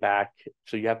our way back.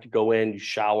 So you have to go in, you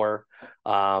shower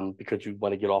because you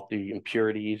want to get off the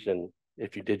impurities. And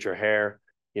if you did your hair,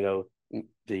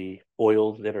 the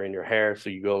oils that are in your hair. So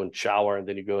you go and shower, and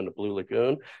then you go in the Blue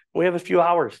Lagoon. We have a few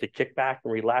hours to kick back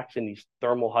and relax in these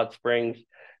thermal hot springs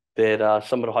that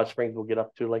some of the hot springs will get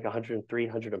up to like 103,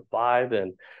 105.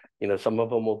 And, some of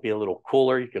them will be a little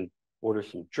cooler. You can order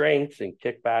some drinks and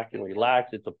kick back and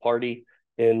relax. It's a party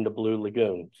in the Blue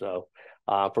Lagoon. So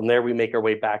from there, we make our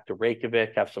way back to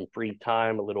Reykjavik, have some free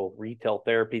time, a little retail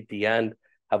therapy at the end,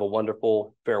 have a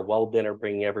wonderful farewell dinner,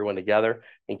 bringing everyone together.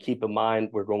 And keep in mind,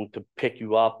 we're going to pick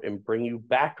you up and bring you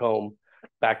back home,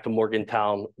 back to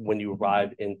Morgantown when you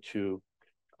arrive into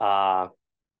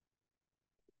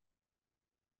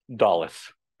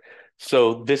Dallas.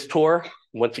 So this tour,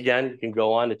 once again, you can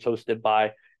go on. It's hosted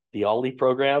by the OLLI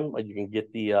program. You can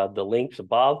get the links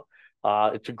above.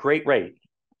 It's a great rate.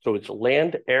 So it's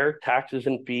land, air, taxes,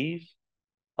 and fees.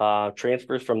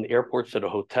 Transfers from the airports to the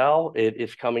hotel. It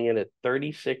is coming in at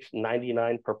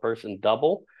 $36.99 per person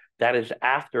double. That is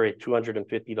after a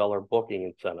 $250 booking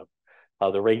incentive.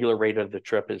 The regular rate of the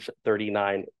trip is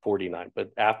 $39.49,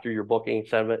 but after your booking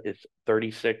incentive, it's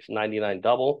 $36.99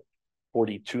 double,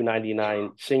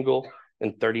 $42.99 single,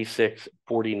 and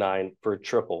 $36.49 for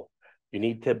triple. You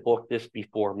need to book this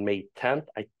before May 10th.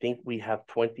 I think we have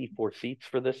 24 seats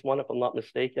for this one, if I'm not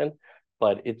mistaken,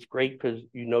 but it's great because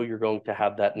you know you're going to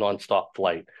have that nonstop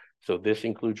flight. So this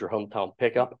includes your hometown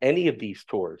pickup. Any of these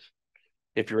tours,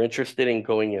 if you're interested in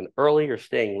going in early or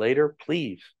staying later,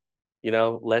 please,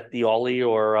 let the OLLI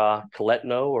or Collette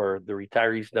know, or the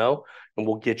retirees know, and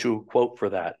we'll get you a quote for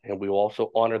that. And we will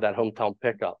also honor that hometown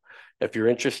pickup. If you're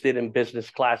interested in business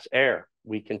class air,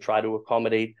 we can try to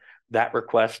accommodate that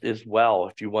request as well.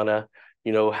 If you want to,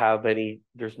 have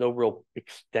there's no real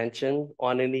extension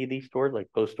on any of these tours, like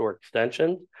post-tour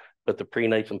extensions, but the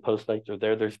pre-nights and post-nights are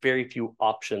there. There's very few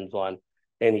options on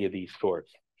any of these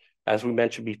tours. As we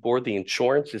mentioned before, the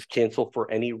insurance is canceled for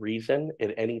any reason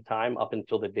at any time up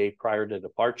until the day prior to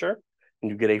departure, and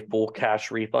you get a full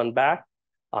cash refund back.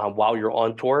 While you're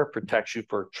on tour, it protects you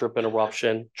for trip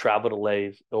interruption, travel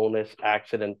delays, illness,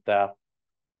 accident, theft,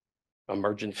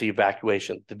 emergency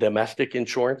evacuation. The domestic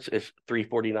insurance is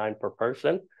 $349 per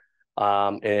person,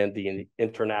 and the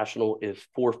international is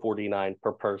 $449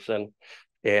 per person,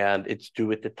 and it's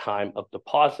due at the time of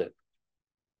deposit.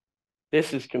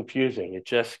 This is confusing. It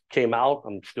just came out.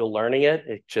 I'm still learning it.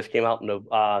 It just came out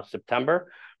in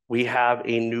September. We have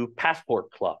a new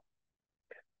passport club.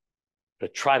 To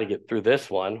try to get through this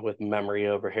one with memory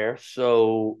over here.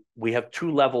 So we have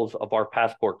two levels of our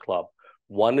passport club.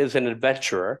 One is an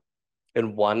adventurer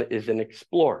and one is an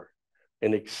explorer.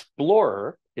 An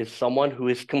explorer is someone who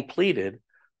has completed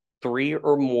 3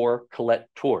 or more Collette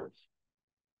tours.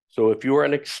 So if you are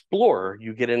an explorer,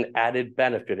 you get an added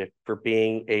benefit for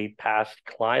being a past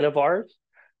client of ours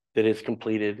that has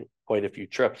completed quite a few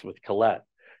trips with Collette.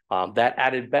 That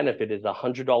added benefit is a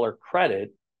 $100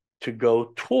 credit to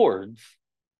go towards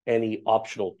any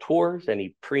optional tours,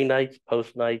 any pre-nights,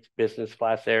 post-nights, business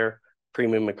class air,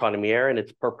 premium economy air, and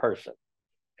it's per person.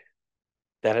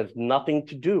 That has nothing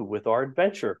to do with our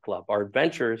adventure club. Our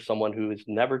adventure is someone who has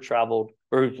never traveled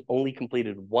or who's only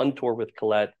completed 1 tour with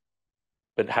Collette,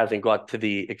 but hasn't got to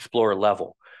the explorer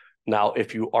level. Now,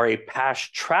 if you are a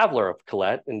past traveler of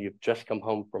Collette and you've just come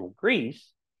home from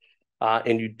Greece,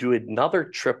 and you do another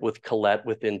trip with Collette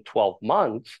within 12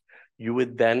 months, you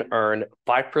would then earn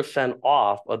 5%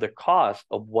 off of the cost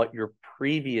of what your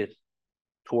previous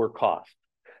tour cost.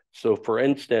 So for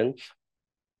instance,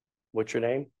 what's your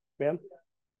name, ma'am?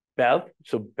 Bev.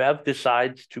 So Bev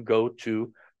decides to go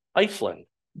to Iceland.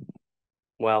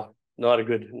 Well, not a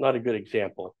good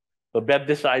example. But Bev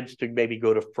decides to maybe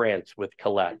go to France with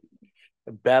Collette.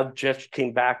 Bev just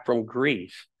came back from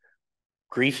Greece.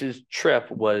 Greece's trip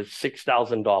was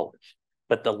 $6,000,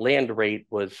 but the land rate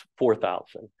was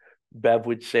 $4,000. Bev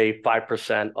would save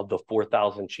 5% of the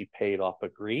 $4,000 she paid off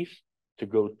of Greece to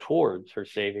go towards her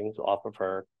savings off of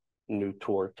her new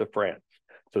tour to France.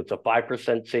 So it's a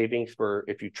 5% savings for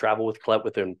if you travel with Collette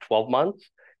within 12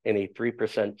 months, and a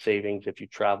 3% savings if you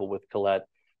travel with Collette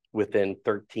within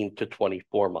 13 to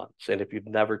 24 months. And if you've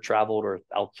never traveled or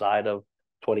outside of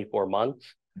 24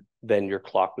 months, then your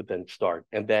clock would then start.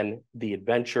 And then the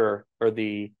adventure or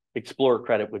the explorer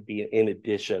credit would be in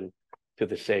addition to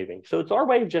the savings. So it's our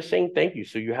way of just saying thank you.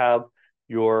 So you have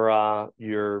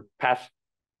your past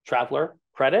traveler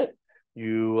credit.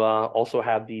 You also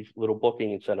have these little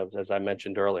booking incentives, as I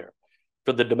mentioned earlier.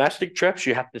 For the domestic trips,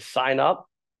 you have to sign up,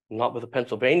 not with a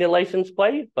Pennsylvania license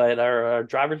plate, but our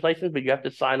driver's license, but you have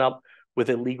to sign up with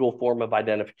a legal form of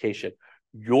identification.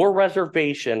 Your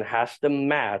reservation has to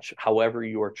match however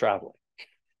you are traveling.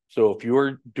 So if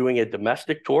you're doing a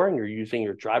domestic tour and you're using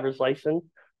your driver's license,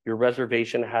 your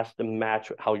reservation has to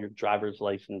match how your driver's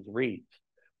license reads.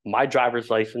 My driver's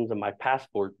license and my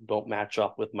passport don't match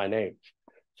up with my names.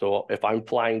 So if I'm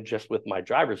flying just with my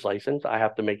driver's license, I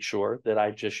have to make sure that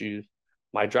I just use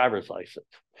my driver's license.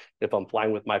 If I'm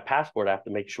flying with my passport, I have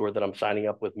to make sure that I'm signing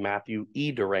up with Matthew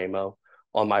E. DeRamo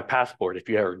on my passport. If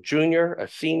you're a junior, a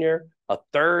senior, a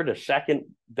third, a second,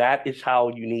 that is how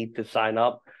you need to sign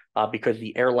up because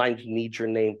the airlines need your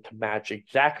name to match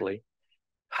exactly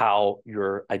how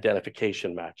your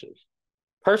identification matches.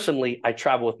 Personally, I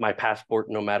travel with my passport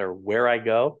no matter where I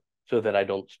go so that I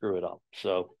don't screw it up.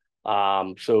 So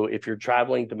if you're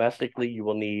traveling domestically, you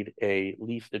will need at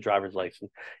least a driver's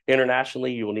license.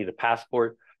 Internationally, you will need a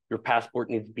passport. Your passport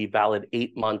needs to be valid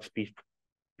 8 months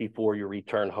before your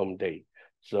return home date.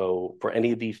 So for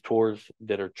any of these tours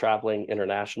that are traveling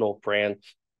international,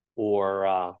 France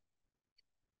or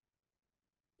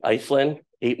Iceland,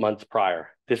 8 months prior.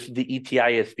 This is the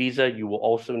ETIAS visa. You will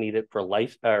also need it for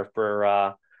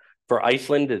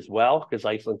Iceland as well, because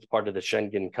Iceland's part of the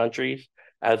Schengen countries.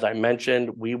 As I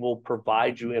mentioned, we will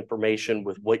provide you information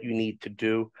with what you need to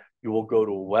do. You will go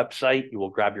to a website. You will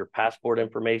grab your passport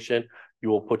information. You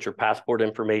will put your passport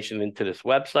information into this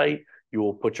website. You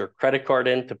will put your credit card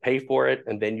in to pay for it,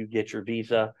 and then you get your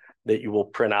visa that you will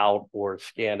print out or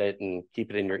scan it and keep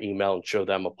it in your email and show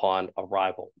them upon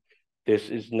arrival. This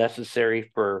is necessary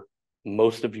for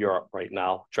most of Europe right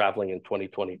now, traveling in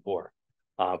 2024.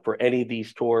 For any of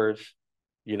these tours,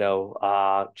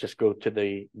 just go to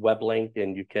the web link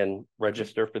and you can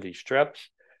register for these trips.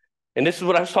 And this is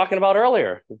what I was talking about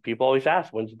earlier. People always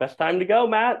ask, when's the best time to go,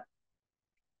 Matt?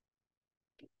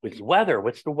 What's the weather?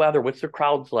 What's the weather? What's the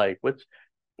crowds like?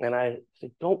 And I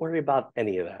say, don't worry about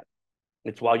any of that.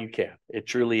 It's while you can. It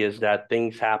truly is that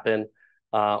things happen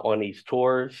on these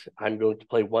tours. I'm going to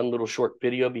play one little short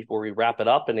video before we wrap it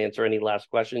up and answer any last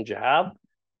questions you have.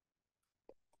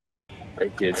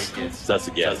 Hey kids, it's us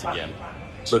again.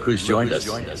 Look who's joined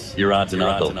us. Your aunt and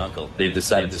uncle. They've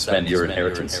decided to spend your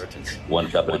inheritance one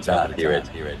cup at a time here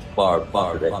at Bar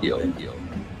Vecchio.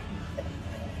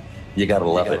 You gotta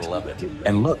love it.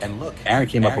 And look, Aaron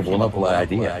came up with a wonderful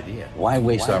idea. Why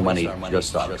waste our money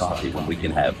just on coffee when we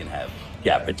can have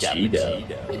cappuccino?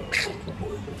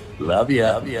 Love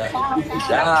ya.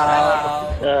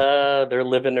 Ciao. They're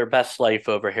living their best life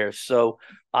over here. So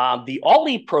the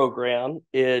OLLI program,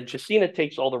 Justina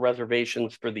takes all the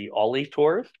reservations for the OLLI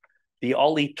tours. The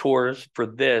OLLI tours for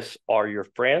this are your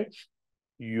France,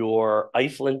 your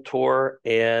Iceland tour,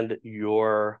 and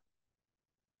your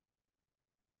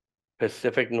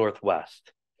Pacific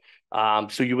Northwest.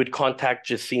 So you would contact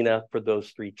Justina for those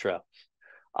 3 trips.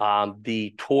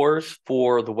 The tours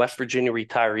for the West Virginia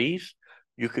retirees,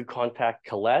 you could contact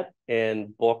Collette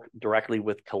and book directly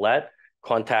with Collette,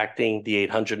 contacting the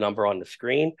 800 number on the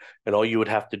screen. And all you would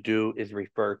have to do is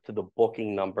refer to the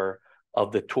booking number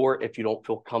of the tour if you don't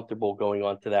feel comfortable going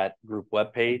onto that group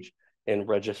webpage and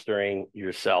registering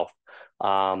yourself.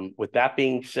 With that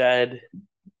being said,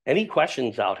 any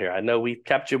questions out here? I know we've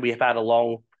kept you. We've had a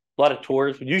lot of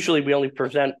tours. Usually we only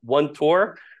present one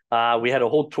tour. We had a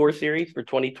whole tour series for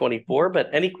 2024, but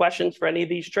any questions for any of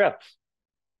these trips?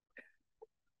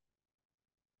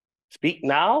 Speak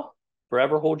now,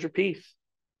 forever hold your peace.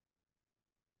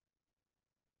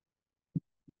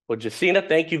 Well, Justina,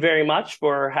 thank you very much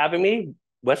for having me.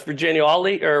 West Virginia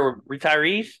OLLI or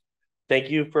retirees, thank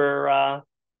you for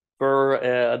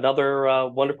another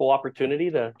wonderful opportunity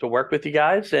to work with you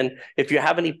guys. And if you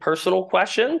have any personal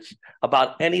questions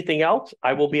about anything else,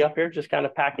 I will be up here just kind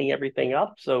of packing everything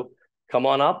up. So come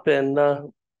on up and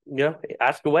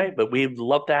ask away. But we'd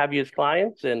love to have you as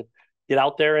clients and get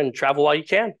out there and travel while you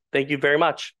can. Thank you very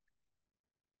much.